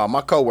 No,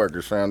 my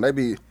coworkers, fam. They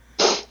be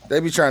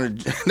trying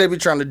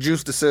to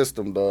juice the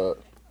system, dog.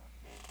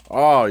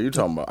 Oh, you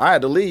talking about? I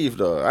had to leave,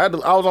 dog. I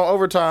was on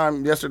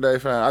overtime yesterday,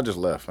 fam. I just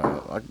left,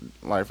 fam.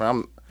 Like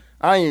fam,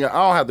 I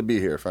don't have to be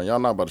here, fam. Y'all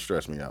not about to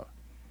stress me out.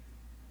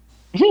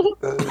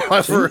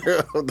 Like for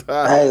real,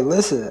 dog. Hey,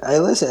 listen,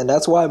 and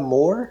that's why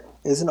more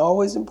isn't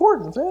always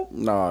important, fam.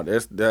 No,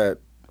 that's that.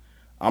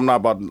 I'm not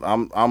about.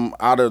 I'm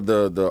out of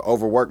the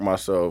overwork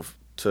myself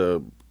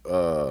to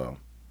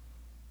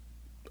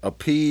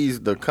appease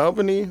the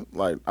company.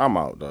 Like I'm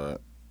out, dog.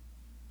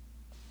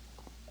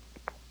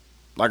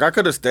 Like, I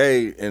could have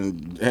stayed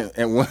and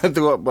went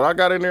through it, but I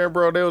got in there,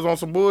 bro. They was on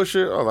some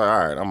bullshit. I was like,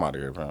 all right, I'm out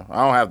of here, bro.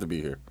 I don't have to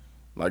be here.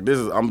 Like, this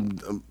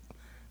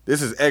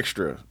is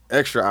extra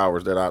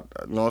hours that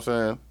you know what I'm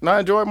saying? And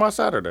I enjoyed my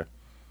Saturday.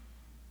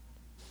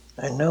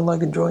 Ain't nothing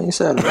like enjoying your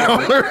Saturday.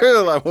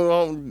 Like,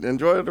 well,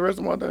 enjoy the rest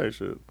of my day,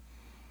 shit.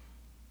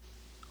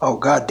 Oh,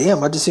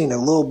 goddamn, I just seen a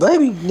little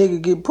baby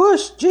nigga get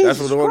pushed. Jesus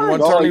That's what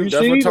Christ. Tony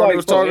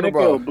was talking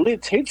NFL about.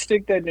 Blitz hit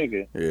stick that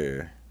nigga.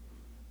 Yeah.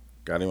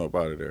 Got him up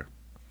out of there.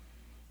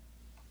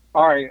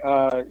 All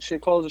right,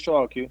 shit, close the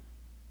show out, Q.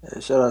 Yeah,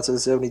 shout out to the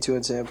 72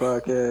 and 10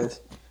 podcast.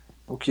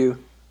 I'm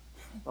Q.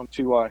 I'm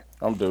TY.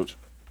 I'm Dooch.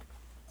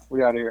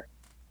 We out of here.